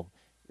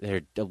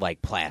they're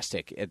like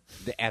plastic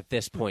at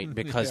this point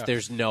because Yeah.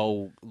 there's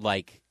no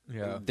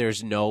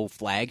there's no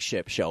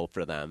flagship show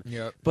for them.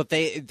 Yep. But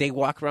they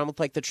walk around with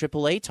like the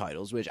AAA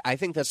titles, which I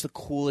think that's the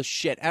coolest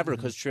shit ever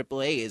because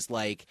AAA is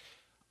like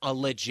a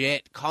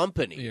legit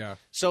company. Yeah.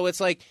 So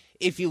it's like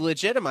if you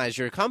legitimize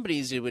your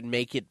companies, it would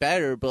make it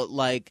better. But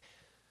like,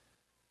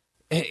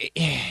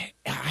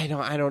 I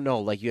don't know.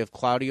 Like you have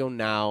Claudio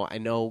now. I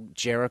know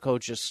Jericho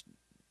just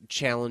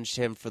challenged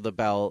him for the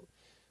belt.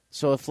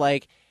 So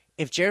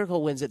if Jericho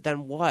wins it,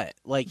 then what?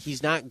 Like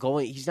he's not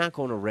going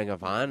to Ring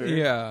of Honor.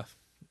 Yeah.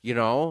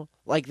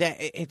 Like that.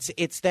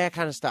 It's that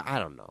kind of stuff. I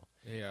don't know.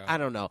 Yeah. I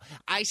don't know.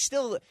 I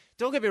still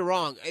don't get me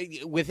wrong.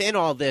 Within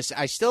all this,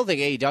 I still think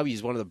AEW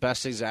is one of the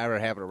best things that ever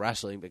happened to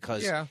wrestling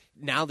because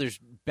now there's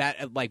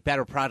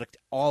better product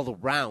all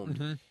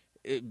around,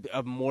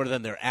 more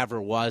than there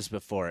ever was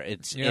before.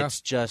 It's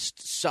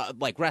just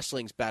like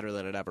wrestling's better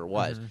than it ever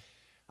was.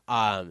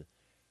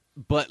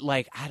 But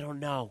like I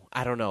don't know.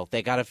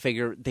 They got to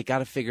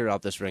figure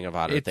out this Ring of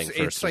Honor thing first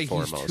it's like and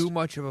foremost. he's too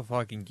much of a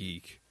fucking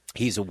geek.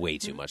 He's way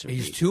too much of a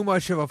He's geek. too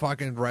much of a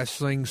fucking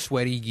wrestling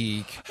sweaty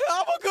geek.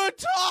 Have a good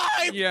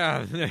time.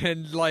 Yeah,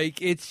 and like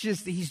it's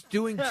just he's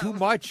doing too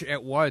much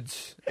at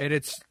once, and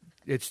it's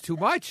too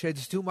much.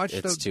 It's too much.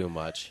 It's too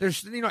much.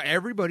 There's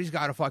everybody's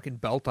got a fucking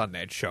belt on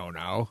that show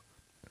now.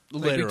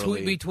 Like,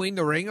 Literally. between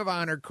the Ring of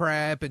Honor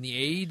crap and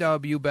the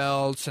AEW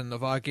belts and the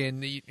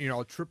fucking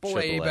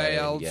AAA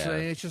belts, yeah.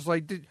 and it's just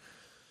like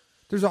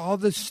there's all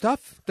this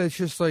stuff that's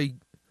just like,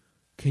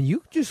 can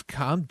you just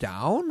calm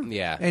down?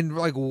 Yeah. And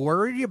like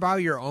worry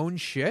about your own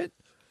shit.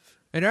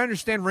 And I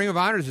understand Ring of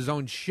Honor is his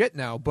own shit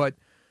now, but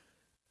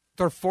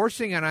they're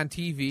forcing it on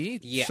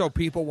TV so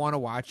people want to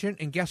watch it.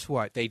 And guess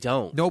what? They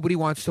don't. Nobody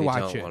wants to They watch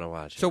don't it. wanna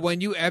watch So it.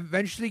 when you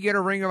eventually get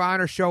a Ring of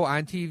Honor show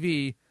on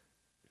TV,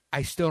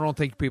 I still don't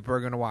think people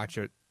are going to watch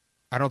it.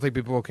 I don't think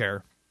people will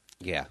care.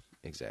 Yeah,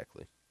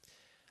 exactly.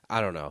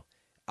 I don't know.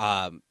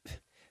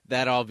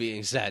 That all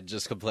being said,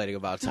 just complaining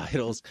about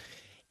titles,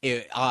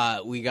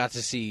 we got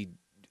to see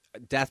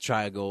Death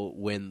Triangle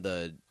win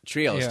the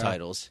trios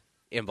titles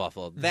in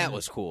Buffalo. That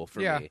was cool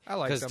for me. I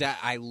like them.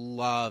 I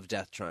love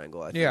Death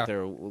Triangle. I think Yeah.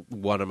 they're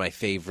one of my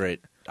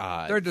favorite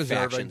They're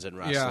deserving. factions in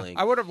wrestling.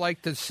 Yeah. I would have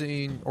liked to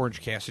seen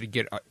Orange Cassidy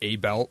get a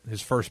belt,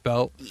 his first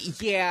belt.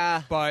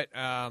 Yeah. But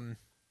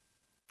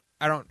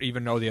I don't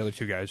even know the other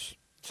two guys.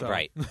 So.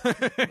 Right,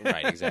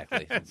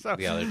 exactly. So-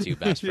 the other two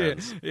best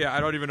friends. Yeah, I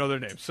don't even know their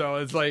names. So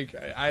it's like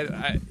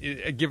I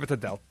give it to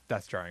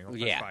Death Triangle.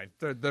 That's Yeah. fine.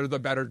 They're the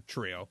better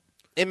trio.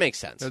 It makes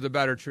sense. They're the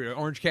better trio.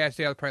 Orange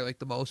Cassidy I probably like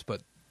the most,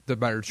 but the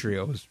better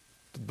trio is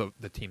the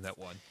team that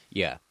won.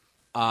 Yeah.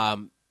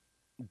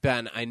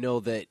 Ben, I know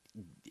that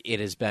it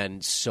has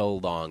been so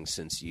long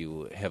since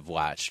you have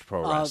watched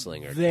pro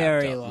wrestling or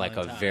very kept up, long like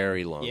a time.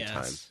 very long Yes.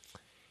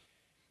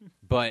 time.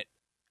 But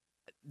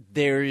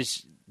there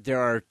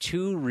are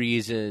two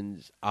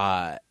reasons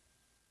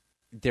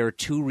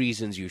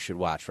you should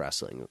watch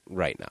wrestling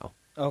right now.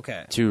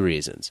 Okay, 2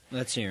 reasons.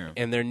 let's hear him.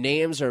 And their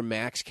names are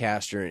Max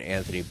Caster and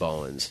Anthony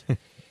Bowens.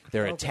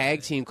 They're a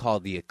tag team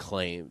called The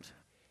Acclaimed,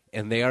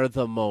 and they are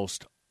the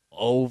most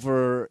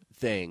over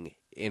thing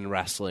in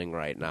wrestling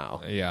right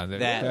now. Yeah, they're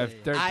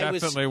That-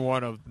 definitely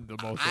one of the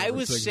most. I over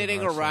was things in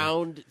sitting wrestling.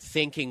 around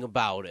thinking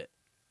about it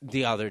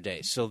the other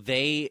day. So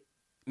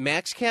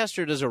Max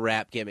Caster does a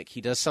rap gimmick.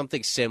 He does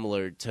something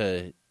similar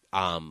to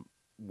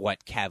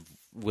what Kev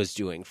was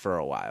doing for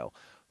a while,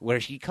 where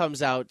he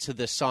comes out to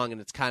this song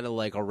and it's kind of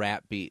like a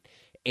rap beat,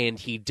 and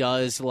he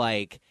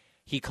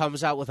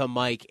comes out with a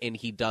mic and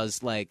he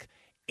does like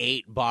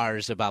 8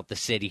 bars about the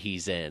city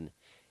he's in,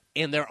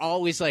 and they're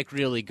always like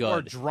really good.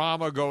 Or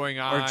drama going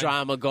on. Or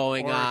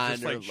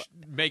just like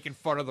making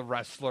fun of the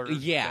wrestler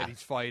Yeah. that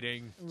he's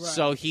fighting.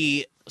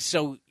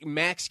 So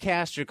Max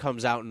Caster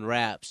comes out and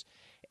raps,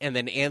 and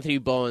then Anthony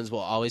Bowens will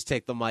always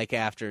take the mic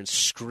after and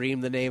scream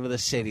the name of the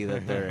city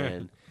that they're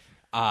in,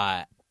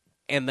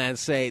 and then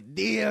say,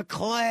 "The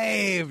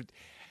Acclaimed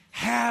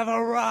have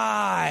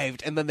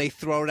arrived," and then they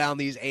throw down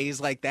these A's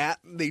like that,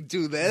 and they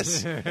do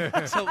this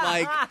to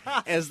like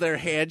as their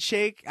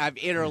handshake. I'm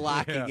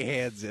interlocking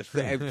hands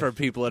for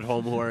people at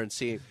home who aren't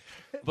seeing.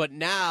 But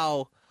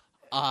now,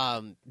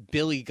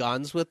 Billy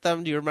Gunn's with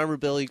them. Do you remember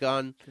Billy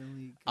Gunn?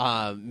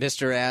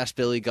 Mr. Ass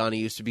Billy Gunn. He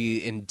used to be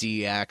in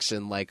DX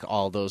and like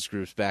all those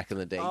groups back in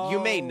the day. You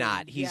may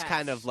not. He's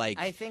kind of like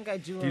I think I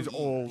do. He's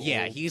old.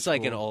 yeah, he's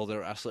like an older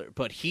wrestler,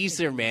 but he's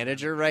their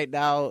manager right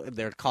now.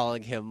 They're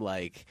calling him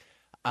like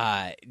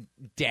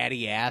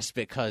Daddy Ass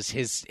because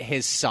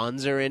his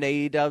sons are in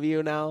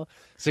AEW now.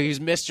 So he's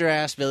Mr.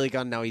 Ass Billy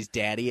Gunn, now he's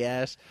Daddy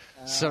Ass.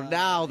 So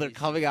now they're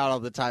coming out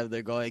all the time.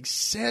 They're going,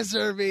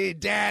 "Scissor me,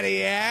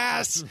 Daddy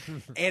Ass,"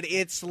 and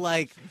it's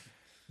like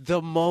the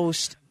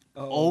most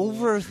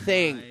over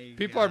thing.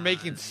 People are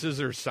making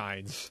scissor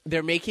signs.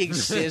 They're making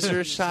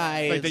scissor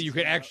signs. Like that you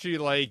can actually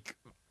like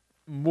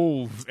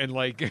move and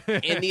like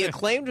And the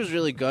Acclaimed was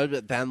really good,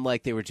 but then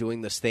like they were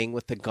doing this thing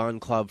with the Gun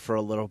Club for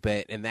a little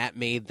bit, and that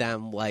made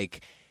them like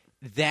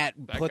that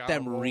put got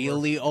them them over.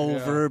 really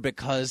over Yeah.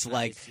 because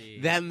like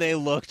see. then they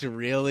looked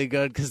really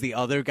good because the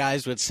other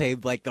guys would say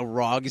like the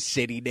wrong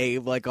city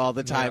name like all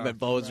the time, Yeah. and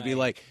Bones would be Right.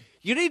 like,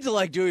 "You need to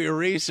like do your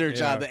research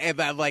Yeah. on the," and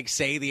then like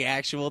say the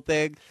actual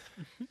thing.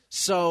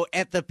 So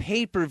at the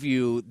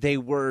pay-per-view, they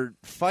were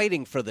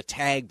fighting for the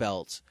tag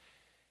belts,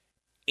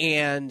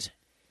 and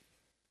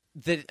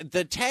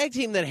the tag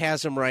team that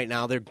has them right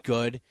now, they're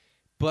good,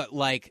 but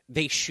like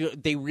they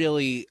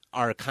really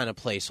are kind of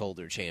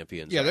placeholder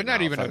champions. yeah, right they're not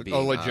now, even if I'm a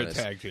being legit honest.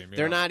 tag team.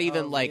 They're not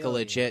even like a really?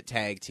 legit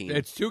tag team.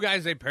 It's two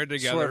guys they paired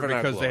together Swerve in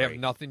our because they have glory.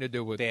 nothing to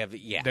do with. They have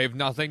yeah. They have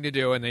nothing to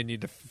do, and they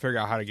need to figure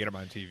out how to get them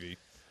on TV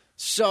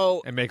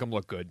So and make them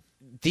look good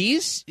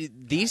these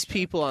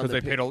people on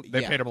because the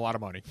they paid them a lot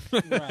of money.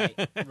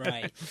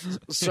 right.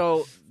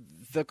 So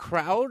the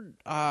crowd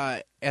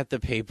at the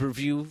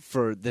pay-per-view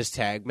for this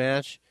tag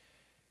match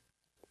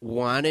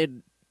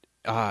wanted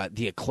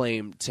the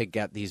Acclaim to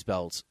get these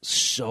belts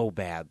so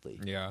badly.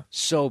 Yeah,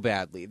 So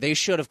badly. They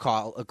should have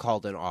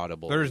called an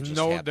audible. and just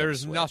had them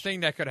there's switch. nothing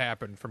that could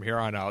happen from here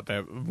on out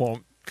that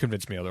won't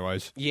convince me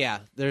otherwise. Yeah,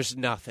 there's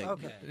nothing.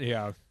 Okay.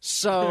 Yeah,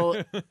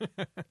 So,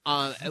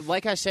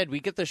 like I said, we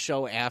get the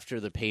show after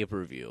the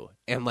pay-per-view,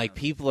 and like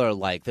people are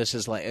like, "This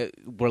is like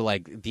we're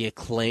like the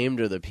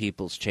Acclaimed or the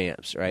People's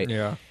Champs, right?"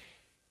 yeah.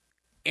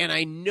 And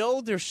I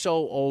know they're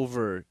so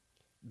over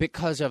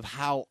because of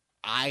how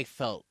I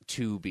felt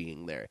too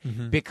being there.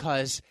 Mm-hmm.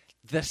 Because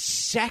the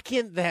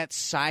second that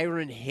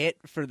siren hit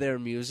for their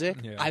music,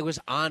 Yeah. I was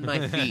on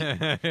my feet.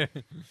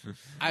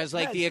 I was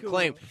like the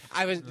Acclaim.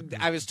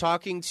 I was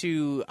talking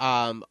to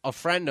a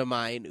friend of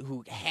mine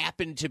who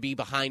happened to be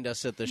behind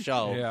us at the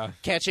show, Yeah.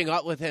 catching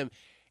up with him.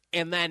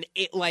 And then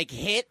it like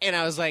hit, and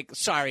I was like,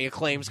 "Sorry,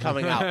 Acclaim's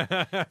coming out,"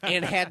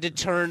 and had to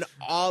turn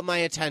all my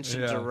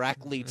attention Yeah.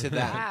 directly to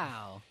them.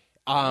 Wow.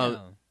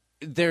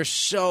 They're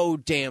so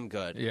damn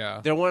good.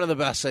 Yeah. They're one of the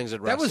best things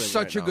in That wrestling. was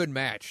such right a now. good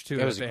match too. It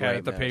That was a they great had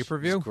at the match. pay per It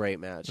was view. a great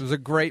match. It was a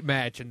great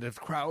match, and the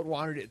crowd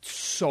wanted it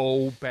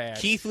so bad.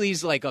 Keith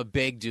Lee's like a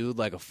big dude,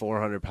 like a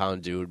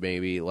 400-pound dude,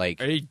 maybe like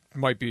He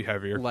might be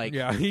heavier.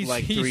 yeah, he's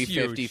like he's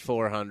 350, huge.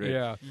 400.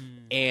 Yeah,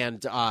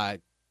 And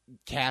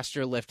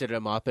Caster lifted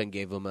him up and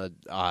gave him an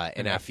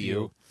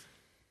FU.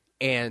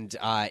 And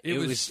it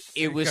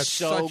was got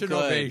so such an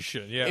good.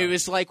 ovation. Yeah, It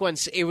was like when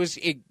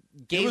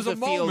gave was the a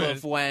feel moment.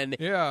 of when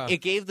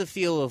it gave the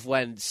feel of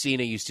when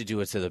Cena used to do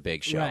it to the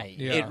Big Show. Right.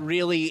 Yeah.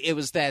 It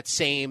was that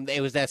same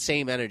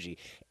energy,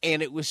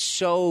 and it was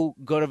so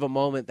good of a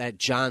moment that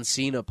John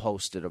Cena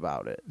posted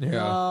about it.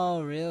 Yeah.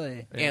 Oh,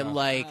 really? And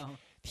like, Wow.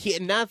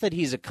 not that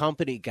he's a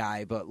company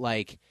guy, but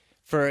like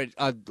for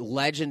a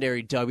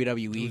legendary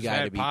WWE Who's guy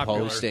that to be popular.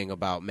 posting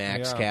about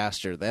Max Yeah.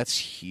 Caster, that's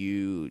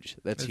huge.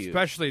 That's huge.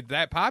 Especially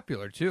that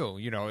popular too,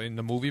 in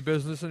the movie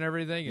business and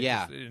everything. And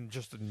Yeah.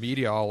 just in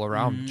media all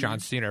around.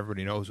 John Cena,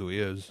 everybody knows who he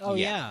is. Oh,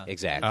 yeah.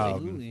 exactly.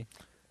 Absolutely.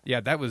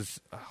 Yeah, that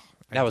was.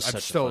 That was I'm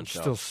such a still fun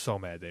show. still so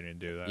mad they didn't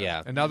do that.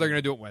 Yeah. and now they're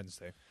gonna do it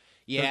Wednesday.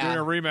 yeah,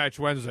 They're doing a rematch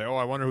Wednesday. Oh,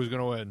 I wonder who's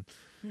gonna win.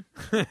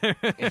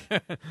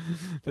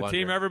 The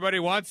team everybody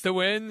wants to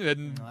win,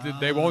 and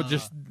they won't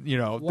just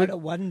What a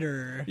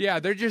wonder. yeah,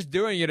 they're just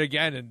doing it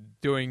again and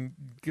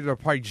they'll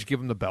probably just give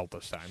them the belt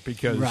this time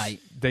because Right.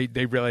 they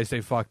realize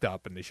they fucked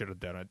up and they should have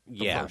done it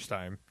the Yeah. first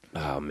time.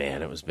 Oh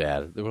man, it was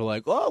bad. They were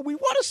like, "Oh, we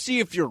want to see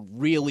if you're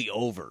really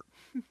over."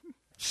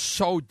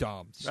 So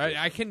dumb.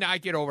 I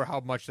cannot get over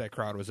how much that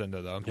crowd was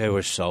into them. They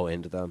were so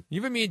into them.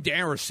 Even me and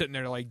Dan were sitting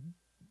there like,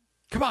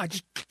 come on,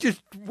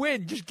 just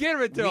win, just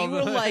give it to them. We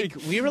were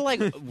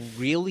like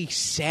really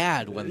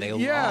sad when they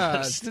yeah,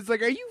 lost. it's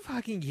like, are you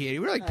fucking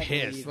kidding? We're like I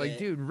pissed. believe Like, it.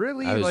 dude,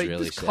 really? I was Like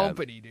really this sad.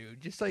 company, dude.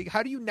 Just like,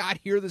 how do you not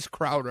hear this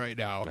crowd right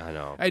now? I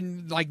know.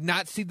 And like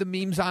not see the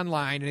memes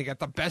online and they got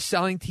the best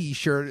selling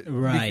T-shirt,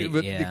 Right,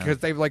 yeah. Because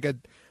they have like a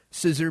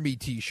Scissor Me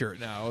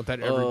T-shirt now that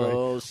everybody.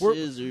 Oh, We're-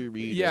 scissor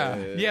me.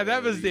 yeah,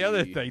 that was the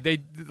other thing. They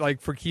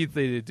like for Keith,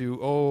 they do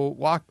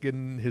walk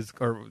in his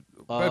or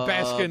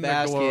bask in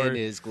the glory. in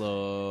his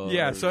glory.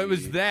 Yeah, so it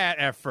was that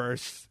at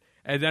first,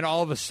 and then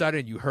all of a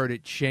sudden you heard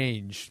it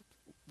change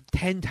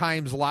 10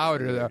 times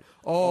louder.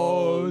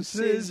 Oh,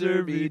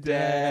 scissor me,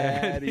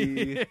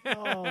 daddy.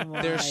 Oh,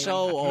 my They're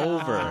so God.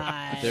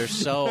 over. They're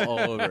so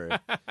over.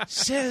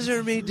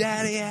 Scissor me,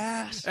 daddy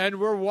ass. And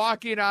we're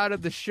walking out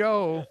of the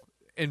show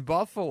in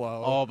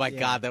Buffalo. Oh my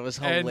God, that was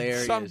hilarious.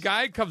 And some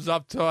guy comes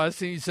up to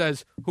us and he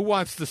says, "Who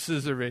wants to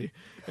scissor me?"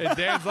 And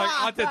Dan's like,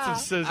 "I'll take some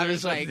scissors." I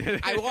was like,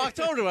 I walked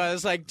over to him. I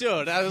was like,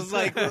 dude. I was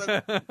like,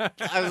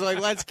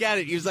 let's get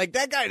it. He was like,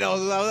 that guy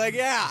knows. I was like,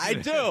 yeah, I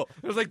do.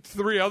 There's like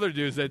 3 other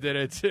dudes that did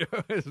it too.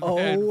 It's Oh,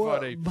 mad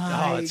funny.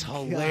 my Oh, it's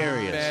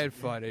hilarious. Mad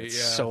funny. It's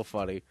yeah. so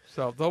funny.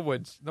 So no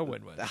win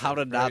wins. How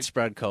to not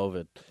spread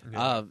COVID.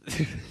 I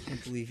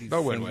can't believe you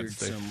No win fingered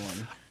Wednesday.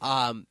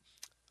 someone.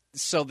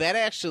 So that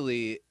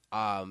actually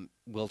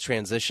will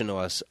transition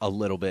us a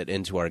little bit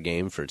into our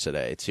game for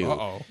today too.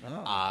 Uh-oh.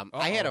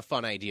 I had a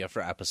fun idea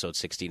for episode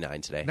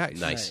 69 today. Nice.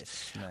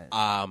 Nice.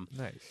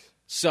 Nice.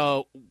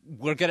 So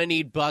we're gonna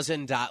need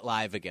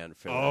buzzin.live again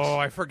for this. Oh,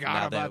 I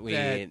forgot about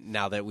that.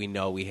 Now that we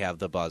know we have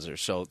the buzzer,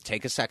 so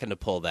take a second to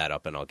pull that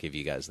up, and I'll give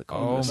you guys the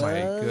code. Oh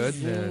my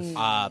goodness.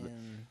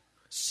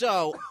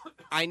 So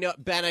I know,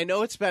 Ben. I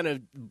know it's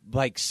been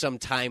some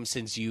time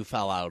since you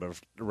fell out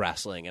of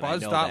wrestling, and I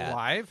know that.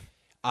 Buzz.live?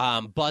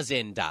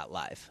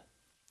 Buzzin.live.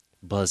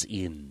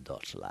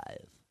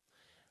 Buzzin.live.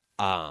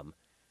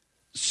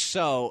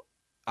 So,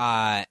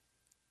 Ben,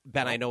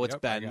 I know it's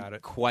yep, I been got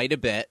it. quite a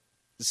bit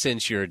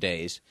since your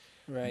days,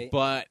 Right.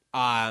 but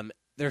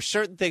there's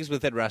certain things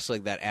within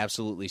wrestling that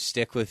absolutely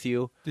stick with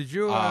you Did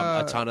you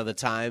a ton of the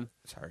time.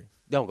 Sorry.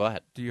 No, go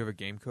ahead. Do you have a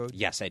game code?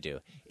 Yes, I do.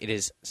 It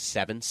is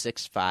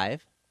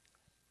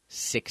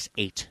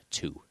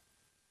 765682.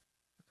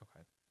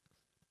 Okay.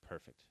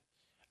 Perfect.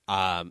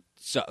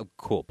 So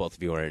cool. Both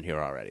of you are in here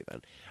already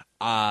then.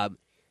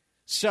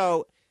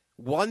 So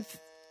one.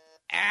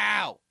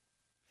 Ow!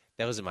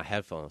 That was in my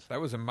headphones.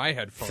 That was in my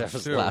headphones That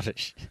was too. loud as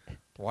shit.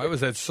 Why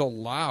was that so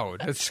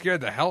loud? That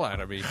scared the hell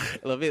out of me.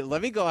 Let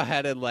me go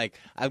ahead and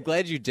I'm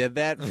glad you did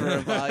that for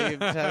a volume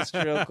test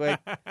real quick.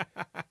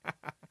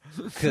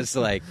 Because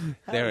there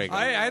we go.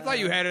 I thought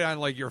you had it on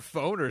your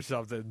phone or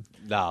something.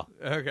 No.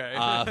 Okay.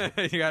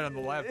 You got it on the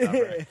laptop,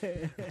 right?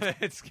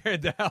 It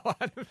scared the hell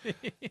out of me.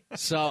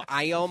 So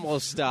I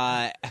almost.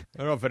 I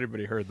don't know if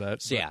anybody heard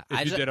that. So, yeah, If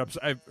I you ju- did, oh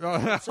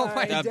Sorry,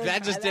 my God.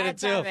 Ben just did it,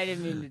 too. I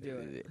didn't mean to do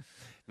it.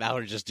 Now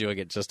we're just doing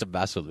it just to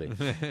mess with me.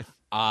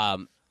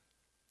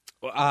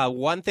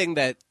 One thing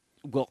that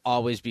will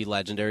always be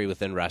legendary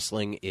within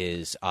wrestling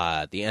is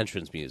the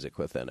entrance music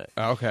within it.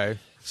 Okay.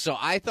 So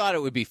I thought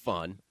it would be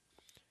fun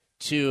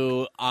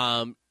to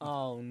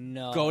Oh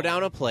no. go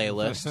down a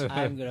playlist.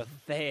 I'm gonna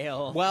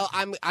fail. Well,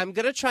 I'm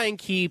gonna try and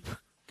keep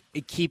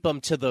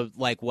them to the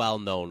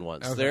well-known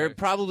ones. Okay. There are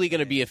probably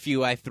gonna be a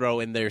few I throw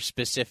in there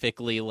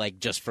specifically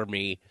just for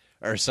me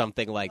or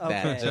something like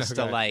that,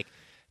 Okay.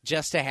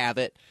 just to have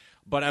it.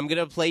 But I'm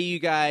gonna play you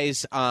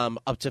guys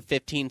up to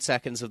 15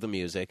 seconds of the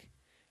music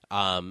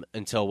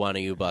until one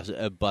of you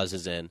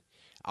buzzes in.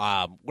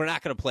 We're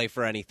not gonna play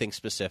for anything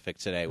specific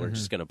today. We're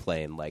just gonna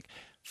play and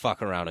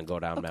fuck around and go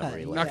down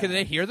memory lane. Now, can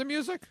they hear the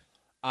music?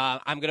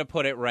 I'm gonna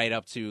put it right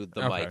up to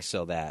the Okay. mic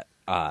so that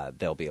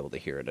they'll be able to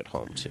hear it at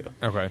home too.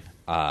 Okay.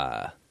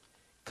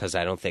 Because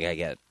I don't think I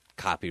get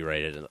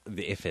copyrighted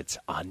if it's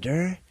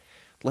under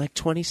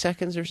 20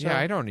 seconds or so. Yeah,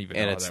 I don't even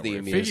and know it's that the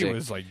word. music. Figgy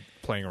was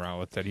playing around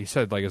with it. He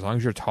said like as long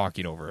as you're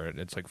talking over it,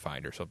 it's like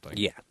fine or something.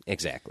 Yeah,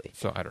 exactly.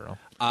 So I don't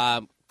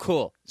know.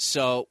 Cool.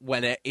 So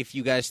if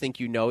you guys think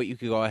you know it, you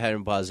can go ahead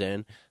and buzz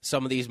in.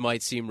 Some of these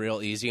might seem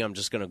real easy. I'm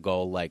just gonna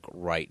go like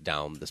right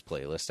down this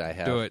playlist I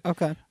have. Do it.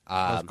 Okay.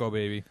 Let's go,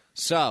 baby.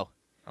 So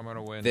I'm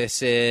gonna win.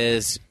 this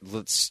is.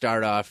 Let's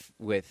start off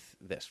with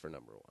this for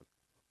number 1.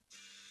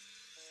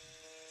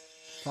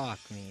 Fuck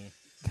me.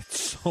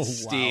 so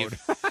Steve.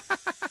 loud.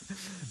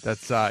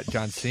 That's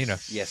John Cena.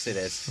 Yes, it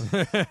is.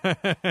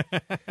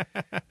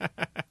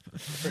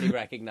 Pretty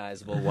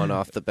recognizable one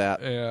off the bat.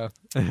 Yeah.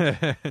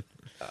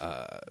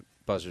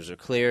 Buzzers are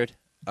cleared.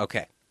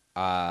 Okay.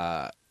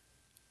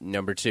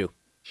 Number 2.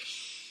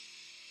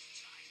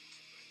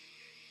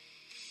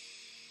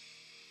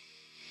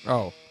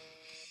 Oh.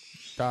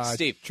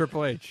 Steve.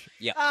 Triple H.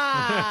 Yeah.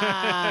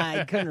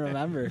 I couldn't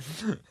remember.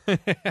 I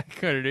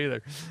couldn't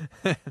either.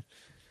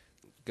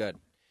 Good.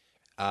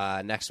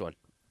 Next one.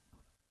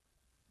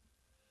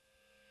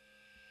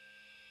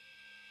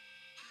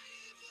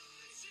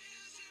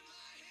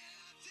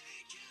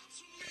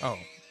 Oh.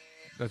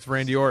 That's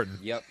Randy Orton.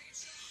 Yep.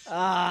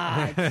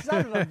 Son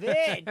of a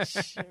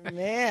bitch.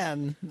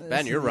 Man.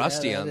 Ben, you're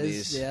rusty on that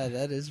is- these. Yeah,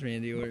 that is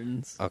Randy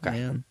Orton's. Okay.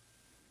 Man.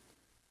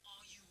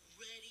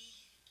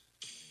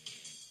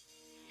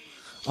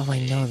 Oh, I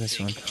know this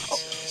one.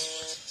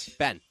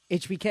 Ben.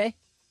 HBK?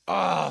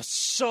 Oh,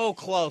 so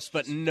close,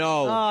 but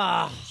no.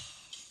 Ah.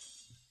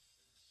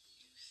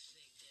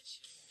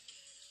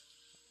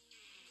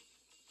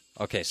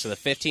 Okay, so the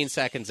 15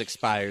 seconds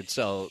expired,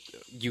 so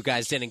you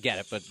guys didn't get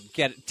it, but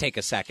take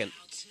a second.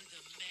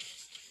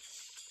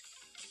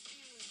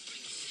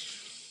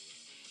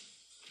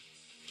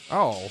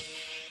 Oh.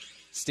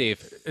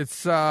 Steve.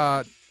 It's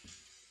DX.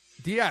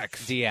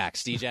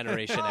 DX,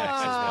 Degeneration X is what it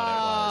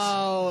was.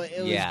 Oh,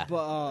 it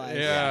was.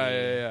 Yeah.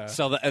 Yeah.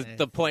 So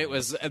the point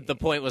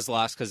was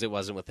lost because it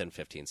wasn't within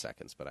 15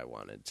 seconds, but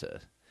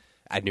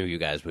I knew you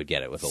guys would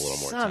get it with a little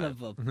more Son time.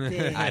 of a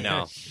bitch. I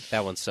know.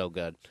 That one's so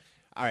good.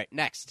 All right,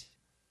 next.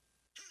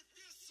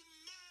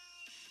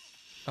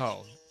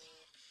 Oh.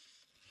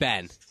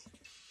 Ben.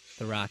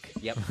 The Rock.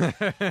 Yep.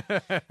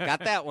 Got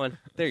that one.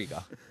 There you go.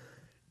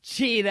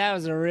 Gee, that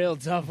was a real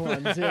tough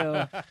one,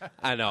 too.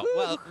 I know.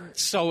 Well,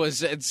 so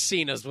was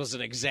Cena's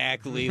wasn't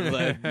exactly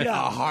a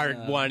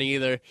hard one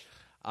either.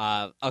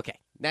 Okay,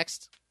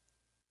 next.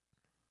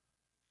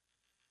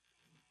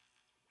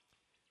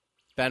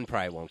 Ben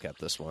probably won't get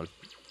this one.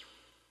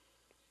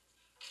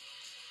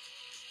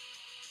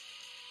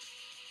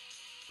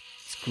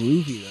 It's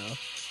groovy, though.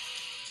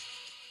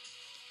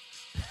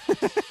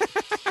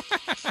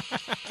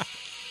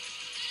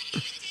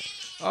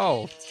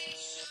 Oh.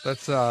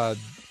 That's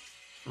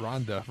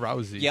Ronda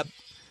Rousey. Yep.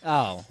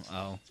 Oh.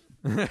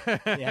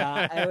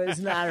 Yeah, I was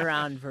not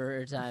around for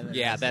her time.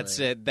 Yeah, that's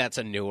it. That's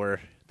a newer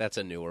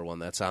one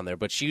that's on there.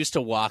 But she used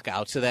to walk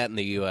out to that in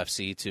the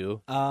UFC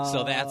too.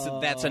 So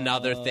that's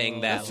another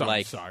thing that Song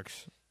like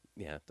sucks.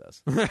 yeah, it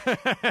does. Never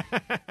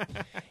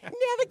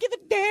give a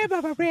damn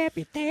about a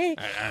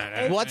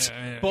reputation. What's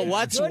Good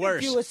if you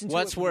worse? listen to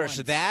What's it worse,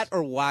 once. that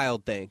or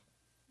Wild Thing?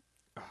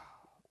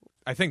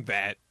 I think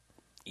that.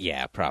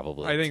 Yeah,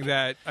 probably. I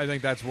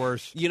think that's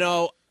worse. You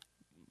know,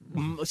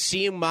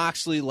 seeing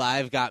Moxley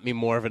live got me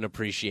more of an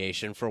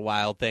appreciation for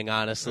Wild Thing,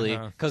 honestly,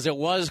 because it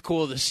was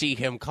cool to see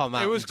him come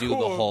out and do the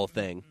whole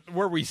thing.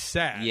 Where we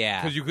sat.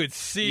 Yeah. Because you could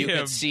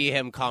see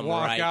him come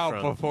walk right out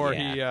from, before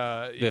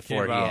yeah, he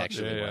before came he out.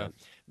 actually Yeah. went.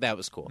 That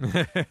was cool.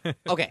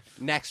 Okay,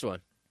 next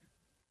one.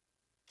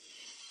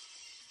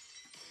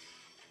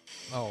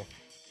 Oh.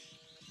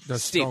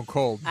 That's Steve. Stone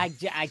Cold. I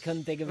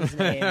couldn't think of his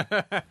name.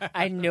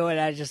 I knew it.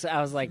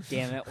 I was like,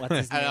 damn it, what's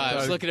his I know, name? I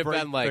was looking at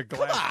Ben like, the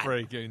come glass on.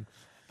 breaking.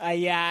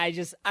 I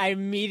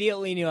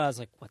immediately knew. I was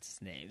like, what's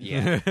his name?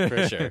 Yeah,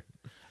 for sure.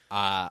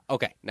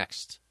 Okay,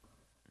 next.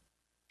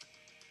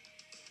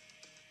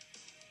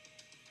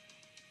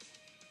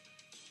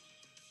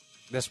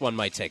 This one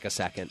might take a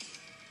second.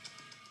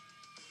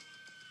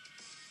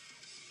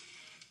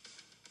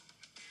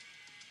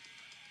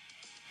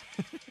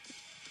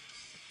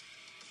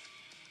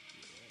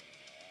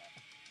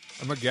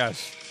 I'm a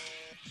guess.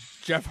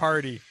 Jeff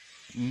Hardy.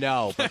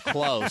 No, but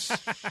close.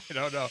 I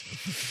don't know.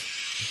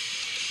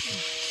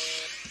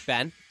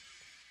 Ben?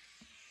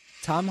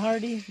 Tom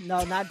Hardy?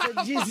 No, not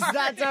Jesus,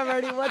 not Tom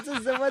Hardy. What's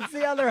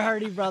the other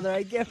Hardy brother?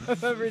 I can't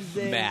remember his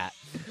name. Matt.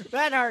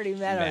 Matt Hardy.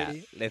 Matt.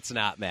 It's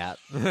not Matt.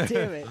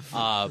 Damn it.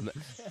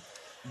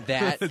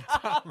 That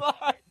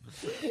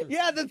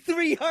Yeah, the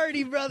three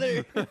Hardy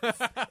brothers.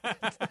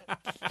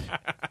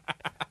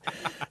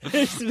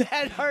 There's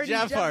Matt Hardy,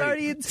 Jeff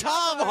Hardy, and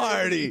Tom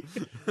Hardy.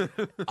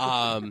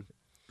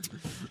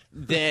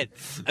 That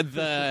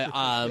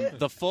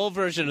the full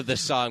version of the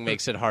song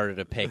makes it harder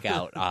to pick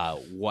out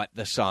what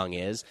the song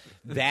is.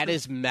 That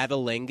is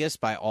Metalingus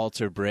by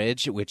Alter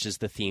Bridge, which is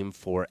the theme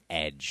for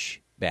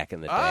Edge back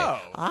in the day.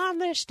 Oh. On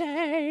this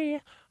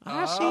day,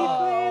 I see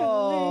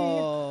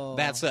Oh. clearly.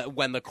 That's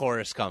when the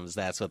chorus comes.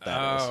 That's what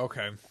that is. Oh,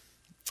 okay.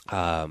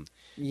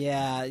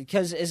 Yeah,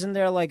 because isn't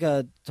there like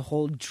a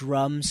whole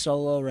drum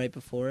solo right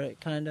before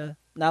it, kind of?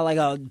 Not like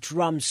a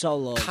drum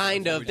solo.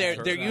 Kind of.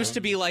 There used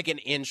to be like an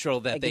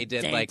intro that they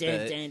did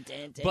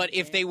But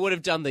if they would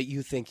have done the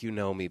 "You Think You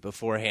Know Me"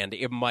 beforehand,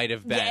 it might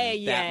have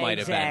been that might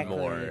have been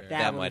more.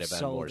 That might have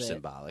been more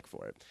symbolic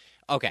for it.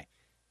 Okay,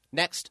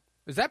 next.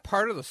 Is that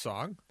part of the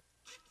song?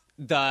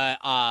 The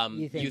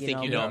You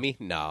Think You Know Me?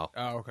 No.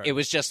 Oh, okay. It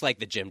was just like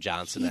the Jim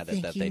Johnson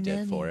edit that they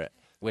did for it,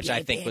 which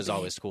I think was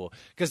always cool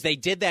because they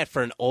did that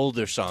for an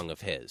older song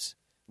of his.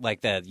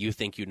 Like the "You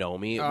Think You Know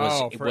Me"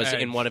 was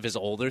in one of his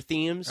older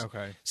themes.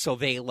 Okay. So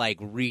they like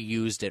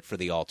reused it for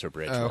the Alter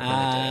Bridge,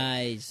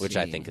 which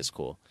I think is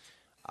cool.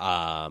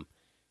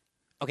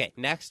 Okay,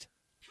 next.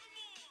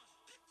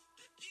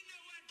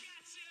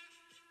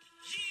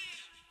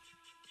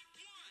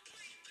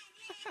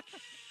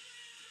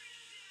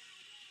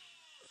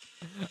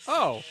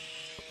 Oh,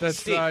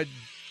 that's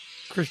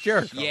Chris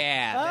Jericho.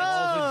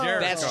 Yeah,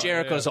 that's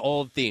Jericho's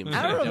old theme.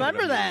 I don't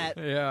remember that.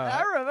 Yeah.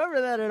 I don't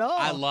remember that at all.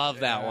 I love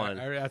that one.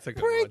 That's a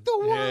good Break one.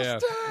 the walls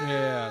down.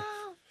 Yeah.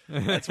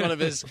 That's one of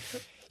his.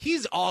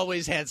 He's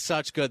always had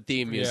such good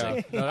theme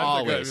music. Yeah. No,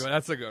 always.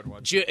 That's a good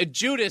one.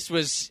 Judas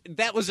was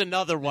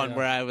another one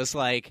where I was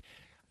like,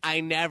 I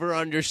never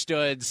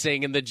understood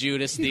singing the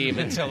Judas theme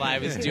until I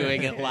was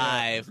doing it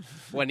live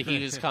when he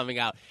was coming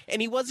out.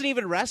 And he wasn't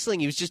even wrestling,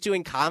 he was just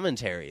doing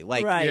commentary.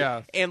 Like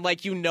Yeah. And like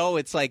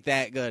it's like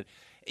that good.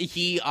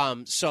 He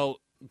so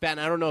Ben,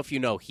 I don't know if you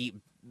know,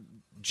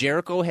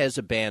 Jericho has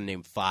a band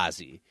named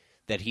Fozzy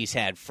that he's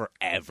had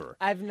forever.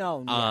 I've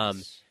known.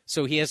 Yes.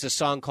 So he has a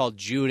song called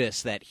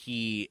Judas that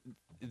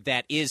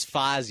is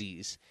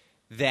Fozzy's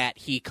that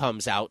he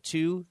comes out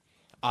to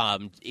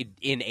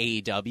in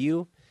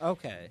AEW.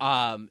 Okay.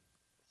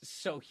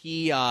 So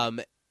he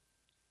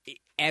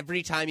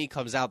every time he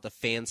comes out, the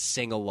fans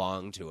sing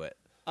along to it.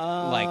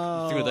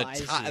 Like through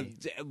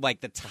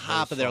the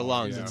top of their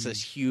lungs. Yeah. It's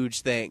this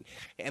huge thing.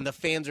 And the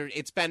fans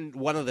it's been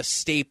one of the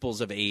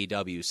staples of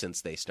AEW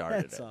since they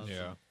started That's it. awesome.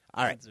 Yeah.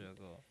 All right. That's real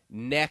cool.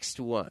 Next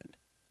one.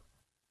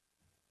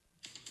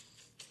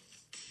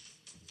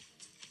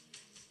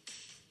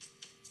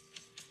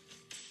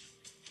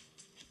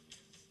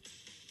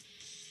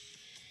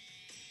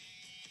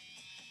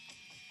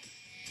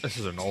 This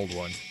is an old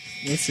one.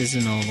 This is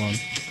an old one.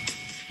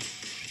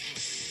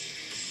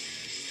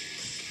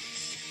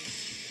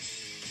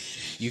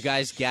 You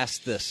guys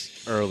guessed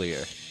this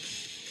earlier.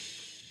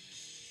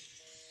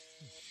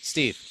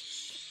 Steve.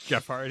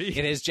 Jeff Hardy.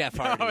 It is Jeff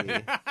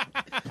Hardy.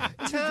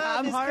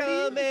 Tom Hardy?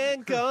 Come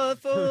and go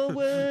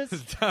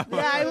forwards. Yeah,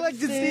 I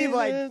looked at Steve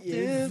like,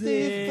 is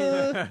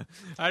it?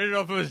 I didn't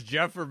know if it was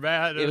Jeff or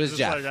Matt. It was just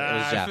Jeff. like,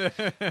 It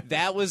was Jeff.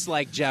 That was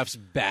like Jeff's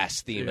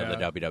best theme in the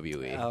Yeah.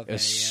 WWE. Okay, it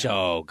was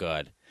so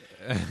good.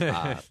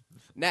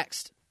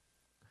 Next.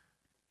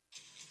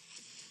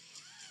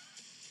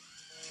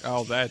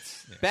 Oh,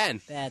 that's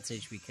Ben. That's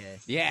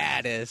HBK. Yeah,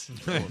 it is.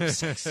 Oh,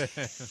 sexy.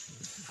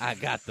 I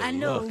got the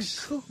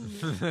looks Cool.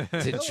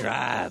 to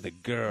drive the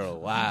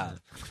girl wild.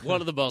 One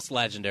of the most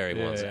legendary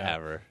ones Yeah.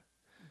 ever.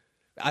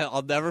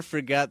 I'll never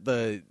forget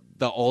the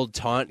old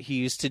taunt he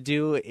used to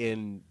do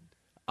in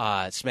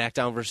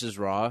SmackDown versus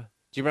Raw.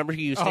 Do you remember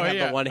he used to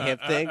have the one hip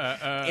thing?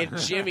 And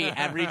Jimmy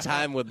every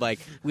time we'd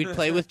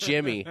play with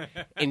Jimmy,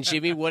 and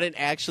Jimmy wouldn't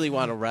actually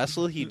want to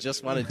wrestle. He'd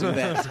just want to do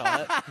that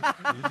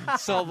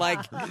taunt. So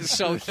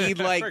he'd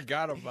I like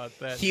forgot about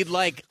that.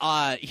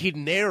 he'd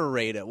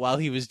narrate it while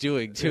he was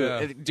doing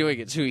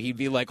it too. He'd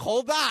be like,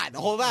 hold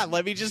on,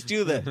 let me just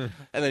do this. And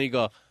then he'd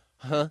go,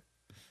 huh.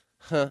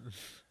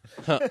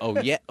 Oh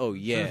yeah.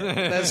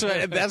 That's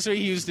what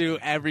he used to do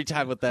every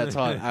time with that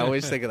song. I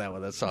always think of that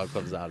when that song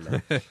comes out.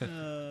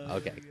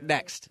 Okay,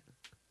 next.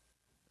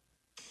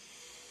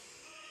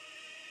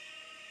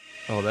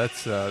 Oh,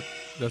 that's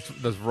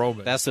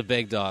Roman. That's the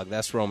big dog.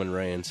 That's Roman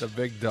Reigns. the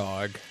big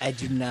dog. I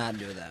do not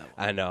know that one.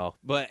 I know,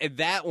 but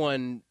that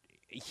one,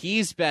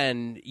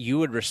 you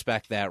would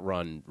respect that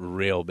run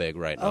real big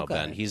right now, Okay.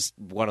 Ben. He's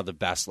one of the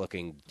best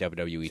looking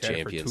WWE He's had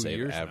it for champions 2 they've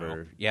years ever.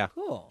 now. Yeah,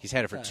 Cool. he's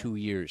had it for Okay. 2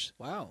 years,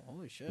 Wow,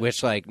 holy shit.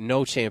 which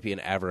no champion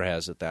ever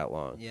has it that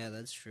long. Yeah,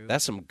 that's true.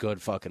 That's some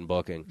good fucking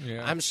booking.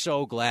 Yeah. I'm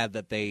so glad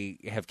that they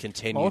have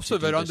continued. Most to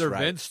of do it this under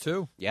right. Vince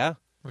too, Yeah,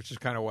 which is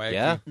kind of wacky.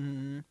 yeah,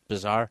 Mm-hmm.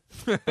 bizarre.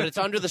 But it's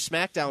under the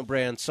SmackDown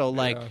brand, so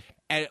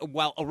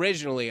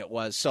originally it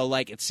was. So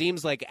it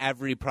seems like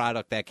every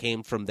product that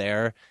came from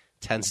there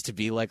tends to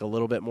be a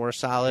little bit more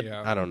solid.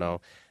 Yeah. I don't know.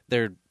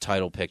 Their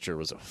title picture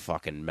was a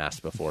fucking mess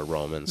before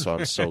Roman, so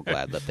I'm so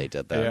glad that they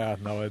did that. Yeah,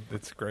 no,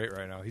 it's great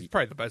right now. He's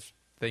probably the best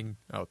thing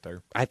out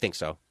there. I think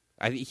so.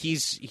 He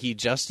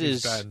just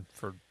He's is. been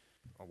for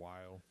a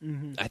while.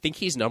 I think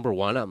he's number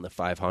one on the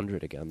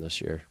 500 again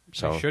this year.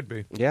 So He should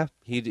be. yeah,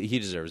 he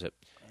deserves it.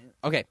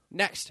 Okay,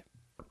 next.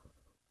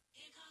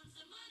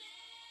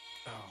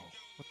 Oh,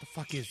 what the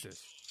fuck is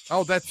this?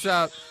 Oh, that's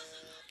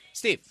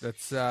Steve.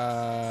 That's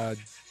what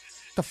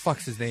the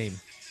fuck's his name?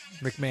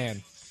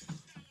 McMahon.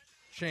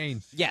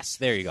 Shane. Yes,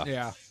 there you go.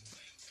 Yeah.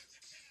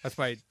 That's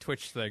my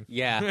Twitch thing.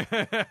 Yeah.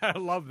 I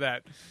love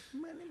that.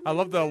 I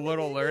love the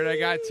little alert I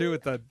got too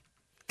with the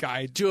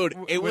guy, Dude,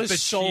 it with was the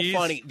so cheese,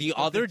 funny. The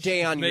other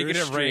day on making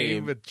your it rain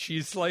stream, with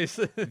cheese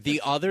slices.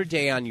 the other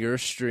day on your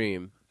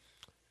stream,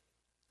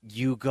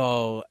 you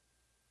go.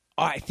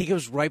 Oh, I think it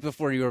was right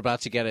before you were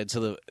about to get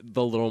into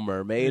the Little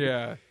Mermaid.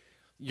 Yeah.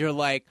 You're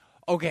like,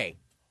 okay,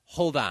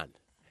 hold on.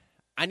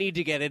 I need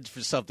to get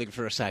into something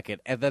for a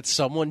second. And then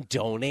someone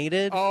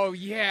donated. Oh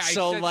yeah.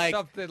 So, I said like,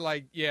 something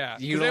like yeah.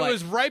 you 'Cause were it like-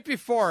 was right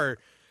before.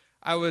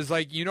 I was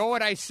like, you know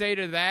what I say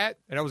to that?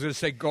 And I was going to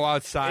say, go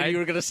outside. And you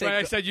were gonna say- But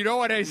I said, you know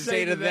what I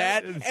say to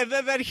that. And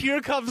then here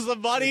comes the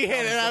money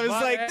hit. And I was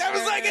money. like, that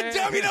was like a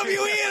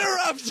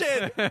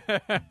WWE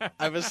interruption.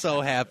 I was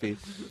so happy.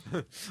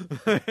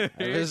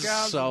 I was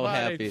so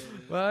happy.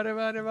 Money.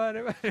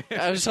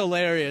 That was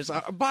hilarious.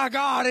 My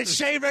God, it's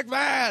Shane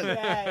McMahon.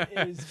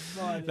 That is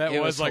funny. That It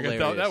was was like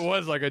hilarious. that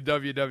was like a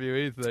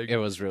WWE thing. It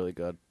was really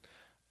good.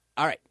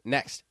 All right,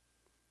 next.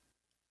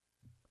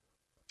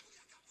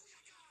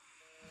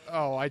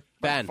 Oh, my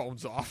Ben.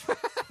 phone's off.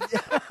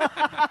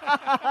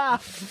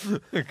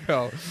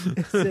 Go.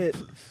 Is it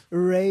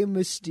Rey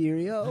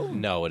Mysterio?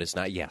 No, it is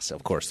not. Yes,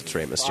 of course, it's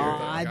Rey Mysterio.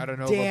 Ah, I don't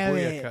know damn about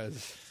it.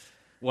 Booyaka's.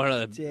 One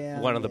of the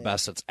Damn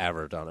best that's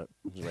ever done it.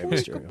 Rey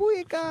Mysterio.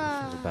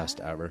 Booyaka. The best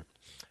ever.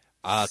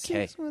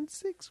 Okay.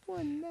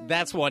 61619.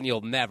 That's one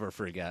you'll never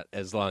forget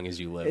as long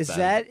as you live. Is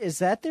Ben.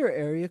 that their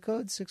area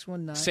code?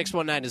 619.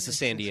 619 is the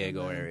San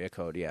Diego 619. area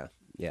code. Yeah,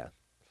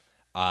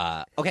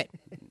 yeah. Okay,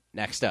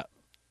 next up.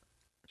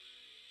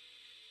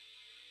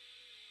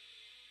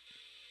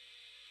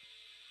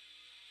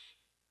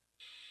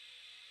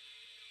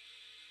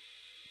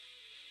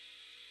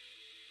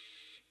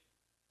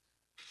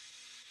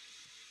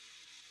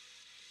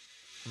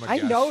 Oh my I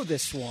gosh. know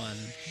this one.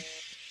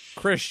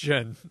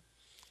 Christian.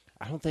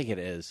 I don't think it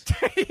is.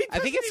 I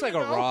think it's like a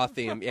Raw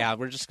theme. Yeah,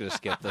 we're just gonna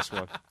skip this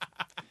one.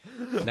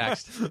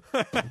 Next.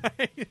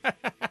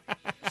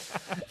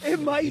 It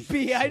might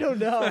be. I don't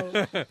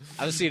know.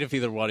 I was seeing if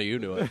either one of you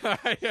knew it.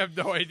 I have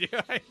no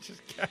idea. I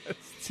just guessed.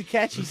 It's a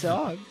catchy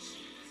song.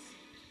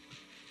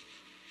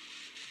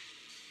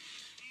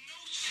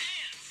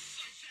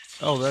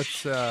 Oh,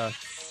 that's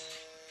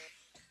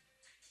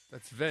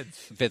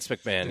Vince. Vince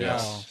McMahon. Yeah.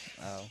 Yes.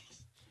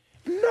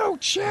 No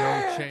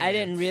chance. No chance. I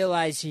didn't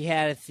realize he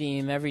had a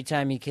theme. Every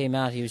time he came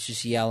out, he was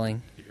just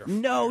yelling.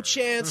 No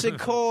chance in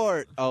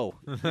court. Oh.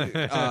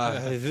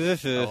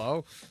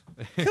 Hello.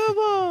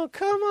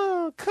 Come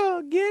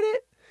on, get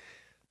it?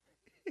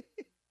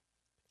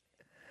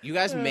 You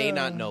guys may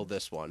not know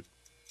this one.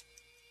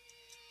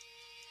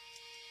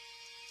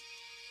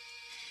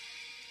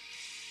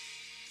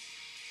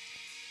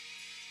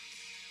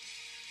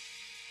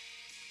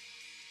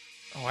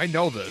 Oh, I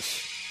know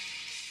this.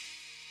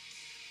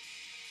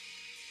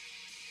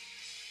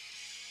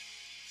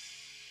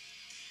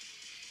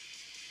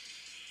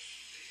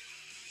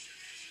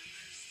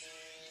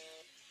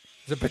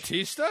 Is it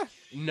Batista?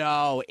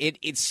 No,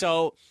 it's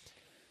so.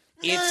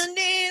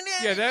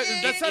 It's Yeah, that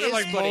sounded is,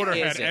 like but it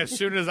Motorhead. isn't. As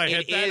soon as I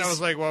hit It that, I is-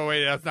 was like, "Well,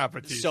 wait, that's not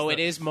Batista." so it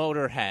is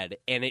Motorhead,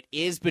 and it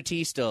is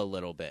Batista a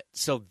little bit.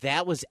 So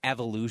that was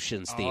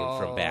Evolution's theme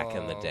from back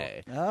in the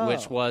day, Oh.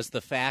 which was the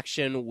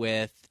faction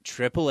with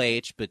Triple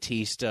H,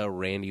 Batista,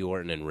 Randy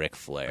Orton, and Ric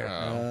Flair.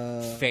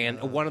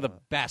 One of the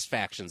best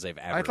factions they've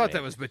ever. I thought made.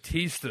 that was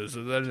Batista,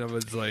 so then it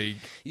was like,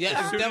 Yeah,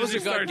 as soon that as was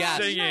you a good started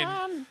guess. singing,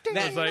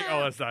 I was like,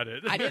 "Oh, that's not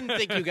it." I didn't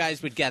think you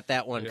guys would get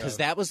that one because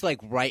Yeah. that was like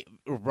right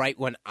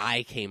when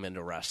I came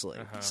into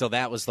wrestling. So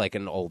that was like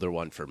an older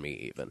one for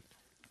me, even.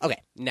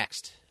 Okay,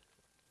 next.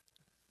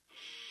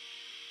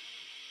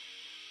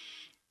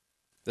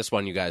 This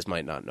one you guys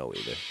might not know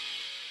either.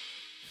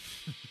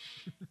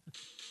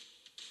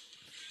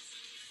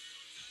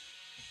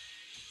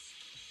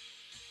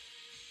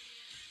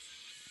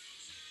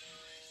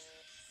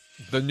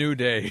 The New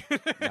Day.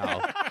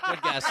 No,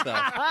 good guess though.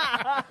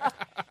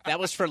 That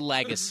was for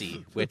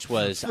Legacy, which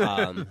was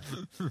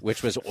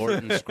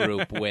Orton's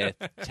group with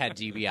Ted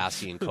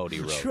DiBiase and Cody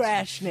Rhodes.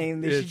 Trash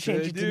name. They should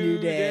change it to New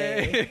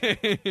Day.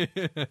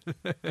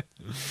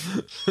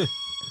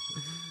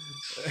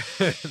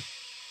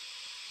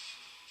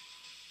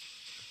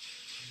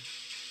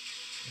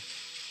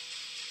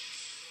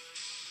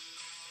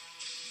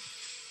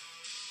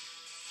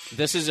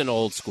 This is an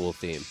old school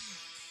theme.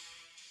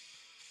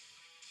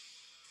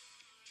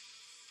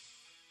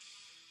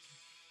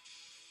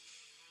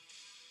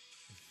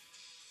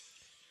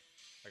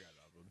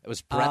 It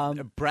was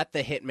Bret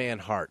the Hitman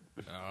Hart.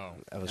 Oh,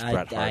 That was I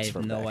Bret Hart's have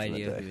from no back in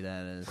the idea day. who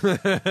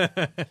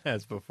that is.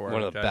 that's before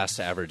One our of the time. best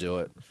to ever do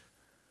it.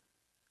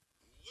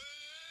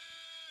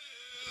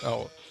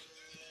 Oh,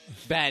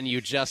 Ben,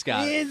 you just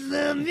got it. It's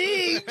the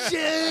Big Show.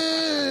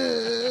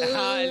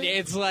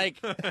 It's like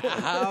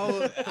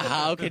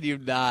how can you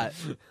not?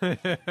 One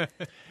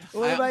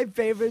of my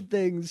favorite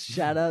things.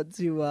 Shout out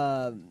to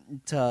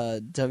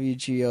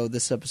WGO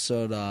this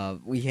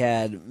episode. We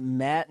had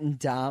Matt and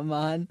Dom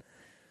on.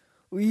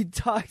 We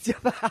talked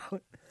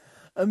about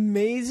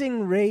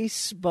Amazing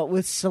Race, but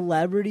with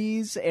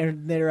celebrities,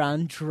 and they're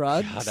on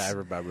drugs. God, I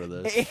remember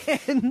this.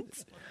 And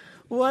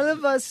One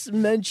of us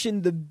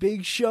mentioned the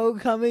Big Show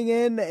coming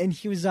in, and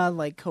he was on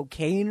like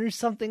cocaine or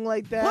something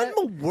like that. What in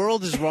the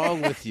world is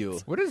wrong with you?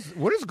 What is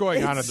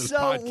going on in this so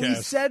podcast? we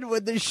said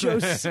when the show,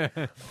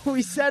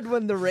 we said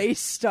when the race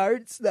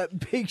starts,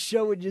 that Big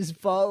Show would just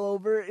fall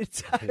over. And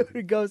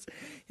Tyler goes,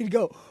 he'd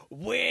go,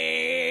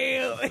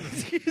 well, and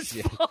he's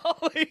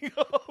falling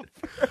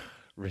over.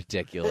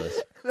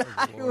 Ridiculous.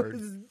 I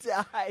was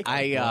dying.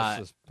 I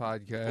this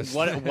podcast.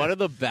 one of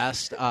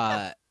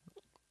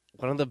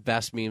the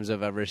best memes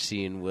I've ever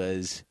seen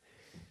was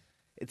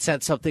it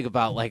said something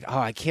about like, oh,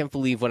 I can't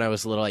believe when I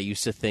was little I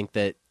used to think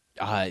that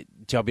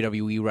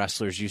WWE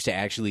wrestlers used to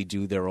actually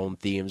do their own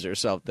themes or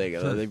something.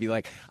 And then they'd be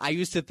like, I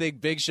used to think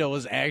Big Show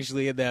was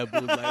actually in that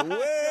booth. Like,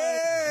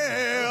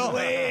 well,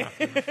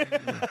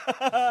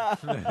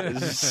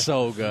 this is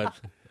so good.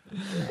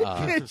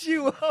 Could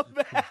you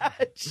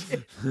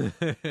imagine?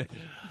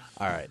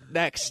 All right,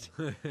 next.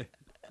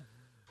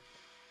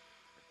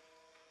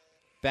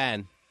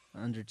 Ben.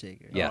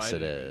 Undertaker. Yes, I it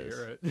didn't is.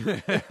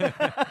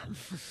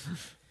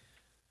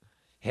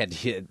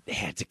 hear it.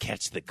 Had to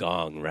catch the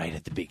gong right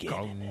at the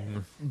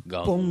beginning.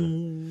 Gong.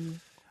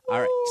 Boom. All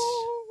right.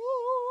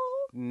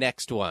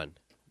 Next one.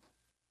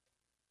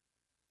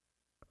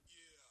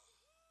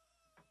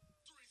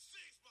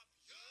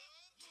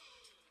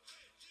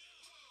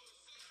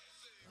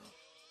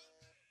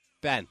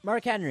 Ben.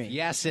 Mark Henry.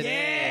 Yes, it is.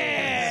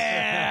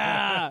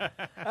 Yeah!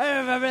 I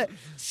remember that.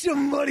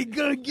 Somebody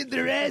gonna get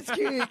their ass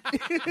kicked.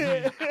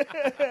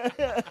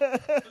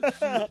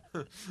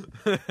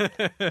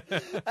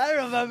 I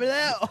remember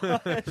that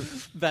one.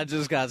 Ben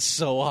just got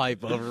so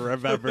hype over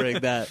remembering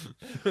that.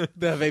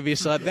 That made me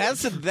so.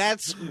 That's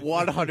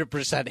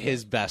 100%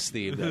 his best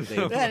theme that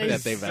they've ever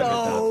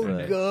so done.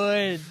 Right?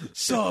 good.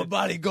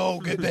 Somebody go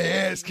get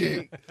their ass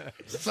kicked.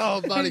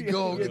 Somebody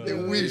go get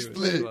their wish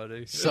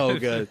split. So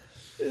good.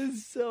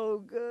 It's so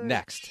good.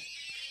 Next.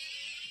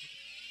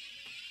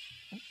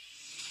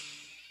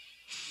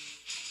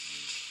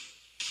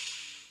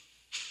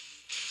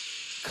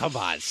 Come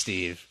on,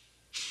 Steve.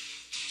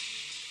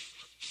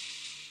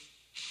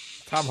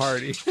 Tom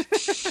Hardy.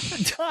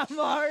 Tom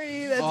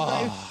Hardy. That's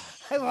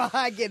I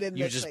like it in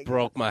You this just thing.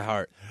 broke my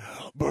heart.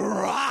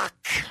 Brock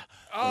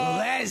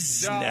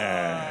Lesnar.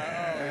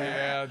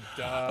 Yeah,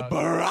 duh.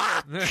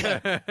 Brock.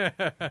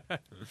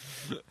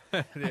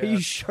 Are you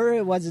sure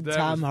it wasn't That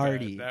Tom was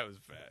Hardy? Bad. That was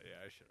bad. Yeah,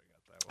 I should have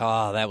got that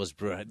one. Oh, that was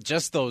brilliant.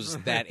 Just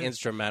that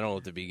instrumental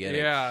at the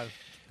beginning. Yeah.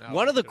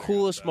 One of the Should've got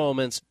coolest that.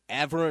 moments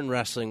ever in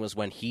wrestling was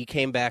when he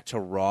came back to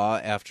Raw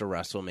after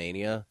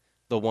WrestleMania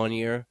the one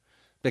year,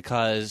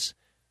 because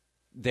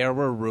there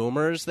were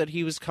rumors that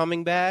he was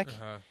coming back.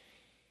 Uh-huh.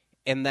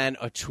 And then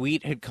a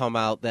tweet had come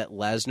out that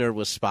Lesnar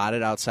was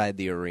spotted outside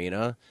the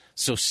arena.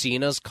 So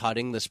Cena's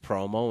cutting this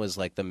promo as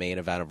like the main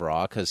event of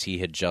Raw because he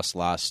had just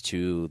lost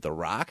to The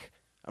Rock,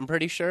 I'm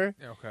pretty sure,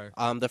 Okay.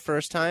 the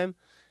first time.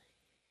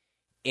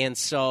 And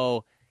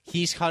so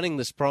he's cutting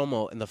this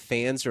promo, and the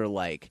fans are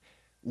like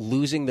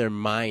losing their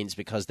minds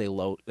because they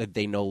know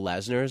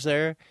Lesnar's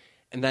there.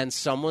 And then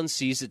someone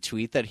sees a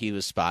tweet that he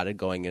was spotted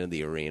going into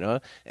the arena,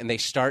 and they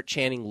start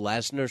chanting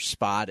Lesnar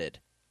spotted.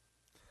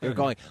 They're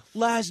going,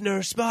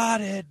 Lesnar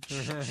spotted.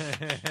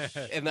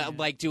 And then,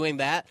 like, doing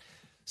that.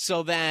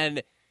 So then,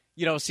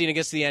 Cena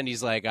gets to the end.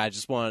 He's like, I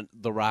just want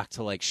The Rock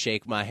to, like,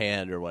 shake my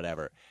hand or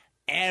whatever.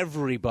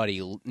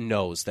 Everybody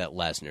knows that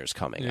Lesnar's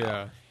coming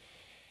out.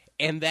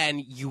 And then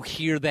you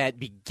hear that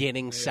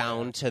beginning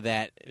sound to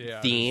that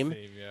theme.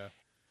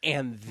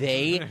 And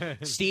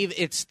Steve,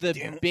 it's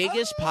the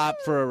biggest pop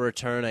for a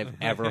return I've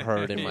ever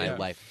heard in my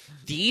life.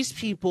 These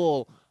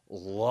people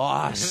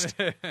lost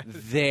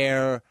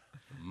their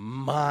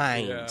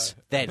minds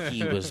that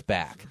he was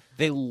back.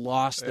 They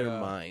lost their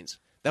minds.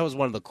 That was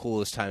one of the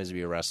coolest times to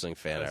be a wrestling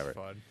fan That's ever.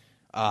 fun.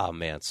 Oh,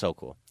 man, so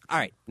cool. All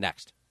right,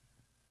 next.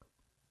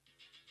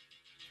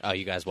 Oh,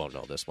 you guys won't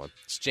know this one.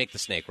 It's Jake the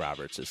Snake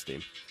Roberts'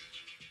 theme.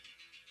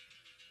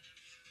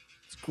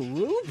 It's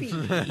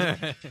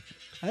groovy.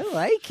 I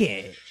like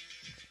it.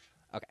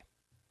 Okay.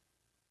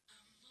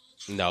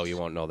 No, you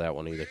won't know that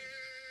one either.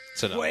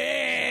 So no.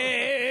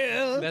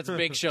 Well, That's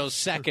Big Show's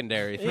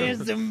secondary theme.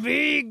 it's the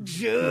Big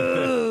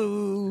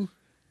Show.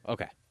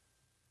 Okay.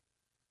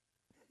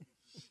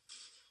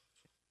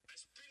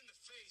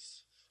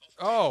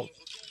 Oh,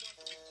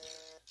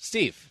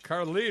 Steve.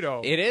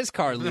 Carlito. It is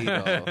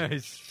Carlito. I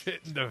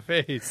spit in the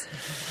face.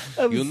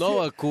 You know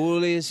what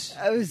cool is?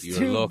 I was You're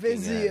too looking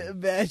busy at it.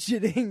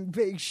 imagining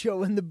Big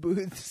Show in the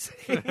booth.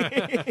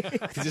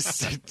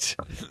 Just-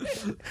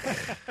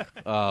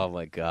 oh,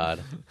 my God.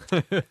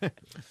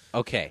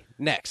 Okay,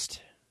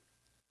 next.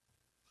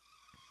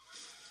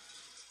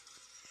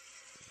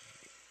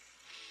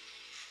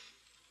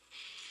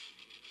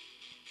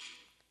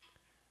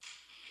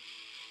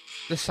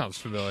 This sounds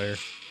familiar.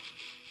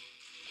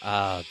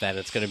 Ben,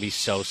 it's going to be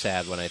so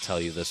sad when I tell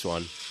you this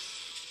one.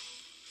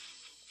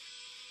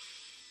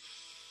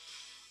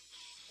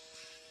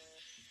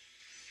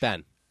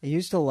 Ben. I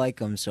used to like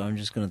him, so I'm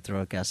just going to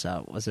throw a guess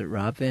out. Was it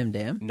Rob Van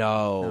Dam?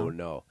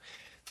 No.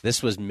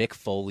 This was Mick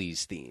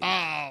Foley's theme.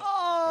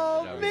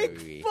 Oh, WWE.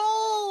 Mick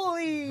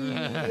Foley!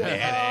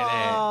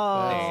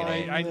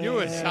 I knew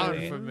it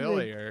sounded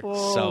familiar.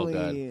 So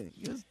good.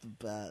 He was the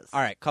best.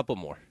 All right, couple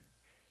more.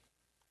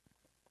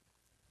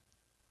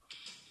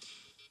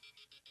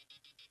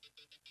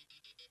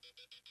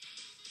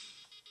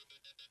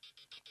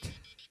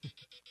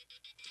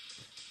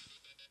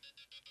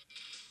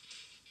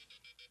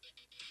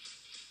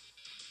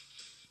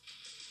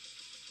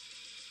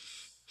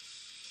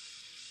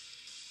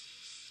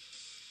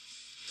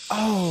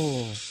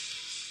 Oh.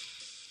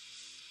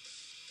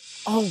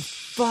 Oh,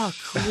 fuck.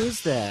 Who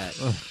is that?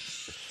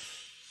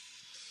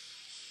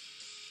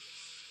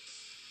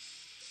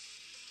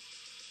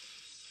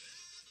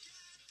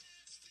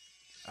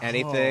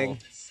 Anything?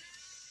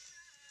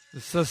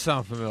 This does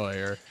sound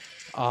familiar.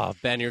 Oh,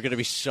 Ben, you're going to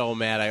be so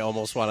mad. I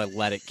almost want to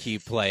let it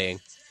keep playing.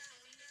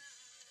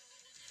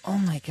 Oh,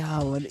 my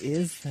God. What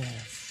is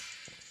this?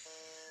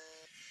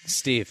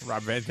 Steve.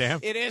 Rob Van Dam?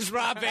 It is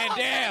Rob Van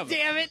Dam.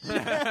 Damn it.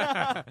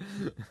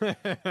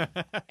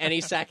 Any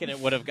second it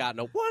would have gotten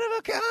a one of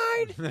a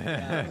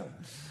kind.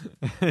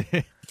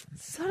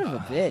 Son of a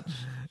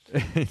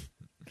bitch.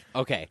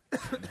 Okay.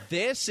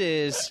 This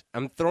is...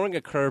 I'm throwing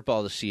a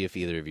curveball to see if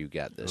either of you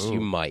get this. Ooh.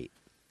 You might.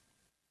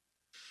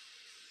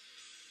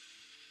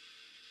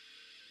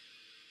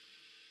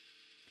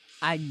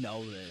 I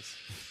know this.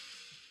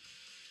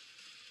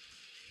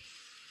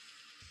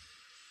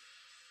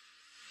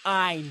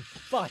 I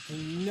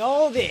fucking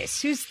know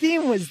this. Whose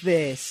theme was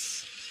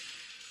this?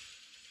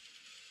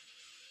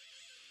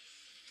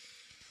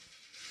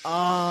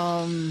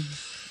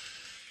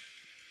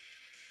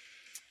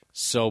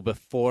 So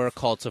before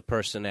Cult of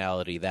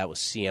Personality, that was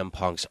CM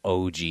Punk's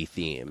OG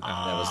theme.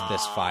 That was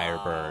This Fire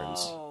Burns.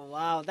 Oh,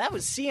 wow. That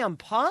was CM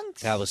Punk?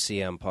 That was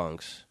CM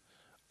Punk's.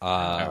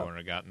 I wouldn't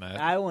have gotten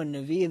that. I wouldn't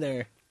have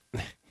either.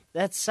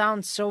 That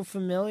sounds so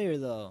familiar,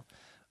 though.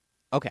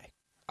 Okay.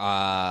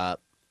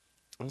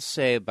 Let's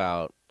say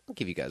about... I'll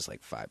give you guys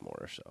like 5 more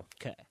or so.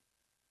 Okay.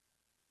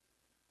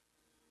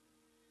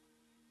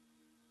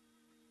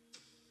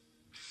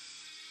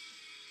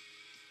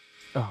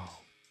 Oh.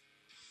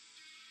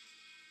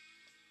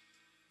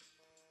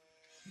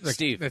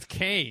 Steve. That's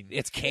Kane.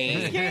 It's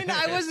Kane. Kane,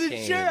 I wasn't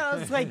Kane. sure. I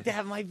was like,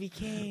 that might be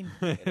Kane.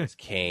 It's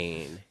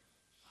Kane.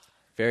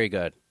 Very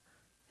good.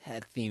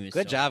 That theme is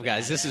Good so job,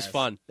 guys. This is badass.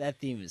 fun. That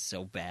theme is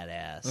so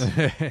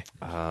badass.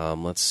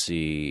 Let's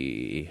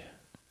see.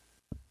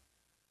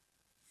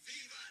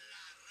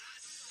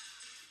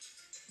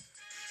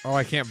 Oh,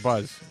 I can't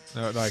buzz.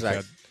 No, I Sorry.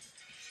 can't.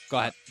 Go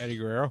ahead. Eddie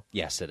Guerrero?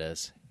 Yes, it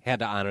is. Had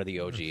to honor the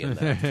OG in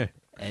there.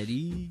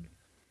 Eddie?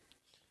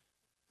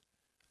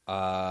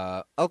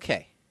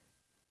 Okay.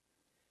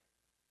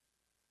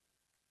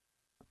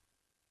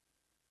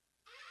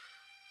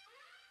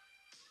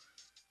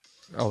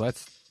 Oh,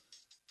 that's...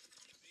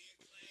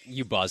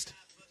 You buzzed.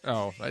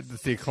 Oh,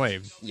 that's the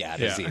Acclaim. Yeah,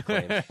 it is the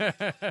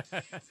Acclaim.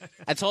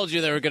 I told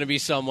you there were going to be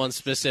someone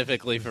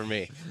specifically for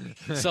me.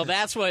 So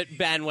that's what,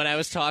 Ben, when I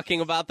was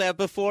talking about that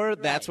before,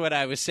 that's what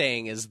I was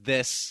saying is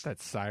this.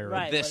 That's Siren.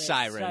 Right. This when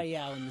siren.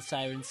 yeah, when the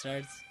siren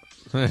starts.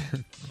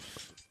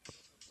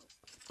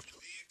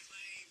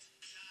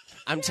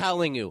 I'm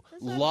telling you,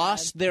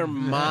 lost their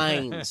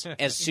minds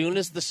as soon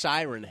as the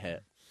siren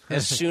hit.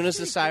 As soon as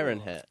the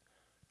siren hit.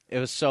 It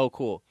was so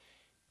cool.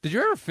 Did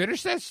you ever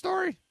finish that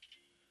story?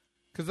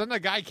 Because then the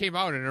guy came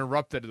out and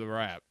interrupted the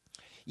rap.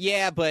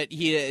 Yeah, but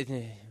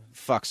he...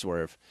 fuck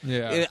Swerve.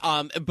 Yeah.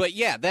 But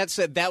yeah,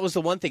 that was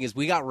the one thing is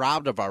we got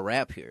robbed of our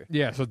rap here.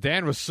 Yeah, so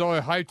Dan was so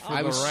hyped for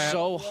I the was rap.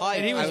 so hyped.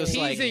 And he was, I was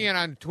teasing it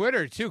on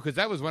Twitter, too, because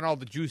that was when all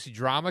the juicy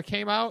drama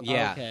came out.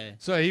 Yeah. Okay.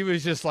 So he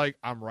was just like,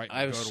 I'm writing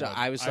I a was good so- one.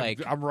 I was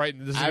like- I'm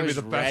writing, this is I going to be was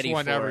the best ready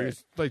one for ever. it. He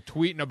was like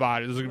tweeting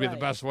about it. This is going to be Right.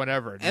 the best one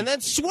ever. And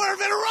then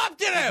Swerve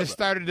interrupted I him.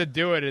 started to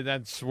do it, and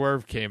then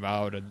Swerve came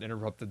out and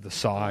interrupted the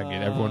song,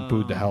 and everyone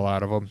booed the hell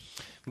out of him.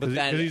 But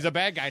then- Because he's a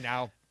bad guy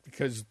now,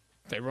 because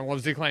everyone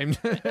loves the Acclaim.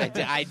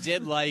 I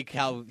did like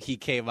how he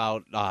came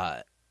out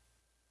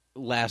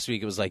last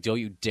week. It was like, don't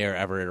you dare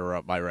ever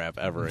interrupt my rap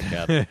ever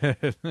again.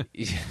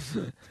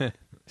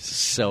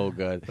 So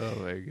good. Oh,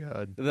 my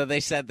God. Then they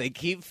said they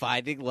keep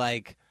finding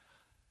like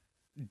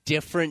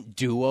different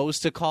duos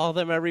to call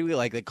them every week.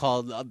 Like they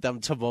called them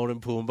Timon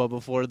and Pumbaa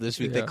before. This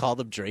week they Yeah. called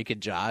them Drake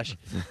and Josh.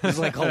 It's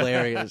like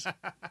hilarious.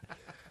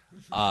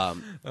 Oh,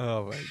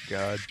 my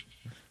God.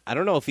 I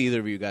don't know if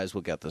either of you guys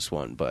will get this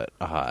one, but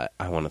I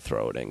want to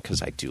throw it in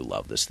because I do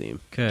love this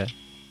theme. Okay.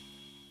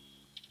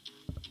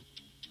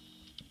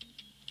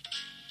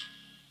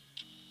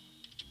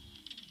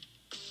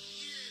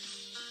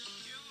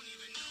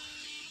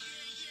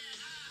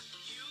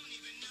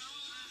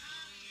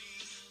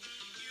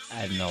 I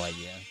have no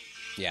idea.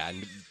 Yeah,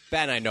 and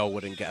Ben, I know,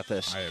 wouldn't get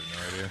this. I have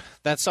no idea.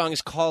 That song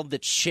is called The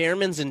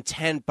Chairman's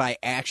Intent by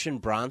Action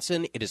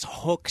Bronson. It is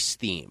Hook's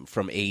theme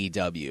from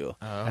AEW.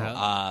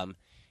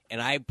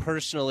 And I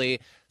personally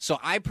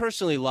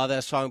love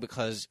that song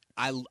because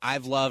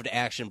I've loved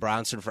Action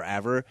Bronson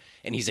forever,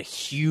 and he's a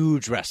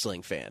huge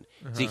wrestling fan.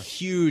 He's a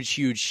huge,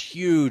 huge,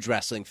 huge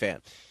wrestling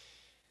fan.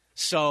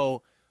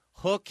 So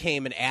Hook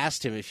came and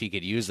asked him if he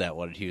could use that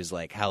one, and he was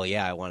like, hell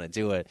yeah, I want to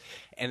do it.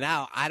 And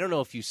now, I don't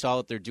know if you saw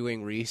what they're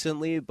doing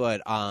recently,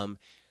 but on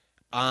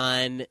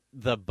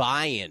the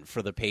buy-in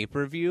for the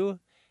pay-per-view,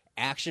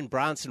 Action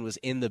Bronson was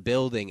in the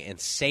building and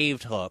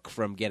saved Hook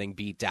from getting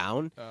beat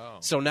down. Oh.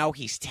 So now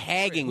he's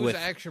tagging Who's with...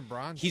 Action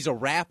Bronson? He's a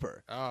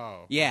rapper.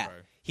 Oh. Yeah. Okay.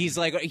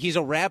 He's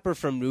a rapper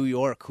from New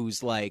York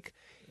who's like...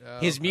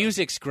 His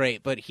music's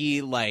great, but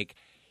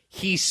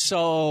he's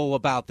so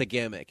about the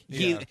gimmick.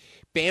 Yeah.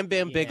 Bam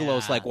Bam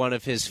Bigelow's Yeah. like one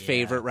of his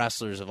favorite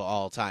wrestlers of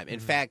all time.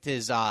 In fact,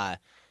 his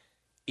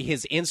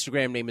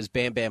Instagram name is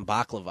Bam Bam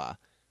Baklava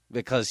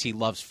because he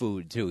loves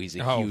food too. He's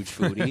a huge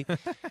foodie.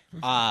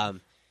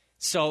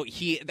 So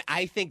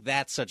I think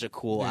that's such a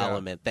cool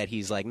element that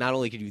he's like, not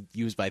only can you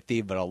use my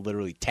theme, but I'll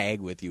literally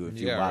tag with you if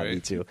you want me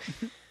to.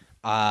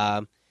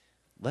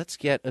 Let's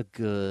get a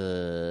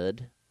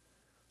good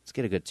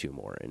 2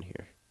 more in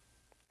here.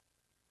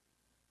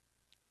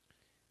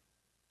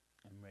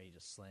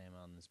 Slam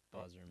on this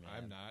buzzer, man.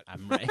 I'm not.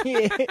 I'm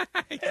ready.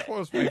 I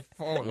closed my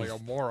phone like a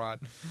moron.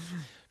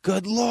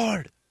 Good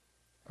Lord.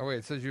 Oh, wait,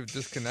 it says you've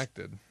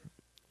disconnected.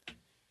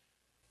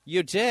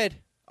 You did.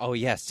 Oh,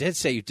 yes, did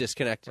say you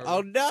disconnected.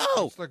 Oh,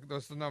 no.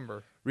 That's the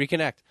number.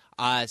 Reconnect.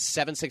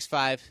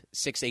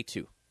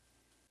 765-682.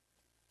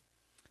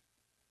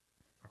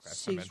 Okay,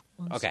 I'm in.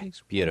 Okay,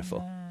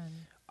 beautiful.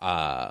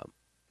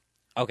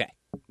 Okay,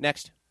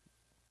 next.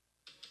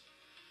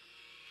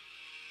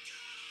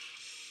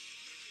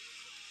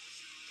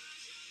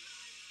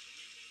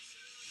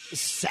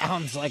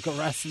 Sounds like a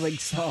wrestling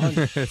song.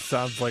 It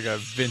sounds like a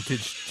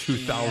vintage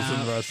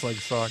 2000 wrestling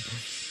song.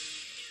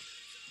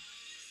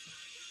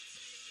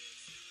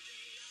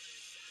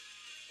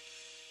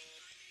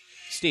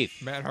 Steve.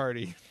 Matt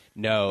Hardy.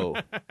 No.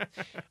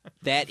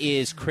 That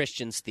is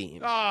Christian's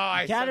theme. Oh,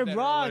 I Got said it that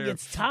wrong. earlier.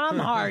 It's Tom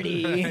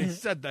Hardy. I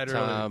said that earlier.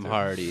 Tom too.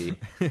 Hardy.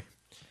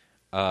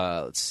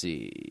 Let's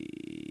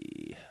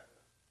see.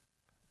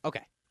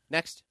 Okay,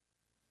 next.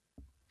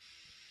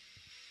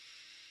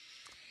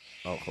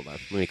 Oh, hold on.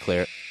 Let me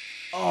clear it.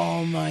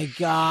 Oh my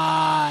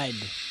God.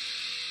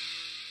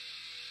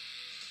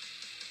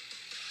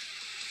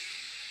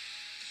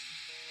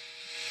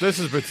 This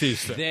is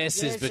Batista.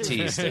 This is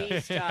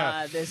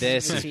Batista.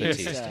 This is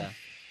Batista.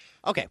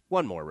 Okay,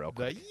 one more real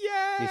quick.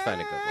 Yeah. Let me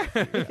find a good one for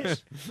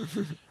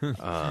you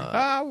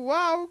guys.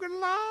 Wow, good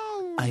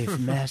Lord. I have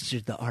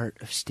mastered the art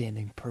of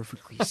standing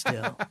perfectly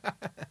still.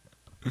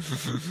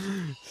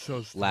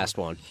 So Last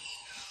one.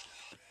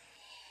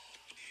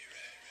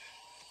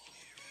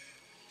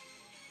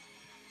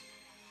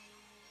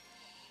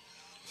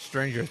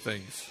 Stranger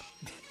Things.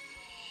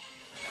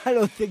 I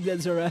don't think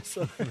that's a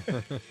wrestler.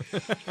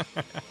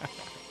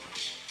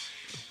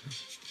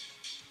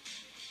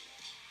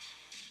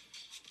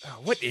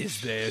 What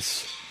is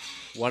this?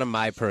 One of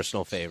my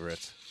personal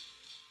favorites.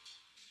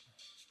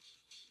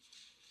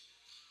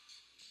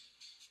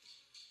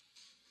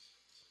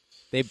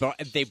 They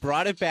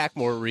brought it back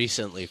more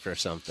recently for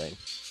something.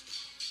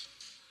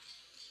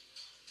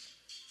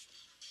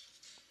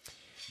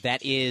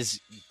 That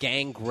is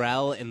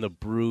Gangrel and the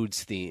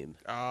Brood's theme.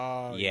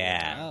 Oh,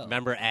 Yeah. Oh.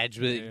 Remember Edge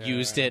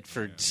used it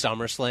for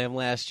SummerSlam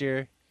last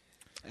year?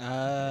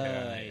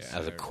 I That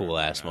was a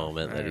cool-ass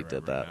moment that he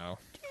did that. Now.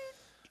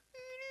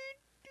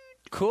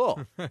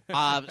 Cool.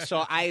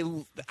 So I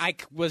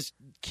was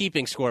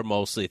keeping score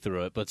mostly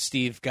through it, but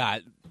Steve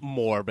got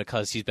more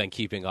because he's been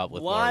keeping up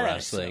with more What a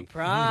wrestling.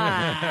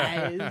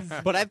 surprise.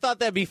 But I thought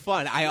that'd be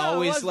fun. I No, it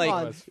always was like,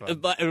 fun. It was fun.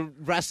 but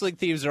wrestling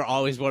themes are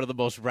always one of the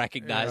most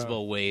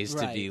recognizable ways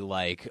to Right. be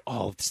like,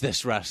 oh, it's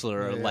this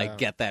wrestler, or Yeah. like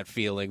get that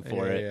feeling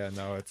for it. Yeah,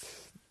 no,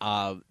 it's...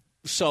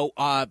 So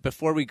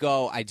before we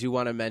go, I do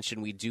want to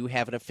mention we do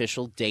have an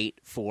official date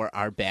for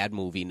our bad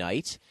movie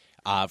night.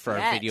 For our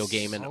Yes. video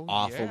game and Oh,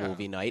 awful yeah.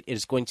 movie night. It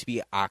is going to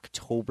be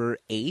October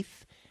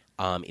 8th.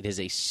 It is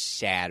a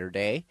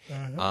Saturday.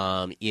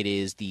 It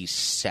is the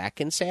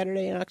second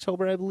Saturday in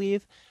October, I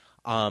believe.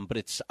 But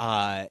it's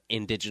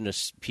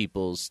Indigenous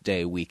Peoples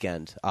Day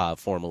weekend,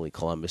 formerly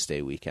Columbus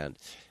Day weekend.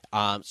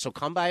 So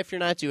come by if you're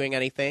not doing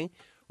anything.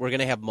 We're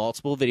going to have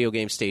multiple video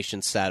game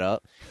stations set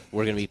up.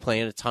 We're going to be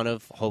playing a ton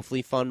of,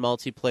 hopefully, fun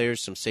multiplayers.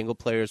 Some single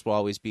players will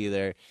always be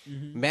there.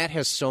 Matt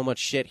has so much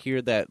shit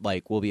here that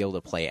like we'll be able to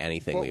play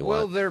anything we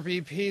Will want. there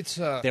be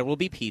pizza? There will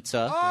be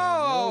pizza.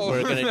 Oh!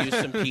 We're going to do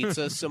some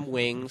pizza, some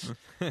wings.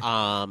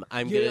 I'm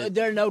going to...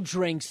 There are no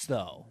drinks,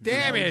 though.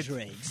 Damn no it.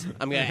 Drinks.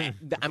 I'm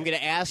gonna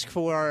ask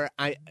for.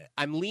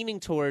 I'm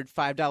leaning toward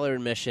 $5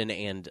 admission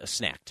and a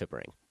snack to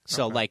bring.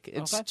 So like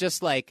it's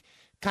just like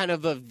kind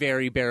of a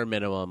very bare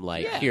minimum.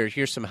 Like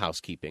here's some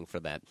housekeeping for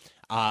that.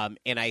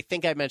 And I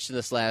think I mentioned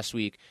this last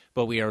week,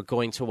 but we are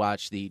going to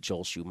watch the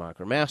Joel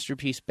Schumacher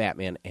masterpiece,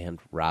 Batman and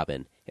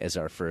Robin, as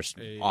our first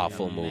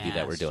awful movie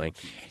that we're doing.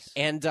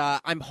 And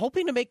I'm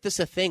hoping to make this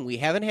a thing. We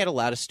haven't had a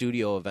lot of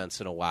studio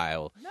events in a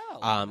while.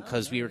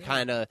 Because we were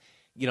kind of.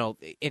 You know,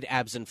 it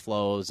ebbs and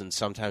flows, and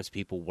sometimes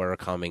people were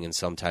coming, and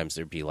sometimes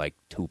there'd be like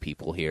 2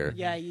 people here.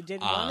 Yeah, you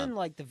did one in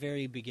like the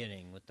very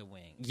beginning with the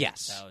wings.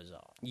 Yes. That was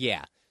all.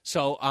 Yeah.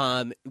 So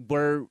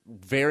we're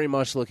very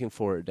much looking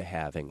forward to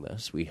having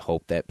this. We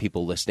hope that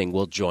people listening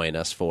will join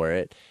us for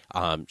it.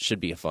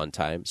 Should be a fun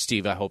time.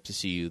 Steve, I hope to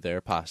see you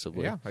there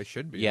possibly. Yeah, I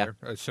should be Yeah. there,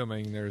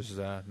 assuming there's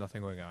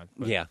nothing going on.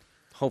 But Yeah,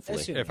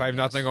 hopefully. Assuming. if I have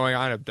nothing going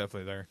on, I'm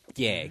definitely there.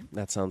 Yay,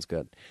 that sounds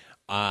good.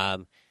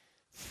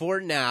 For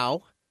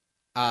now,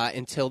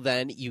 until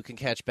then, you can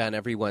catch Ben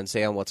every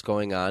Wednesday on What's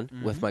Going On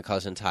with my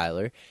cousin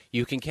Tyler.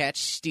 You can catch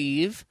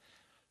Steve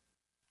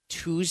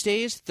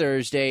Tuesdays,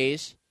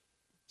 Thursdays,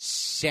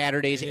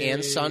 Saturdays,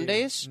 and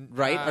Sundays,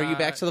 right? Are you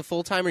back to the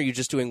full time, or are you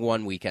just doing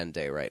one weekend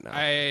day right now?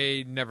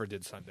 I never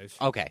did Sundays.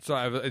 Okay.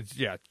 So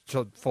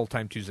so full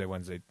time Tuesday,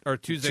 Wednesday, or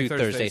Tuesday,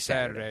 Thursday, Thursday,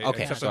 Saturday. Saturday.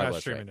 Okay, except so I I'm not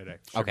was streaming right. today.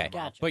 Okay,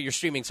 Gotcha. but you're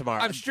streaming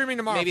tomorrow. I'm streaming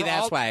tomorrow. Maybe for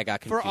that's all- why I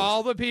got confused. For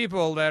all the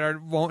people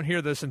that won't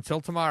hear this until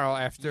tomorrow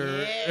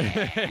after,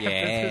 after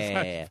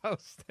Yeah. this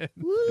is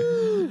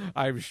posted,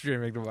 I'm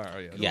streaming tomorrow.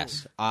 Yeah.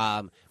 Yes.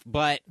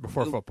 But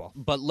Before football.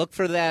 But look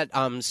for that.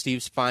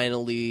 Steve's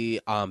finally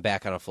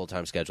back on a full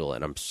time schedule,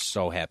 and I'm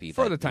so happy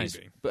For that the time he's-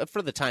 being. but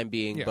for the time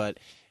being. Yeah. But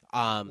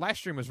Last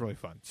stream was really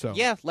fun. So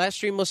yeah, last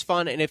stream was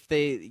fun, and if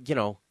they,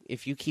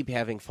 if you keep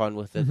having fun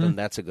with it, then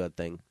that's a good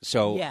thing.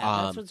 So Yeah,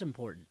 that's what's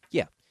important.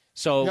 yeah.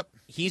 So Yep.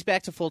 he's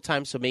back to full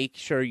time, so make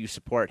sure you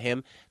support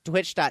him.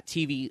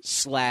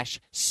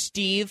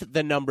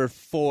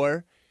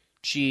 Twitch.tv/Steve4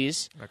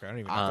 Cheese. Okay, I don't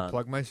even have to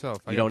plug myself.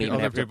 I you got don't even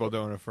other have to- people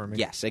doing it for me.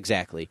 Yes,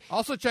 exactly.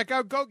 Also, check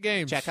out Goat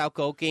Games. Check out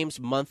Goat Games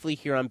monthly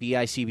here on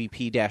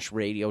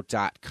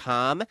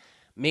bicbp-radio.com.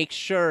 Make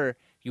sure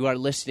you are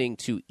listening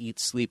to Eat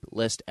Sleep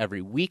List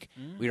every week.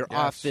 We are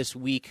off this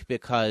week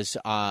because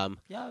I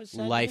was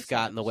sad to life miss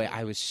got that in the way. episode.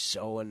 I was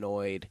so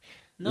annoyed.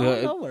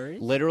 No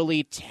worries.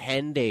 Literally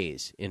 10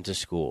 days into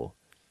school,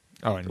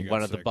 Oh, and you got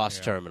one of the sick, bus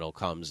yeah. terminal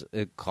calls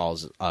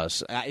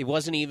us. It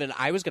wasn't even.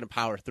 I was going to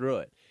power through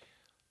it.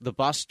 The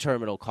bus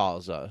terminal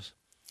calls us.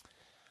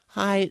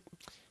 Hi,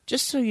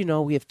 just so you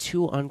know, we have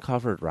 2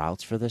 uncovered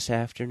routes for this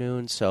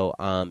afternoon, so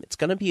it's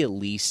going to be at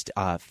least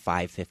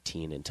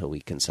 5:15 until we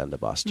can send a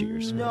bus to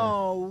your school.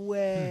 No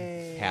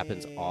way.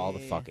 Happens all the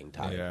fucking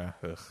time, Yeah.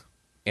 Ugh.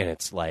 and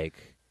it's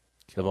like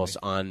the most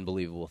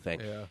unbelievable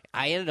thing. Yeah.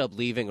 I ended up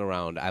leaving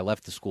around. I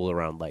left the school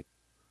around like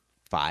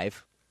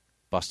 5.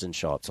 Bus didn't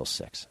show up till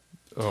 6.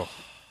 Oh.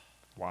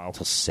 Wow.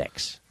 Till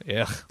 6.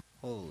 Yeah.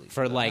 Holy.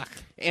 For like,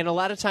 and a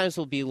lot of times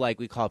we'll be like,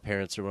 we call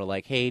parents and we're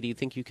like, hey, do you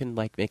think you can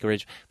like make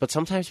arrangements? But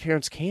sometimes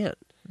parents can't.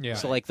 Yeah.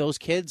 So like those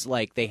kids,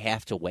 like they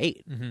have to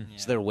wait. Mm-hmm.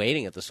 So they're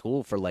waiting at the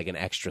school for like an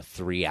extra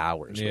 3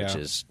 hours, which Yeah.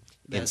 is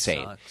That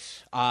insane.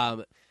 sucks.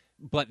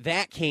 But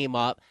that came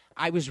up.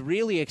 I was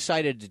really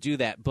excited to do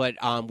that, but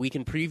we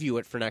can preview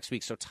it for next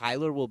week. So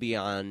Tyler will be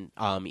on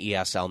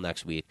ESL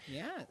next week.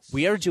 Yes.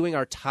 We are doing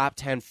our top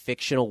 10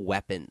 fictional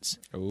weapons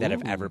that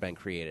have Ooh. ever been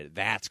created.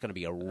 That's going to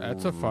be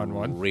That's a fun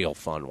one. real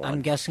fun one.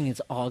 I'm guessing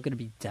it's all going to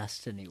be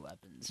Destiny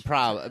weapons.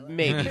 Probably,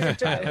 maybe for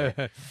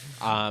Tyler.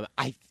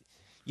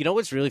 You know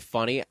what's really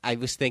funny? I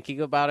was thinking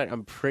about it.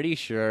 I'm pretty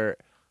sure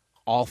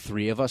all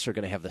 3 of us are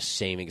going to have the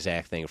same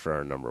exact thing for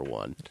our number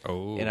 1.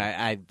 Oh. And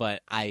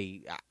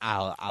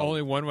I'll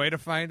Only one way to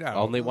find out.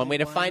 only one way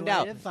to one find way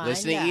out. to find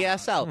Listen to out.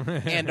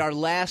 ESL. And our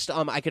last,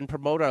 I can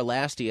promote our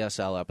last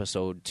ESL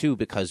episode too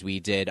because we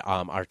did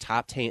our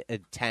top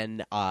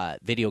 10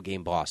 video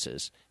game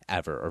bosses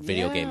ever, or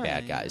video game Yeah,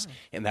 bad guys,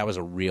 and that was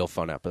a real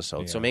fun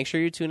episode. So Yeah. make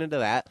sure you tune into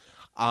that.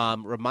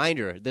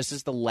 Reminder: this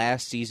is the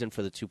last season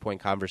for the 2 Point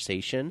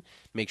Conversation.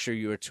 Make sure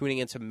you are tuning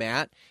into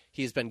Matt.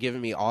 He's been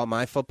giving me all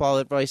my football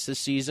advice this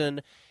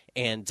season,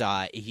 and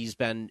he's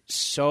been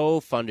so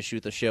fun to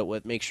shoot the shit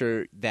with. Make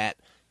sure that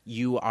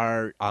you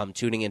are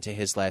tuning into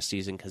his last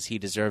season because he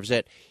deserves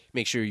it.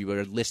 Make sure you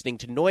are listening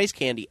to Noise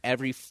Candy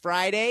every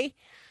Friday.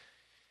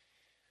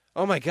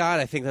 Oh my God!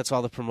 I think that's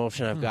all the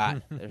promotion I've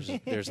got.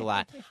 There's a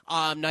lot.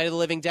 Night of the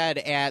Living Dead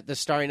at the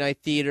Starry Night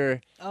Theater.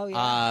 Oh,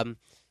 yeah.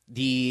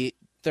 The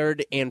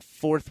 3rd and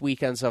 4th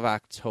weekends of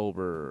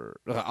October.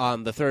 The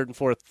 3rd and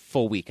 4th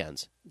full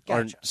weekends.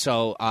 Gotcha.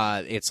 So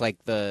it's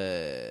like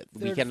the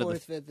Third, weekend of the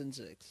 4th, 5th, and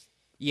 6th.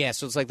 yeah.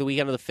 So it's like the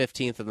weekend of the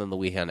 15th, and then the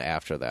weekend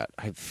after that.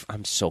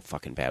 I'm so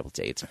fucking bad with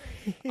dates.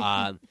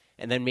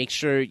 And then make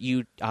sure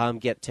you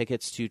get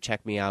tickets to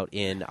check me out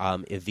in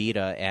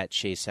Evita at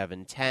Shea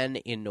 710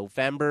 in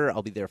November.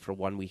 I'll be there for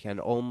 1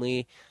 weekend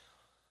only.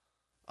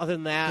 Other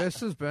than that, This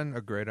has been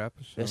a great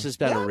episode. this has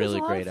been Yeah, a it was really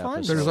a lot great of fun.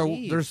 episode.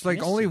 There's like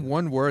Missed only you.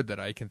 one word that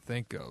I can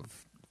think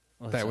of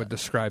that would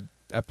describe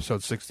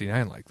episode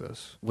 69 like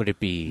this. Would it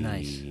be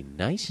Nice.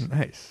 Nice?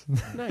 Nice.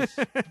 Nice.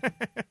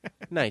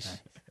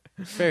 Nice.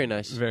 Very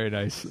nice. Very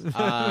nice.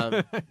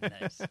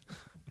 Nice.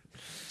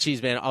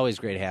 Geez, man, always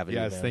great having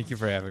you. Yes, man. thank you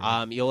for having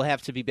me. You'll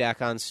have to be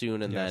back on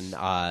soon, and Yes.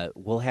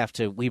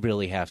 then we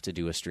really have to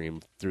do a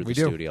stream through the We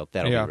do. studio.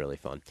 That'll Yeah. be really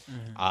fun.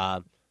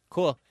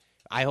 Cool.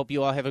 I hope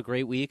you all have a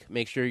great week.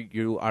 Make sure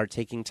you are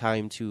taking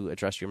time to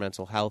address your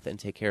mental health and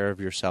take care of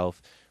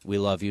yourself. We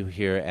love you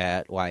here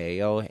at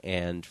YAO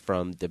and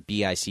from the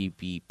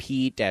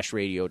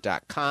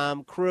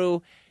BICBP-radio.com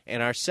crew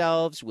and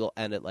ourselves. We'll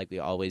end it like we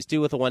always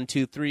do with a 1,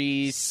 2,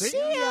 3. See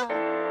ya!